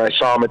lot, but when I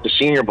saw him at the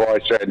Senior Bowl, I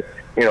said,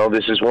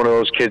 this is one of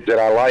those kids that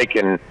I like,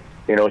 and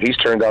he's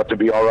turned out to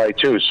be all right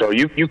too. So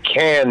you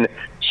can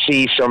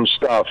see some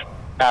stuff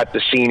at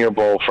the Senior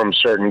Bowl from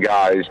certain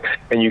guys,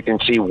 and you can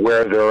see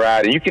where they're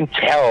at. And you can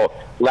tell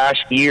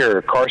last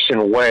year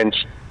Carson Wentz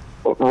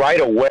right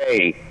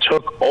away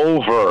took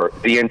over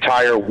the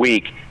entire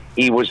week.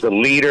 He was the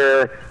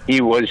leader.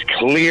 He was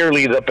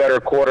clearly the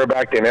better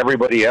quarterback than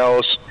everybody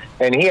else,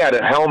 and he had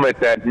a helmet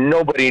that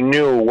nobody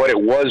knew what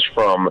it was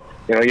from.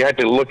 You had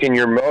to look in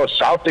your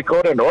South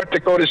Dakota, North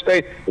Dakota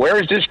State.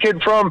 Where is this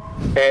kid from?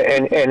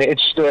 And it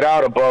stood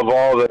out above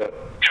all the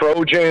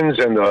Trojans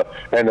and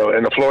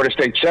the Florida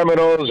State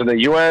Seminoles and the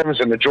UMs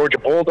and the Georgia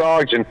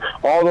Bulldogs and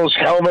all those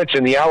helmets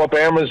and the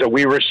Alabamas that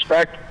we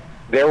respect.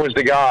 There was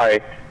the guy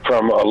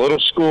from a little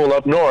school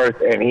up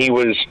north, and he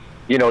was,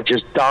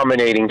 just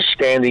dominating,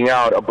 standing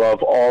out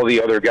above all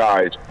the other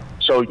guys.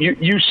 So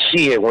you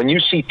see it. When you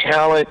see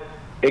talent,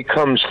 it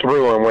comes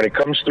through, and when it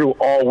comes through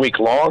all week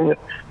long,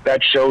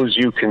 that shows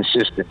you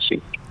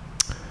consistency.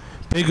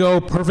 Big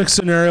O, perfect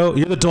scenario.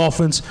 You're the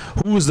Dolphins.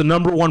 Who is the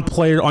number 1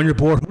 player on your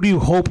board? Who do you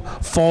hope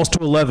falls to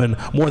 11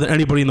 more than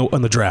anybody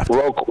in the draft?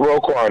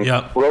 Roquan.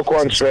 Yeah.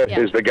 Roquan Smith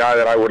is the guy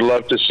that I would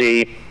love to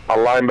see, a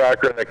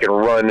linebacker that can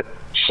run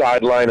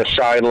sideline to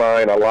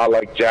sideline, a lot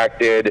like Jack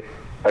did,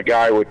 a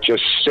guy with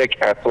just sick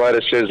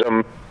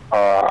athleticism.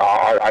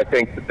 I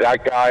think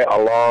that guy,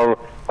 along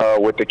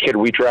with the kid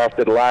we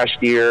drafted last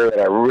year that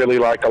I really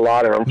like a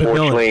lot, and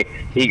unfortunately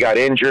he got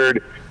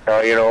injured.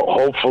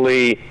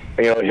 Hopefully,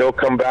 he'll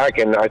come back,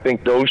 and I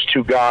think those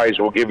 2 guys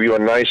will give you a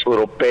nice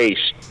little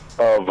base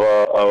of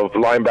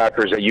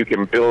linebackers that you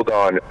can build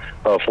on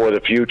for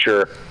the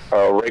future.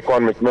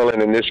 Raekwon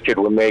McMillan and this kid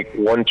would make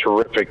one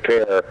terrific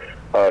pair.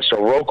 So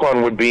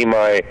Roquan would be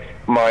my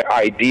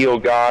ideal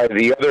guy.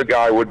 The other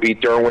guy would be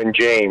Derwin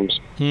James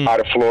out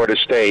of Florida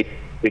State,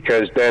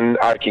 because then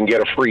I can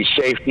get a free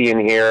safety in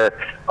here.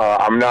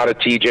 I'm not a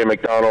TJ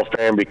McDonald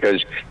fan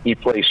because he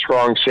plays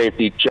strong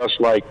safety just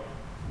like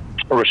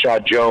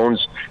Rashad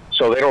Jones.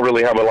 So they don't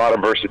really have a lot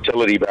of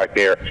versatility back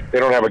there. They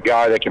don't have a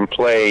guy that can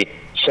play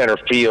center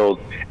field.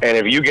 And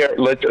if you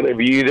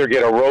either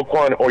get a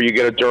Roquan or you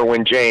get a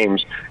Derwin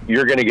James,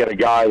 you're going to get a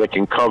guy that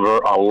can cover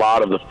a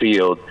lot of the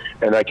field,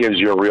 and that gives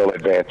you a real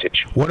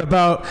advantage. What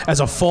about as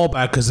a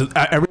fallback? Because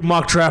every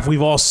mock draft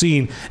we've all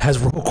seen has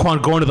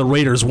Roquan going to the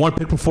Raiders, 1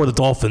 pick before the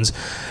Dolphins.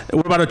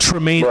 What about a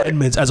Tremaine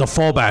Edmonds as a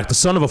fallback, the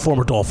son of a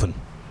former Dolphin?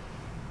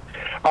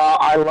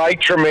 I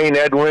like Tremaine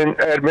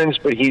Edmonds,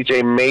 but he's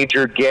a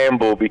major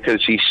gamble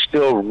because he's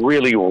still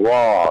really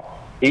raw.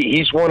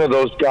 He's one of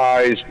those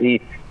guys.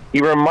 He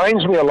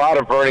reminds me a lot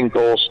of Vernon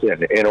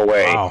Golston in a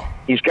way. Wow.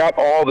 He's got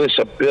all this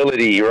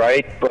ability,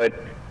 right? But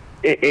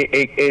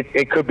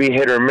it could be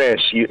hit or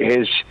miss.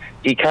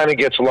 He kind of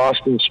gets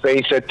lost in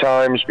space at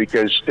times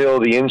because still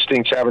the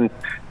instincts haven't,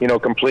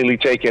 completely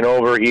taken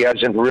over. He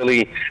hasn't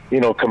really,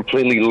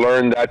 completely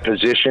learned that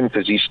position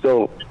because he's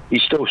still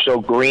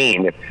so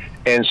green.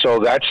 And so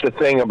that's the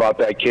thing about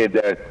that kid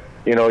that,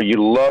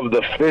 you love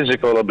the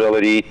physical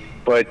ability,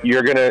 but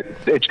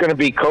it's going to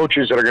be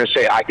coaches that are going to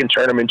say, I can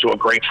turn him into a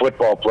great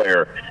football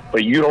player.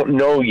 But you don't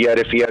know yet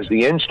if he has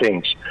the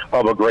instincts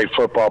of a great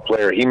football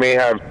player. He may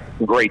have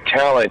great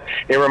talent.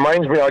 It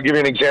reminds me, I'll give you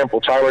an example,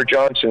 Tyler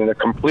Johnson in a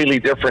completely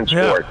different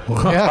sport.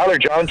 Yeah. Tyler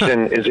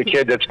Johnson is a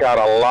kid that's got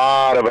a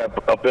lot of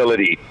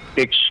ability,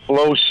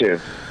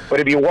 explosive. But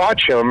if you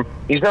watch him,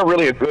 he's not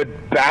really a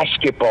good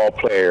basketball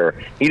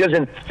player. He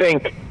doesn't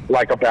think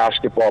like a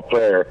basketball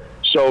player.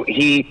 So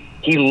he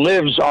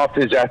lives off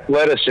his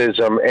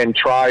athleticism and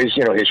tries,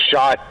 his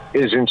shot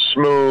isn't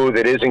smooth,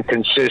 it isn't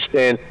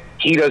consistent.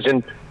 He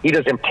doesn't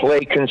play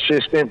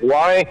consistent.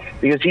 Why?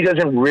 Because he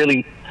doesn't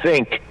really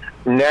think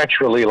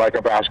naturally like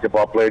a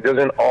basketball player. It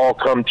doesn't all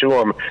come to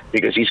him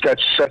because he's got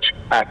such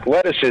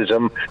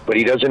athleticism, but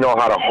he doesn't know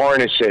how to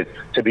harness it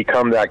to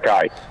become that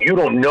guy. You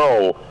don't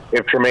know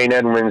if Tremaine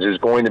Edmonds is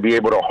going to be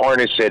able to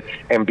harness it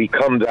and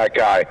become that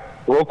guy.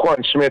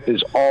 Roquan Smith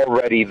is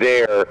already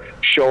there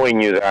showing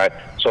you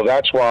that, so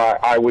that's why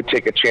I would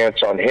take a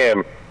chance on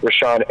him.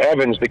 Rashaan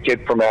Evans, the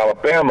kid from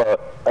Alabama,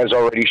 has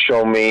already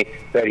shown me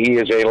that he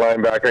is a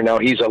linebacker. Now,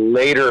 he's a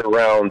later in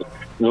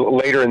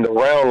the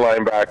round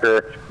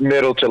linebacker,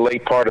 middle to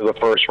late part of the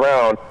first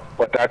round,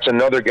 but that's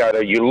another guy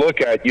that you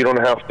look at, you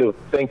don't have to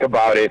think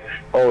about it,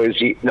 is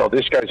he? No,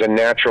 this guy's a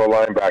natural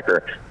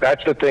linebacker.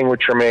 That's the thing with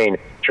Tremaine.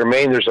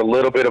 There's a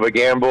little bit of a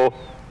gamble,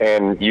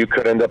 and you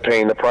could end up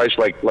paying the price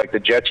like the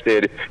Jets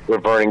did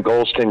with Vernon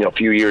Goldstein a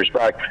few years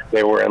back.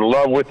 They were in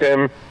love with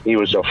him. He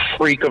was a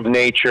freak of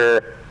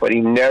nature, but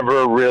he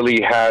never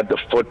really had the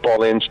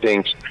football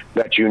instincts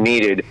that you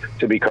needed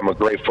to become a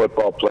great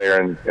football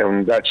player,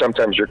 and that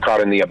sometimes you're caught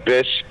in the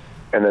abyss,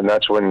 and then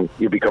that's when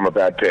you become a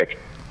bad pick.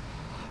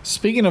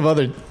 Speaking of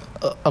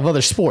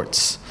other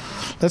sports,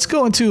 let's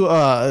go into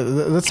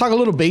let's talk a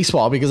little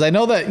baseball, because I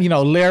know that,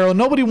 Lero,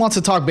 nobody wants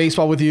to talk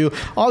baseball with you.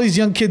 All these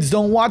young kids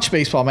don't watch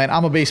baseball, man.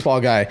 I'm a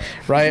baseball guy,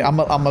 right? I'm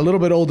a little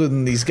bit older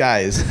than these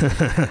guys.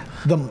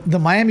 The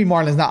Miami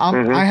Marlins.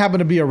 Now I happen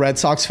to be a Red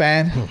Sox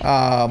fan,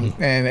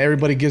 and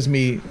everybody gives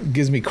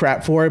me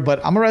crap for it,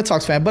 but I'm a Red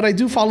Sox fan. But I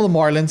do follow the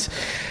Marlins.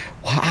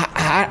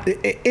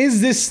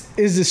 Is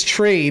this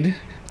trade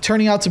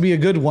turning out to be a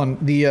good one,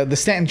 the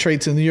Stanton trade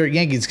to the New York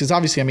Yankees? Because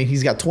obviously, I mean,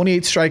 he's got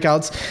 28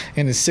 strikeouts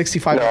in his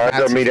 65. No, that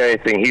doesn't mean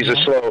anything. He's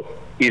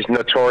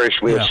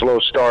notoriously a slow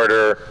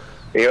starter.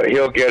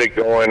 He'll get it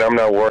going. I'm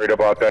not worried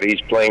about that.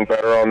 He's playing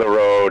better on the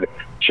road.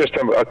 It's just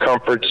a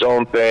comfort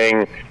zone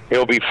thing.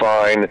 He'll be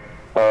fine.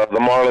 The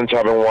Marlins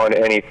haven't won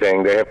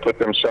anything. They have put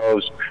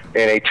themselves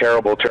in a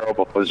terrible,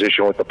 terrible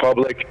position with the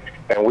public,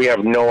 and we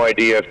have no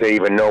idea if they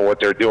even know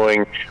what they're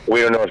doing.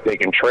 We don't know if they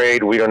can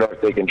trade. We don't know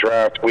if they can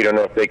draft. We don't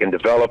know if they can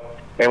develop.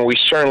 And we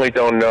certainly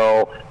don't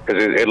know,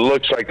 because it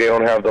looks like they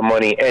don't have the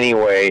money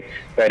anyway,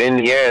 that in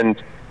the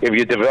end, if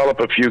you develop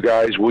a few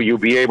guys, will you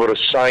be able to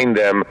sign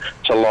them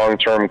to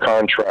long-term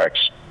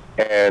contracts?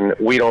 And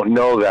we don't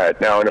know that.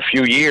 Now, in a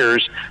few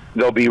years,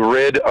 they'll be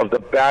rid of the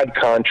bad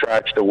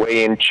contracts, the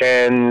Wei-In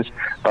Chens,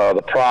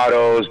 the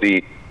Prados,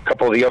 the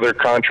couple of the other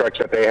contracts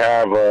that they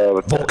have,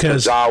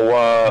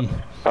 Zawa.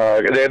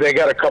 They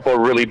got a couple of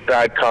really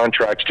bad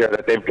contracts there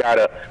that they've got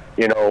to,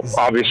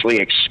 obviously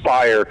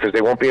expire, because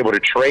they won't be able to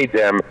trade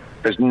them,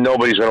 because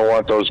nobody's going to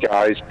want those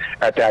guys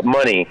at that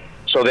money.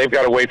 So they've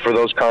got to wait for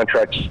those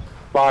contracts to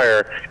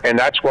expire, and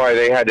that's why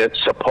they had to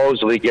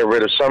supposedly get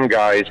rid of some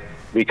guys,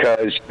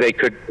 because they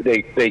could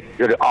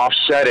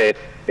offset it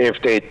if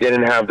they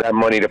didn't have that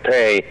money to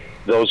pay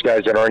those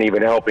guys that aren't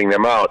even helping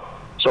them out.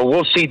 So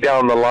we'll see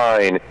down the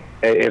line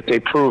if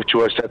they prove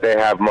to us that they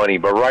have money.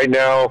 But right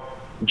now,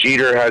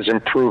 Jeter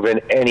hasn't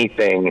proven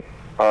anything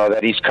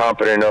that he's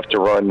competent enough to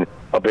run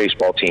a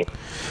baseball team.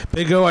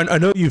 Big O, I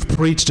know you've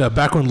preached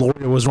back when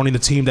Loria was running the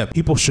team that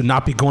people should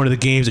not be going to the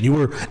games, and you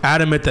were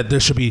adamant that there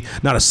should be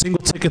not a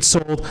single ticket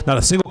sold, not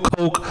a single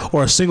Coke,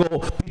 or a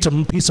single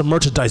piece of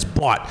merchandise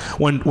bought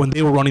when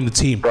they were running the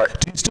team. Right.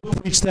 Do you still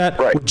preach that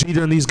with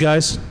Jeter and these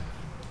guys?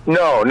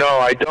 No,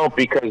 I don't,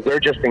 because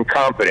they're just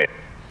incompetent.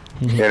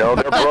 They're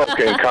broke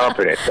and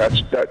incompetent.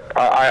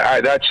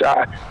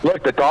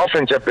 Look, the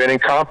Dolphins have been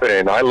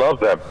incompetent. I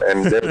love them,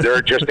 and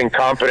they're just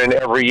incompetent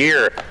every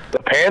year. The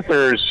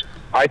Panthers,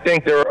 I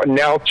think they're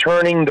now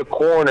turning the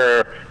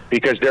corner,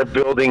 because they're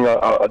building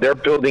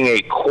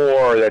a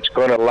core that's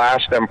going to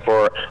last them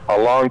for a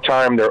long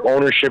time. Their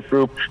ownership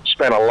group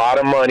spent a lot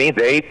of money.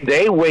 They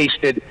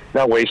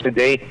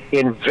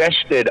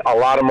invested a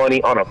lot of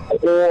money on a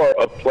core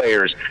of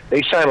players.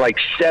 They signed like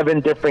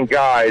 7 different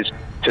guys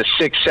to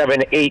 6,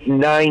 7, 8,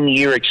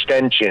 9-year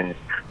extensions.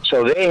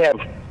 So they have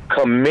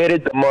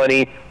committed the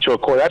money to a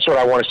core. That's what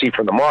I want to see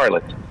from the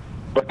Marlins.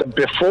 But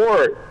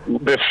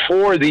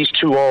before these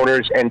two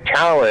owners and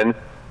Talon,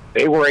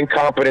 they were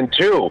incompetent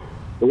too.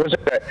 It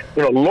wasn't that,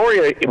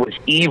 Loria, it was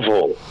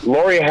evil.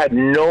 Loria had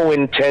no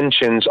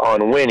intentions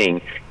on winning.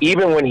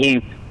 Even when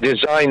he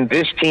designed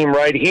this team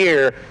right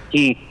here,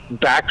 he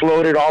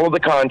backloaded all of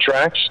the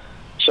contracts.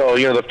 So,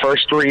 the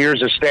first 3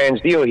 years of Stan's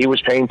deal, he was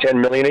paying $10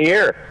 million a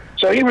year.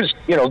 So he was,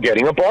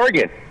 getting a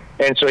bargain.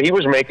 And so he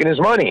was making his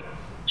money.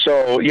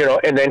 So,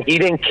 and then he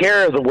didn't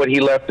care what he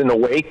left in the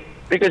wake,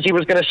 because he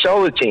was going to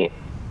sell the team.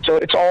 So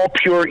it's all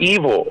pure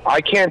evil. I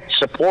can't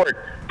support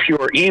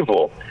pure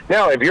evil.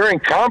 Now, if you're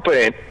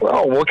incompetent,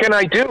 well, what can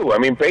I do? I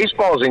mean,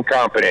 baseball is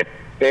incompetent.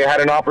 They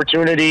had an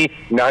opportunity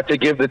not to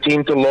give the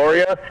team to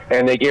Loria,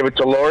 and they gave it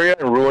to Loria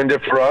and ruined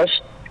it for us.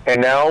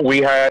 And now we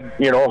had,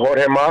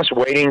 Jorge Mas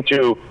waiting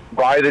to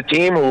buy the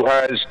team, who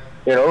has,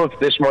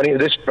 this money.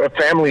 This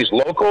family's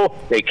local.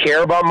 They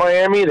care about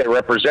Miami. They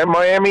represent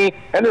Miami,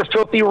 and they're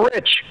filthy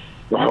rich.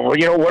 Well,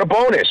 what a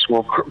bonus.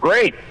 Well,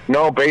 great.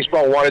 No,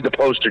 baseball wanted the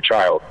poster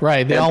child.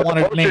 Right. They all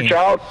wanted me.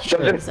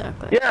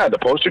 The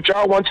poster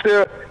child wants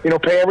to,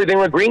 pay everything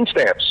with green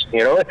stamps.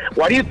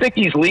 Why do you think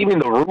he's leaving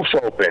the roof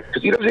open?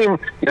 Because he doesn't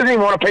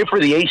even want to pay for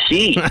the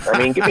AC. I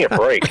mean, give me a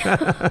break.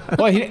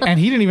 Well, he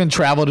didn't even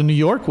travel to New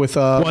York with.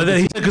 Well, then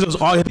he said because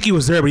I think he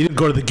was there, but he didn't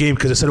go to the game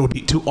because they said it would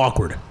be too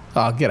awkward.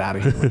 Oh, get out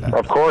of here with that.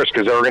 Of course,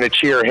 because they were going to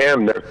cheer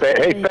him.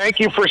 Hey, thank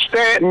you for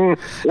Stanton.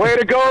 Way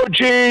to go,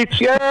 Jeets.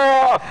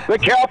 Yeah, the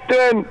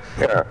captain.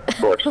 Yeah, of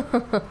course.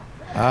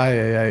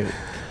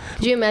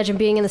 Could you imagine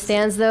being in the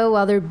stands, though,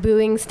 while they're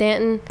booing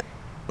Stanton?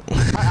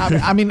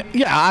 I mean,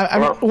 and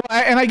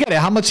I get it.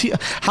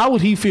 How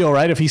would he feel,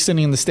 right, if he's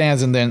sitting in the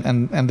stands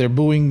and they're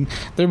booing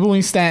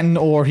Stanton,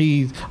 or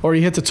he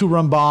hits a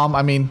 2-run bomb?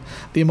 I mean,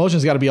 the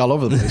emotions got to be all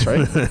over the place,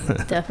 right?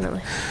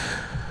 Definitely.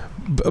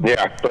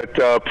 Yeah, but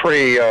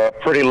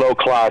pretty low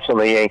class on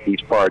the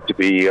Yankees' part to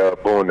be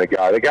booing the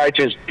guy. The guy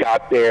just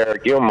got there.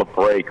 Give him a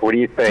break. What do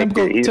you think?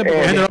 If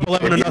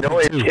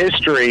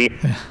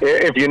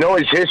you know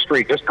his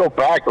history, just go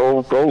back.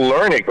 Go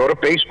learn it. Go to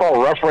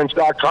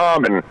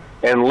baseballreference.com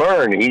and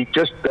learn. He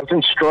just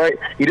doesn't strike.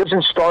 He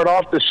doesn't start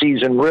off the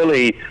season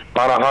really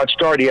on a hot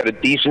start. He had a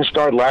decent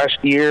start last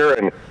year,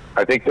 and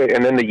I think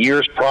and then the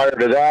years prior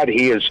to that,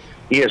 he has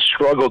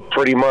struggled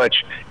pretty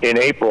much in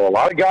April. A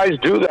lot of guys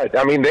do that.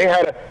 I mean, they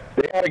had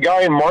a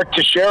guy in Mark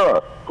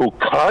Teixeira who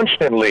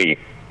constantly,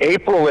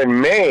 April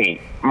and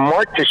May,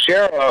 Mark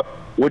Teixeira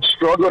would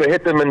struggle to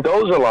hit the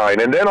Mendoza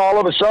line. And then all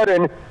of a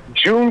sudden,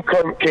 June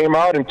came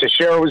out and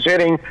Teixeira was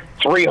hitting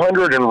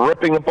 300 and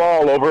ripping the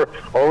ball over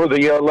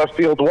the left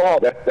field wall.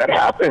 That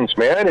happens,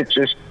 man. It's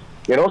just,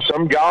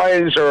 some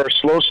guys are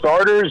slow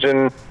starters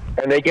and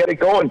they get it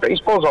going.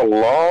 Baseball's a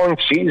long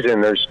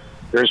season. There's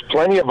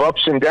plenty of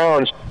ups and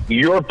downs.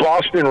 Your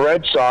Boston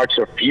Red Sox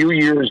a few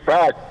years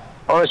back,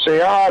 I want to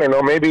say, I don't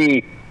know,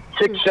 maybe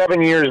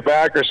 6-7 years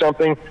back or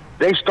something,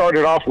 they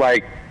started off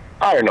like,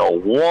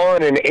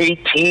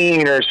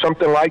 1-18 or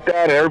something like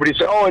that, and everybody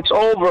said, oh, it's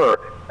over.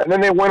 And then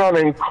they went on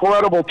an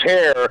incredible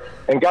tear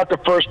and got to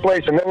first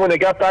place. And then when they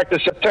got back to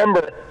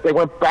September, they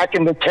went back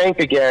in the tank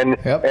again.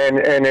 Yep.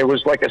 And it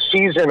was like a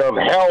season of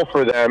hell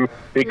for them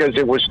because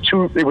it was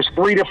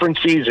 3 different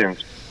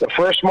seasons. The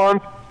first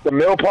month, the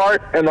middle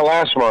part, and the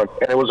last month.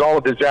 And it was all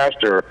a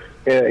disaster,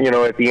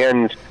 at the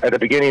end, at the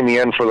beginning and the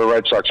end for the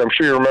Red Sox. I'm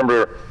sure you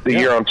remember the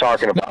year I'm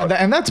talking about. No,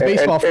 and that's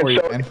baseball for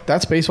you, man.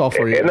 That's baseball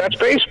for you. And that's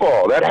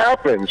baseball. That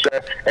happens.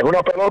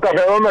 Una pelota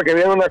redonda que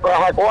viene una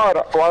caja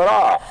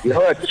cuadrada.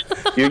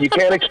 You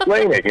can't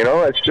explain it.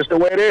 It's just the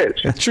way it is.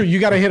 It's true. You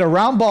got to hit a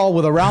round ball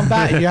with a round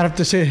bat, and you have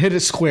to hit it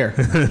square.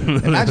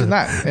 Imagine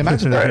that. And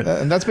that's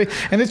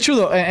and it's true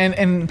though.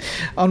 And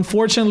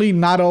unfortunately,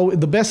 not always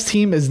the best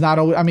team is not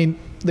always. I mean,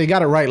 they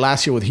got it right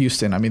last year with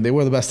Houston. I mean, they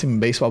were the best team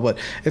in baseball, but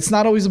it's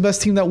not always the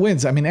best team that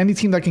wins. I mean, any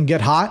team that can get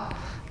hot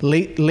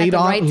late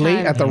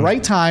at the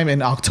right time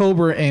in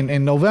October and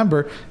in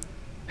November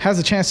has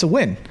a chance to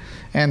win.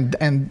 And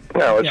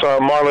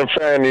Marlin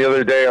fan the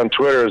other day on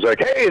Twitter was like,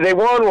 "Hey, they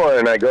won one."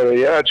 And I go,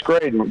 "Yeah, it's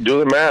great. Do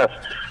the math.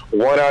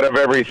 1 out of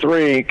every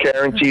 3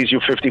 guarantees you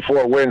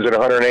 54 wins and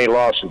 108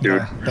 losses, dude."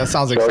 Yeah, that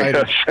sounds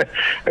exciting.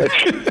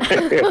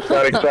 It's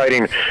not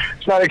exciting.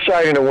 It's not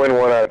exciting to win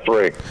 1 out of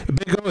 3.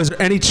 Big O, is there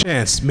any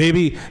chance?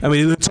 Maybe, I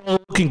mean, it's all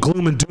looking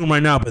gloom and doom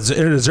right now, but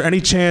is there any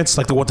chance,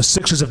 like what the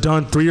Sixers have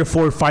done 3 or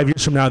 4 or 5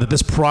 years from now, that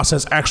this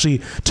process actually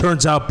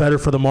turns out better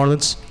for the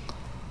Marlins?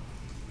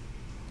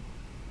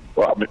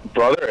 Well,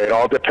 brother, it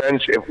all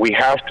depends. If we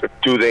have to,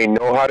 do they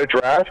know how to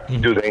draft?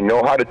 Mm-hmm. Do they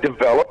know how to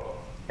develop?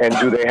 And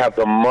do they have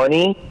the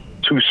money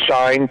to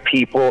sign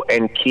people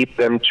and keep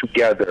them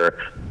together?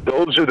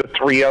 Those are the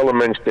 3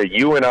 elements that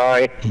you and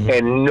I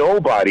and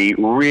nobody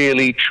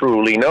really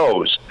truly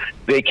knows.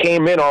 They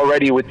came in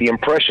already with the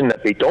impression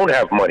that they don't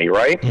have money,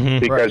 right? Mm-hmm,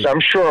 because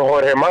I'm sure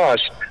Jorge Mas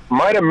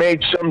might have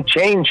made some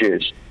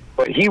changes,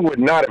 but he would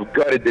not have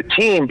gutted the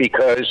team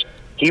because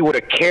he would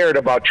have cared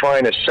about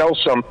trying to sell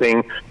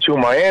something to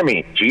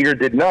Miami. Jeter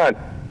did not.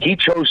 He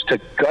chose to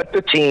gut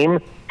the team,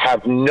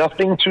 have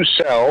nothing to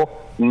sell,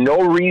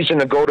 no reason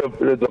to go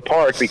to the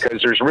park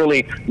because there's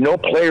really no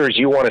players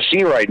you want to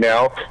see right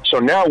now. So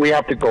now we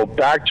have to go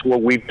back to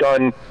what we've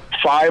done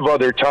 5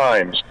 other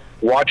times.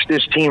 Watch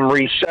this team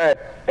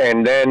reset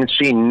and then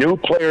see new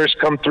players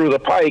come through the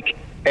pike.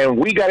 And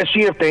we got to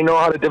see if they know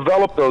how to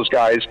develop those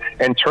guys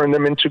and turn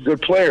them into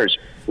good players.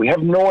 We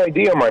have no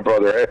idea, my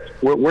brother.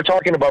 We're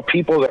talking about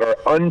people that are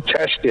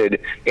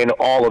untested in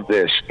all of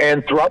this.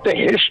 And throughout the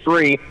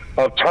history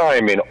of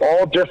time in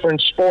all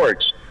different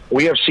sports,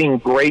 we have seen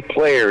great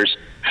players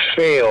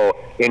fail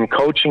in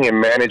coaching and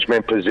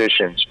management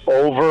positions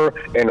over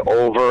and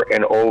over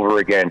and over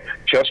again.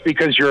 Just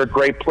because you're a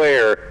great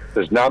player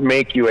does not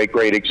make you a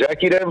great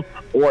executive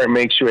or it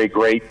makes you a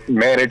great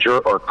manager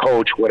or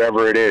coach,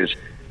 whatever it is.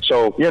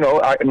 So,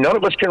 none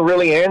of us can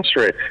really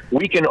answer it.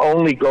 We can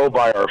only go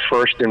by our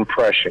first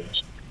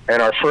impressions.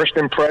 And our first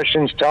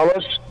impressions tell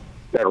us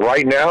that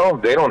right now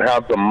they don't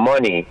have the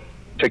money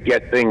to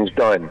get things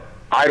done.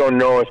 I don't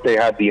know if they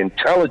have the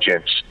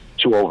intelligence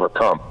to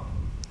overcome.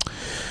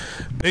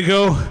 Big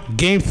O,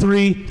 Game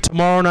 3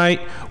 tomorrow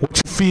night.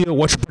 What's your feel?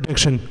 What's your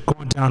prediction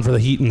going down for the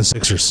Heat and the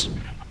Sixers?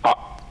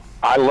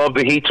 I love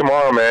the Heat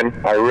tomorrow,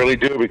 man. I really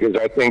do because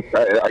I think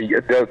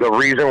the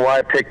reason why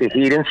I picked the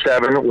Heat in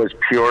 7 was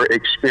pure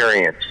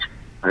experience.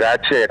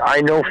 That's it. I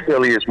know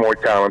Philly is more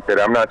talented.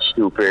 I'm not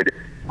stupid.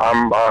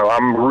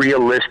 I'm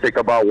realistic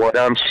about what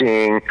I'm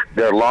seeing.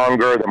 They're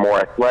longer, they're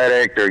more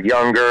athletic, they're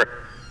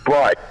younger,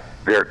 but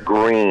they're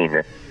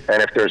green.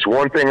 And if there's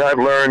one thing I've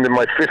learned in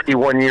my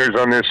 51 years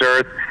on this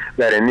earth,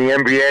 that in the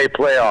NBA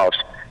playoffs,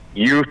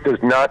 youth does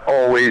not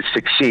always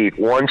succeed.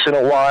 Once in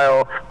a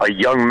while, a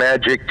young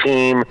Magic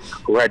team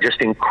who had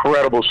just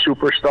incredible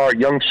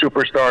young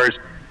superstars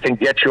can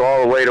get you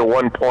all the way to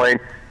one point,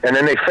 and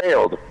then they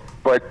failed.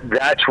 But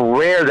that's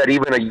rare that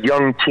even a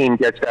young team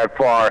gets that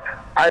far.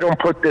 I don't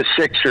put the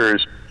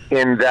Sixers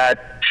in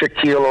that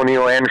Shaquille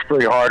O'Neal,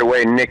 Andrew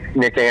Hardaway,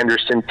 Nick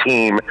Anderson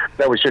team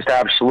that was just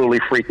absolutely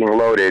freaking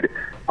loaded.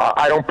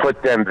 I don't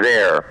put them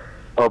there,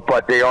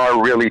 but they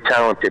are really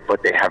talented,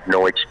 but they have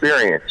no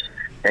experience.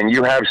 And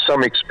you have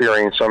some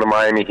experience on the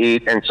Miami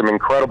Heat and some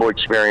incredible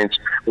experience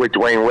with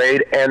Dwayne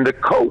Wade and the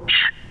coach.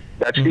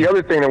 That's the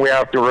other thing that we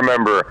have to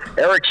remember.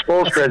 Eric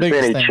Spoelstra has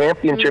been a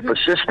championship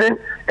assistant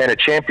and a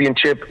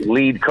championship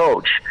lead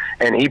coach,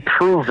 and he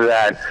proved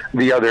that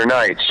the other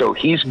night. So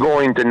he's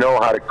going to know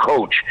how to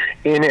coach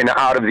in and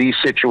out of these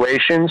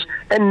situations,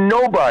 and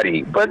nobody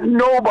in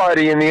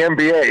the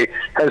NBA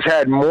has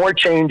had more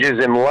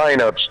changes in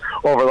lineups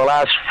over the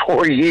last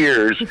 4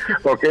 years,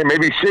 okay,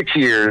 maybe 6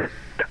 years,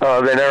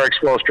 than Eric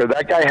Spoelstra.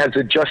 That guy has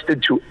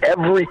adjusted to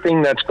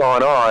everything that's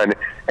gone on,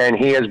 and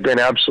he has been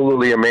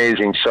absolutely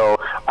amazing. So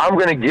I'm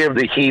going to give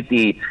the Heat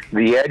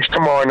the edge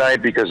tomorrow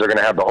night because they're going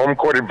to have the home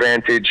court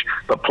advantage.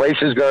 The place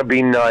is going to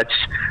be nuts.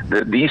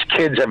 These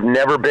kids have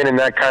never been in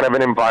that kind of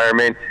an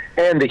environment,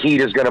 and the Heat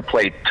is going to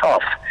play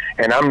tough.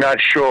 And I'm not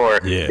sure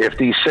if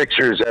these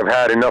Sixers have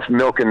had enough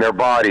milk in their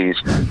bodies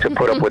to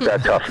put up with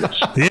that toughness.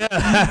 Yeah,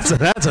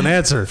 that's an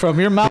answer.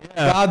 From your mouth,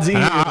 God's ears.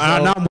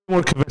 Now I'm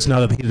more convinced now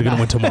that the Heat are going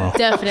to win tomorrow.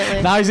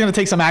 Definitely. Now he's going to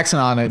take some action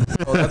on it.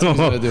 So that's what he's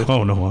going to do.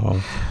 Oh, no.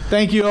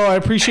 Thank you. I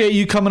appreciate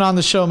you coming on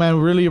the show, man.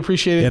 We really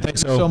appreciate it. Yeah,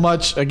 thanks so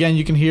much. Again,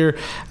 you can hear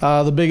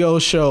the Big O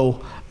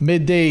Show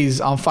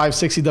middays on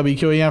 560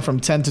 WQAM from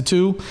 10 to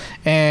 2.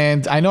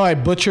 And I know I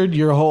butchered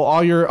your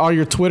all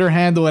your Twitter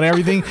handle and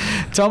everything.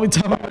 Tell me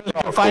where they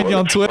can find you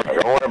on Twitter.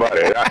 Don't worry about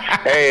it.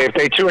 Hey, if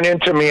they tune in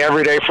to me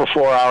every day for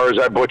 4 hours,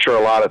 I butcher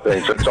a lot of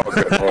things. It's all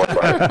good. Don't worry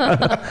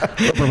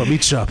about it.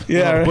 Meat shop.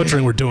 Yeah, right.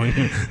 Butchering we're doing.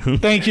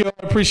 Thank you. I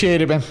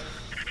appreciate it, man.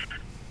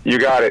 You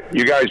got it.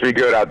 You guys be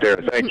good out there.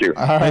 Thank you.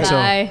 All right.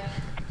 Bye.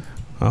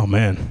 Oh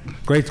man,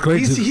 great.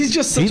 He's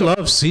just such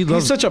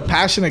he's such a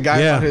passionate guy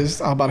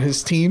about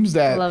his teams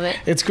that Love it.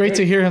 It's great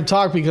to hear him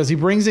talk because he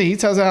brings it. He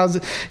tells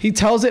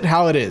it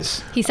how it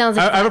is. He sounds.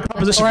 I have a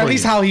proposition, or at for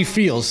least you. how he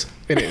feels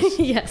it is.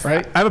 Yes.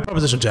 Right. I have a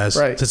proposition, Jazz.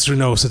 Right. Since we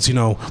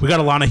know, we got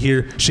Alannah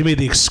here. She made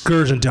the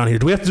excursion down here.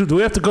 Do we have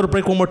to go to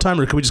break one more time,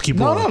 or can we just keep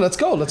rolling? No, let's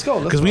go.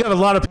 Because we have a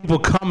lot of people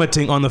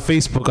commenting on the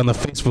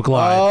Facebook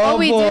Live. Oh,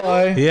 we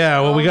boy. do? Yeah.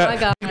 Well, we my got.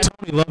 God. Big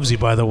Tony loves you,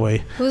 by the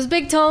way. Who's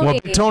Big Tony? Well,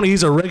 Big Tony,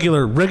 he's a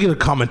regular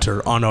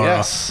commenter on our.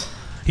 Yes.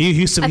 He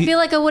used to. I feel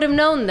like I would have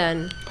known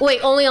then.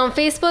 Wait, only on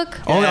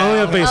Facebook? Only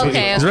on Facebook.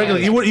 Okay, He's regular.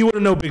 You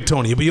wouldn't know Big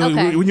Tony, but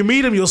Okay. when you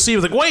meet him, you'll see.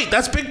 He's like, wait,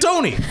 that's Big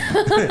Tony.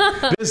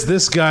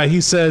 this guy,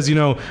 he says,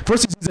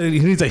 first he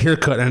needs a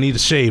haircut and I need a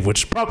shave,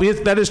 which probably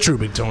that is true,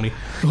 Big Tony.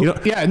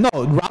 Yeah, no,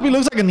 Robbie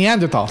looks like a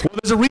Neanderthal. Well,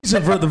 there's a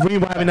reason for the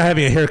reason why I'm not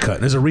having a haircut.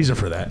 There's a reason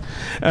for that.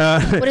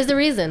 What is the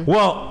reason?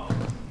 Well,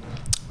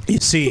 you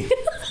see,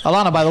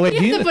 Alannah, by the way, You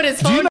do have to put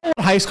his you phone- know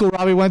what high school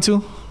Robbie went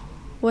to?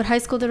 What high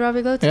school did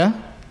Robbie go to?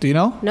 Yeah, do you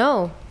know?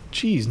 No.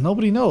 Jeez,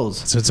 nobody knows.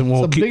 So it's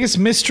the biggest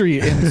mystery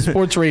in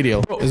sports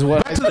radio is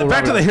what.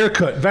 Back to the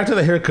haircut. Back to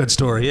the haircut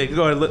story. Yeah,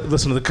 go ahead,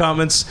 listen to the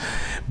comments.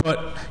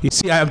 But you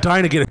see, I'm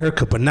dying to get a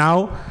haircut. But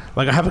now,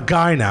 I have a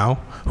guy now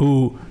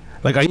who,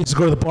 I used to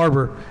go to the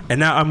barber, and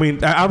now,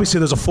 obviously,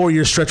 there's a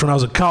 4-year stretch when I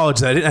was in college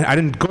that I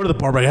didn't go to the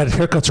barber. I had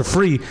haircuts for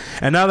free,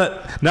 and now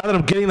that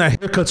I'm getting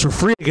that haircuts for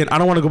free again, I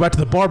don't want to go back to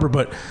the barber.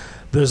 But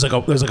there's I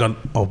don't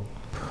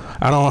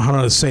know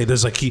how to say.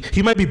 There's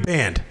he might be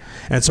banned.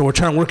 And so we're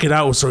trying to work it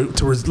out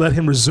to let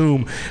him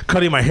resume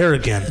cutting my hair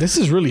again. This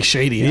is really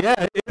shady.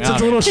 Yeah, it's a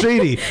little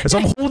shady. So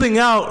I'm holding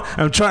out.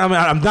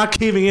 I'm not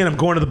caving in. I'm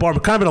going to the barber.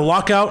 I'm kind of in a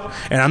lockout,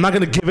 and I'm not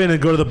going to give in and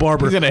go to the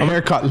barber. He's in a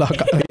haircut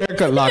lockout.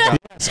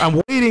 Yes,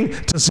 I'm waiting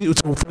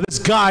for this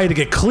guy to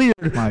get cleared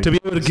to be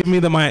able to give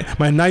me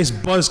my nice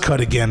buzz cut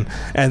again,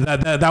 and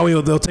that way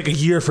they'll take a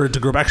year for it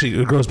to grow.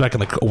 Actually, it grows back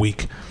in a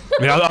week.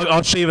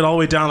 I'll shave it all the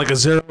way down like a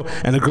 0,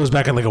 and it grows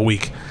back in a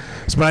week.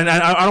 But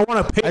I don't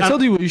want to pay. I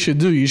told you what you should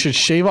do. You should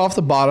shave off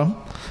the bottom,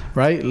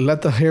 right?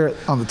 Let the hair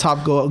on the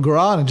top grow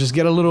out, and just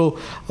get a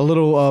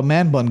little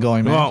man bun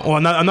going, man.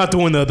 Well, I'm not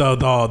doing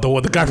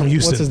the guy from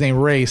Houston. What's his name?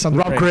 Ray.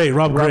 Rob Gray.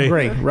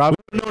 Rob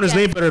we would have known his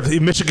name better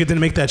if Michigan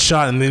didn't make that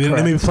shot and they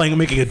maybe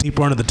making a deep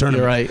run at the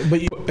tournament. You're right.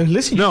 But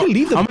listen, you can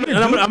leave the beard.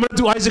 I'm going to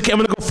do Isaac. I'm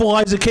going to go full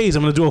Isaac Hayes.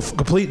 I'm going to do a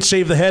complete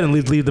shave the head and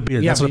leave the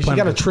beard. Yeah, That's what you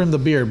got to trim the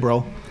beard,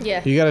 bro.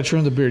 Yeah. You got to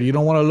trim the beard. You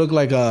don't want to look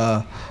like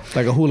a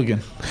hooligan.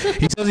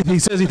 He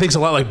says he thinks a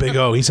lot like Big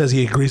O. He says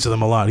he agrees with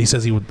him a lot. He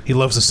says he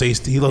loves to say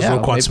he loves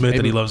Roquan Smith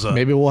and he loves.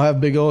 Maybe we'll have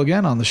Big O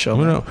again on the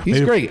show. He's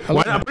great.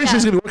 I'm pretty sure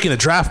he's gonna be working the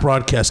draft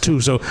broadcast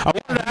too. So I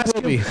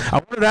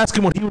wanted to ask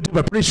him what he would do. But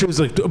I'm pretty sure he's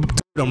like, dude,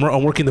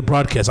 I'm working the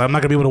broadcast. I'm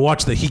not gonna be able to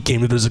watch the Heat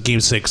game if there's a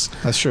game 6.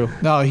 That's true.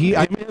 No, actually,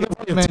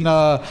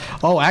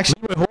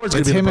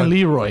 it's him and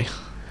Leroy.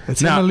 It's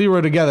him and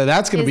Leroy together.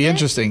 That's going to be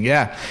interesting.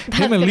 Yeah.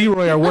 Him and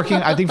Leroy are working,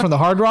 I think, from the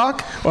Hard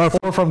Rock or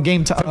from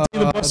Game Time.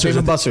 Dave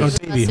and Buster's.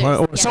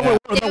 Or somewhere.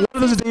 One of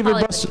those is David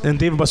Buster's. And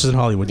David Buster's in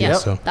Hollywood. Yeah.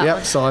 So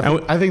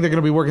I think they're going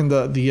to be working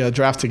the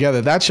draft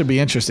together. That should be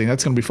interesting.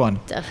 That's going to be fun.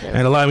 Definitely.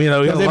 And a lot,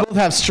 they both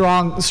have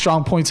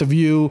strong points of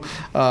view,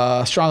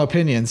 strong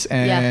opinions,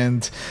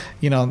 and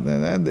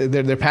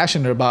they're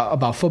passionate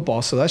about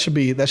football. So that should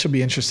be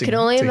interesting. Can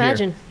only to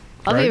imagine. Hear.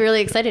 I'll be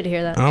really excited to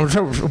hear that.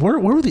 Where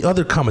were the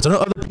other comments? I know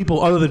other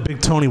people other than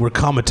Big Tony were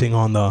commenting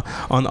on the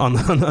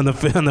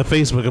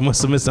Facebook. I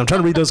must have missed them. I'm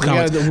trying to read those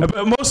comments.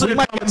 We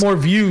might get more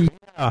views.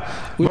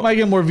 We might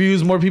get more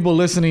views, more people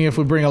listening if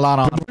we bring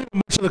Alannah on.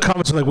 Most of the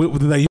comments are like,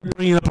 that you're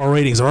bringing up our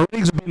ratings. Our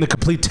ratings would be in the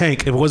complete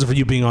tank if it wasn't for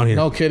you being on here.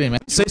 No kidding,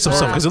 man. Say some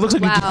stuff because it looks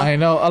like you. I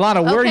know,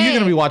 Alannah. Where are you going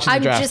to be watching the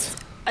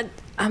draft?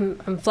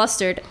 I'm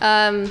flustered.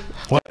 I'm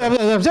flustered.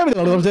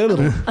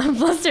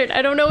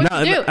 I don't know what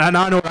to do.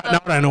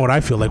 I know what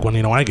I feel like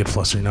when I get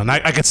flustered. And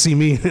I can see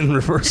me in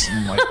reverse. Oh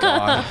my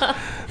god.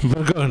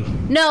 But go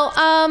ahead. No,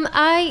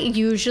 I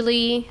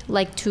usually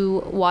like to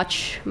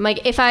watch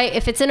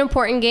if it's an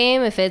important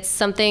game, if it's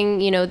something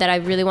that I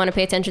really want to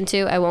pay attention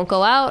to, I won't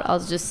go out.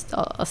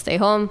 I'll stay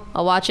home.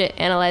 I'll watch it,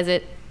 analyze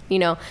it.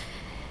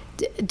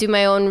 Do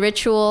my own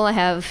ritual. I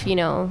have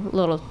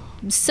little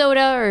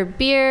soda or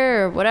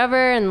beer or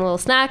whatever and little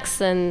snacks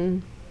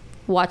and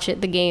watch the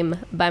game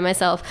by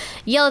myself,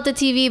 yell at the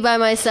TV by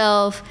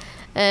myself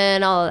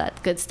and all of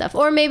that good stuff.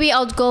 Or maybe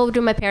I'll go to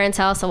my parents'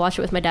 house. I'll watch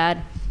it with my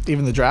dad.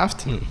 Even the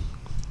draft?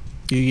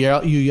 You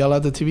yell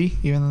at the TV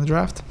even in the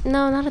draft?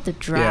 No, not at the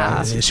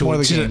draft. Yeah, it's more of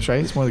the games,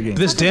 right? It's more of the games.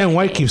 This Dan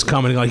White keeps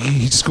commenting like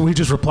he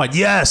just replied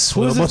yes.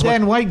 Who's this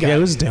Dan White guy? Yeah,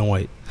 who's Dan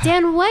White?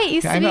 Dan White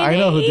used to be I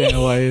know who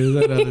Dan White is.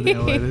 I know who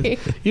Dan White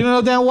is. You don't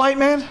know Dan White,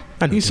 man?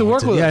 He used to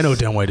work with us. Yeah, I know who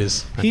Dan White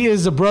is. He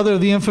is the brother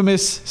of the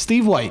infamous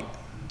Steve White.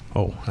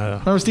 Oh.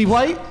 Remember Steve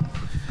White?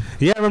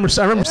 Yeah, I remember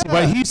Steve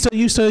White. He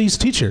used to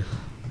teach her.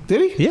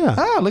 Did he? Yeah.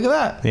 Ah, look at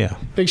that. Yeah.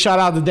 Big shout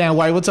out to Dan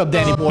White. What's up,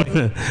 Danny boy?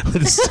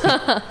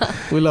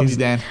 We love you,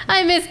 Dan.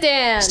 I miss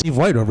Dan. Steve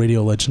White, a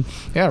radio legend.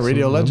 Yeah,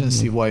 radio legend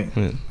Steve White.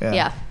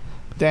 Yeah.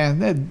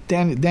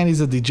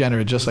 Danny's a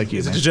degenerate just like you.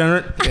 He's a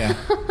degenerate? Yeah.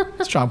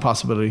 Strong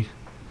possibility.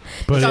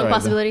 Strong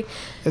possibility.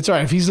 It's all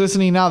right. If he's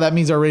listening now, that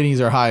means our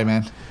ratings are high,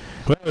 man.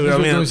 Well, we're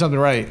doing something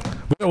right.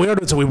 We are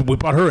doing so. We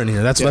brought her in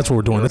here. That's what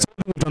we're doing. That's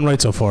what we've done right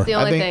so far.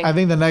 I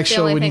think the next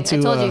show we need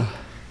to.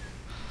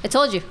 I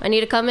told you. I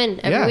need to come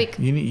in every week.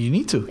 You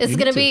need to. It's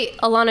going to be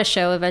Alannah's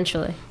show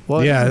eventually.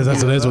 Well, that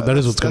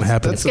is what's going to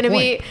happen. It's going to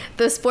be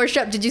the sports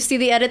shop. Did you see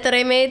the edit that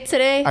I made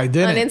today? I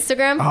did on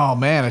Instagram. Oh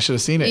man, I should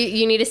have seen it.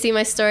 You need to see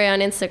my story on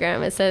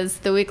Instagram. It says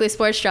the weekly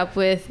sports shop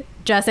with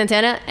Jazz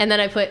Santana, and then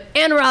I put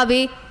and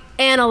Robbie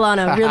and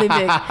Alannah, really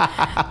big.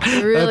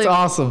 Really That's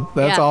awesome.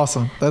 That's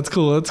awesome. That's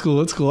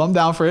cool. I'm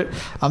down for it.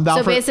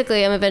 So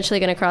basically, I'm eventually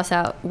going to cross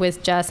out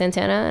with Jazz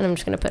Santana, and I'm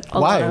just going to put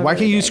Alannah.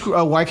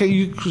 Why can't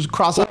you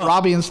cross out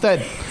Robbie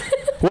instead?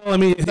 Well, I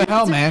mean, what the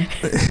hell, man?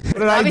 What did I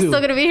do? Robbie's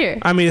still gonna be here.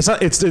 I mean, it's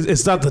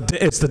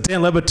the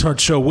Dan Le Batard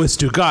show with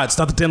Stu Gatz. It's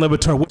not the Dan Le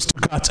Batard with Stu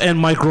Gatz and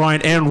Mike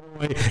Ryan and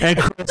Roy and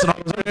Chris and all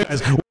those other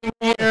guys.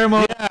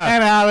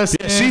 And Alice.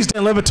 Yeah, she's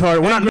Dan Le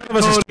Batard. We're not none of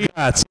us are Stu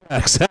Gatz. Yeah,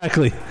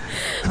 exactly.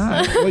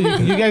 Well,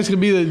 you guys can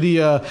be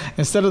the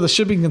instead of the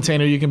shipping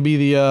container, you can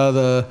be the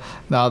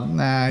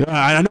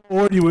I know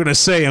what word you were gonna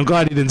say. I'm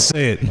glad you didn't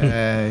say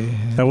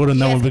it. I would have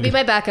known. You guys can be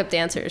my backup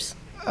dancers.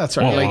 That's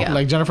right.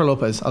 Like Jennifer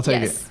Lopez. I'll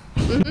take it.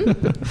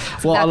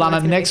 Mm-hmm. Well,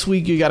 Alannah, next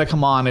week you got to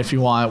come on if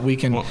you want. We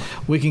can get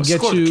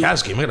you. The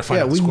Cavs game. I gotta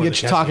find out we can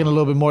get you talking a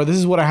little bit more. This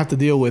is what I have to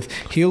deal with.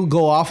 He'll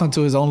go off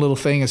into his own little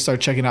thing and start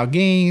checking out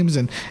games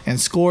and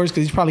scores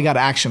because he's probably got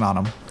action on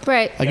him.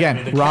 Right.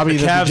 Again, Robbie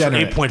the Cavs are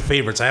degenerate. 8-point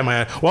favorites. I have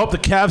my the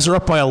Cavs are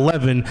up by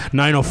 11.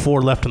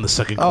 9:04 left in the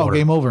second quarter.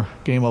 Game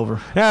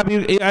over. Yeah, I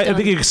mean, I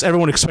think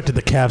everyone expected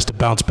the Cavs to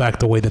bounce back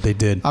the way that they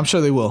did. I'm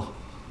sure they will.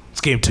 It's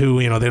game 2.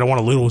 They don't want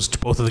to lose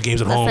both of the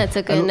games at home. That's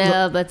not a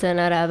good but it's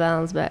not a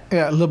bounce back.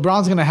 Yeah,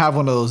 LeBron's gonna have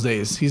one of those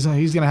days. He's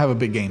gonna have a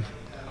big game.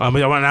 Let me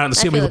see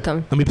how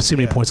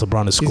many points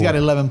LeBron has scored. He's got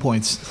 11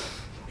 points.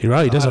 You're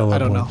right. He does have 11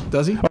 I don't points. know.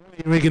 Does he? Oh,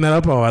 you're making that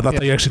up? Oh, I thought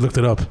that you actually looked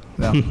it up.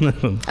 No.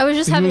 I was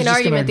just having an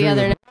argument the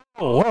other night.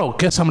 Oh,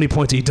 guess how many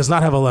points he does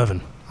not have 11.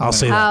 I'll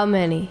say that. How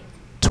many?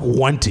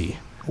 20.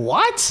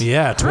 What?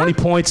 Yeah, 20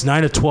 points,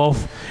 9 of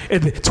 12.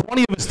 20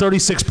 of his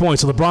 36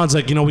 points. So LeBron's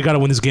like, we got to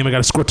win this game. I got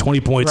to score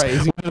 20 points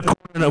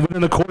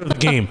within a quarter of the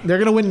game. They're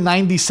going to win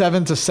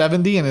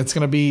 97-70, and it's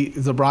going to be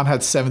LeBron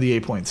had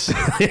 78 points.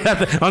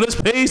 Yeah, on this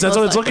pace, that's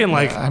what it's looking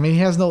like. I mean, he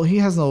has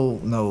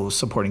no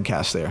supporting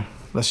cast there.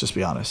 Let's just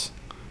be honest.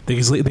 Think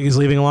he's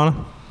leaving, Alannah?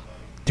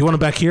 Do you want him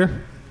back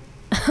here?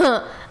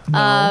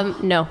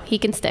 No, he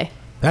can stay.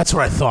 That's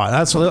what I thought.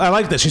 I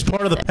like that. She's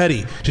part of the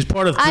Petty. She's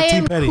part of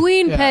Team Petty.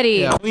 Queen Petty.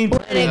 Yeah. Queen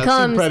Petty.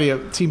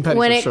 Team Petty.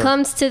 When for it sure.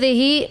 comes to the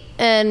Heat,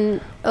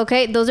 and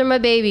those are my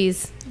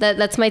babies.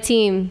 That's my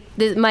team.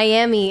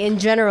 Miami in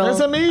general. That's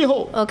a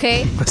mijo.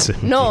 Okay.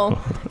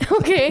 No.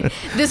 Okay.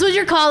 This was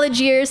your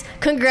college years.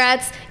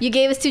 Congrats. You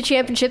gave us 2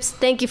 championships.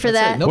 Thank you for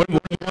that. What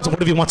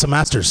if he wants a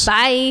Masters?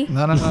 Bye.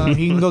 No.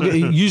 He can go.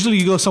 Usually,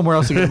 you go somewhere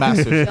else to get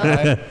Masters.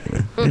 Right?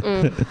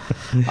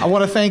 I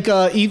want to thank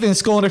Ethan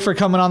Skolnick for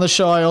coming on the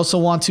show. I also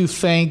want to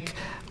thank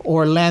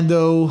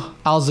Orlando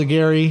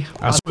Alzagari.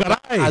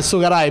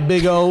 Asugaray,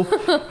 Big O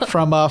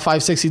from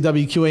 560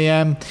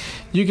 WQAM.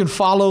 You can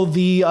follow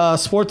the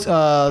sports.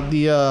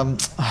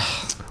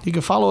 You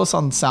can follow us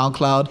on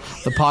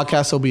SoundCloud. The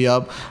podcast will be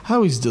up. I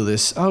always do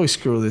this. I always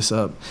screw this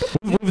up.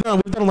 We've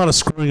done a lot of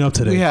screwing up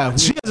today. We have.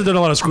 She hasn't done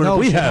a lot of screwing up.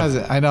 We have.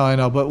 Hasn't. I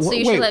know. But So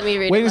you should let me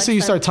read it wait next until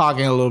you time. start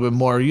talking a little bit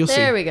more. You'll see.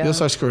 There we go. You'll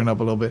start screwing up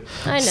a little bit.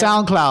 I know.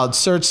 SoundCloud.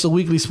 Search the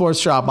Weekly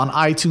Sports Drop on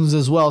iTunes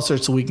as well.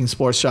 Search the Weekly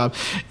Sports Drop.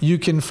 You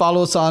can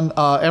follow us on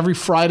every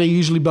Friday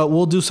usually, but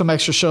we'll do some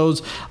extra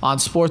shows on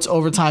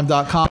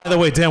sportsovertime.com. By the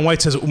way, Dan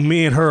White says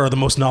me and her are the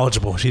most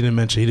knowledgeable. He didn't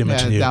mention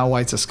you. Dan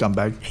White's a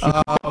scumbag.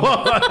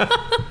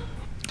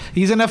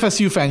 He's an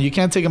FSU fan. You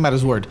can't take him at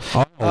his word. This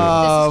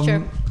is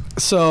true.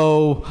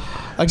 So,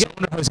 again, I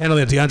wonder how he's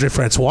handling DeAndre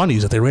Francois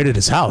news that they raided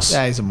his house.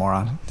 Yeah, he's a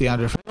moron.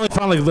 DeAndre.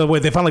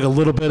 They found like a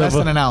little bit Less of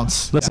than an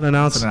ounce. Less than an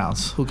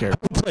ounce. Who cares?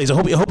 Plays. I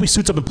hope he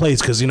suits up and plays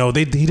because he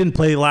didn't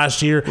play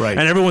last year, right?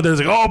 And everyone there's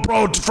like, oh,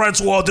 bro,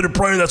 Francois didn't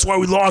play. That's why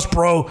we lost,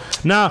 bro.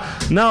 Now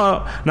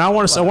I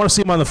want to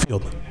see him on the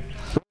field.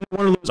 I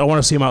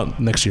want to see him out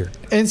next year.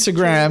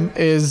 Instagram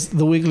is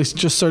the weekly.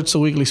 Just search the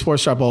Weekly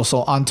Sports Drop. Also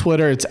on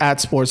Twitter, it's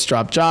at Sports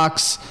Drop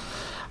Jocks.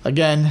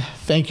 Again,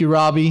 thank you,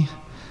 Robbie,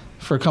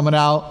 for coming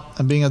out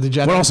and being a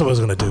degenerate. What else I was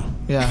gonna do?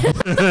 Yeah,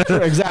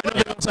 sure,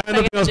 exactly. I had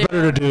nothing else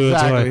better to do.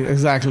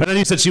 Exactly. And then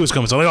you said she was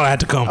coming, so I had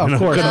to come. Of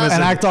course,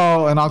 and act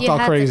all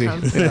crazy.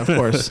 Yeah, of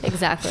course.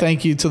 Exactly.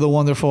 Thank you to the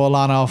wonderful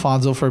Alannah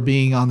Alfonso for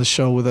being on the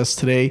show with us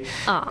today.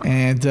 Aw.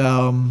 And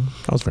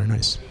that was very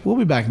nice. We'll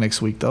be back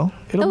next week, though.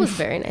 That was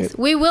very nice.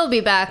 We will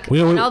be back,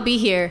 and I'll be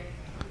here.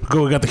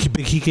 We got the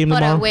big key game Hold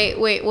tomorrow. on,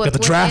 wait. Got the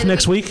draft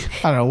next week.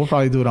 I don't know. We'll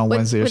probably do it on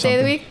Wednesday or what day something.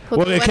 of the week?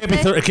 Well,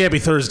 it can't be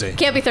Thursday.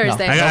 Can't be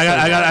Thursday.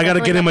 I got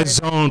to get in my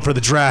zone for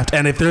the draft,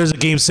 and if there's a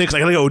game 6, I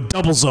got to go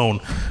double zone.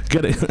 I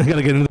got to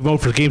get in the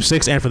vote for game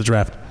 6 and for the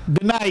draft.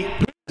 Good night.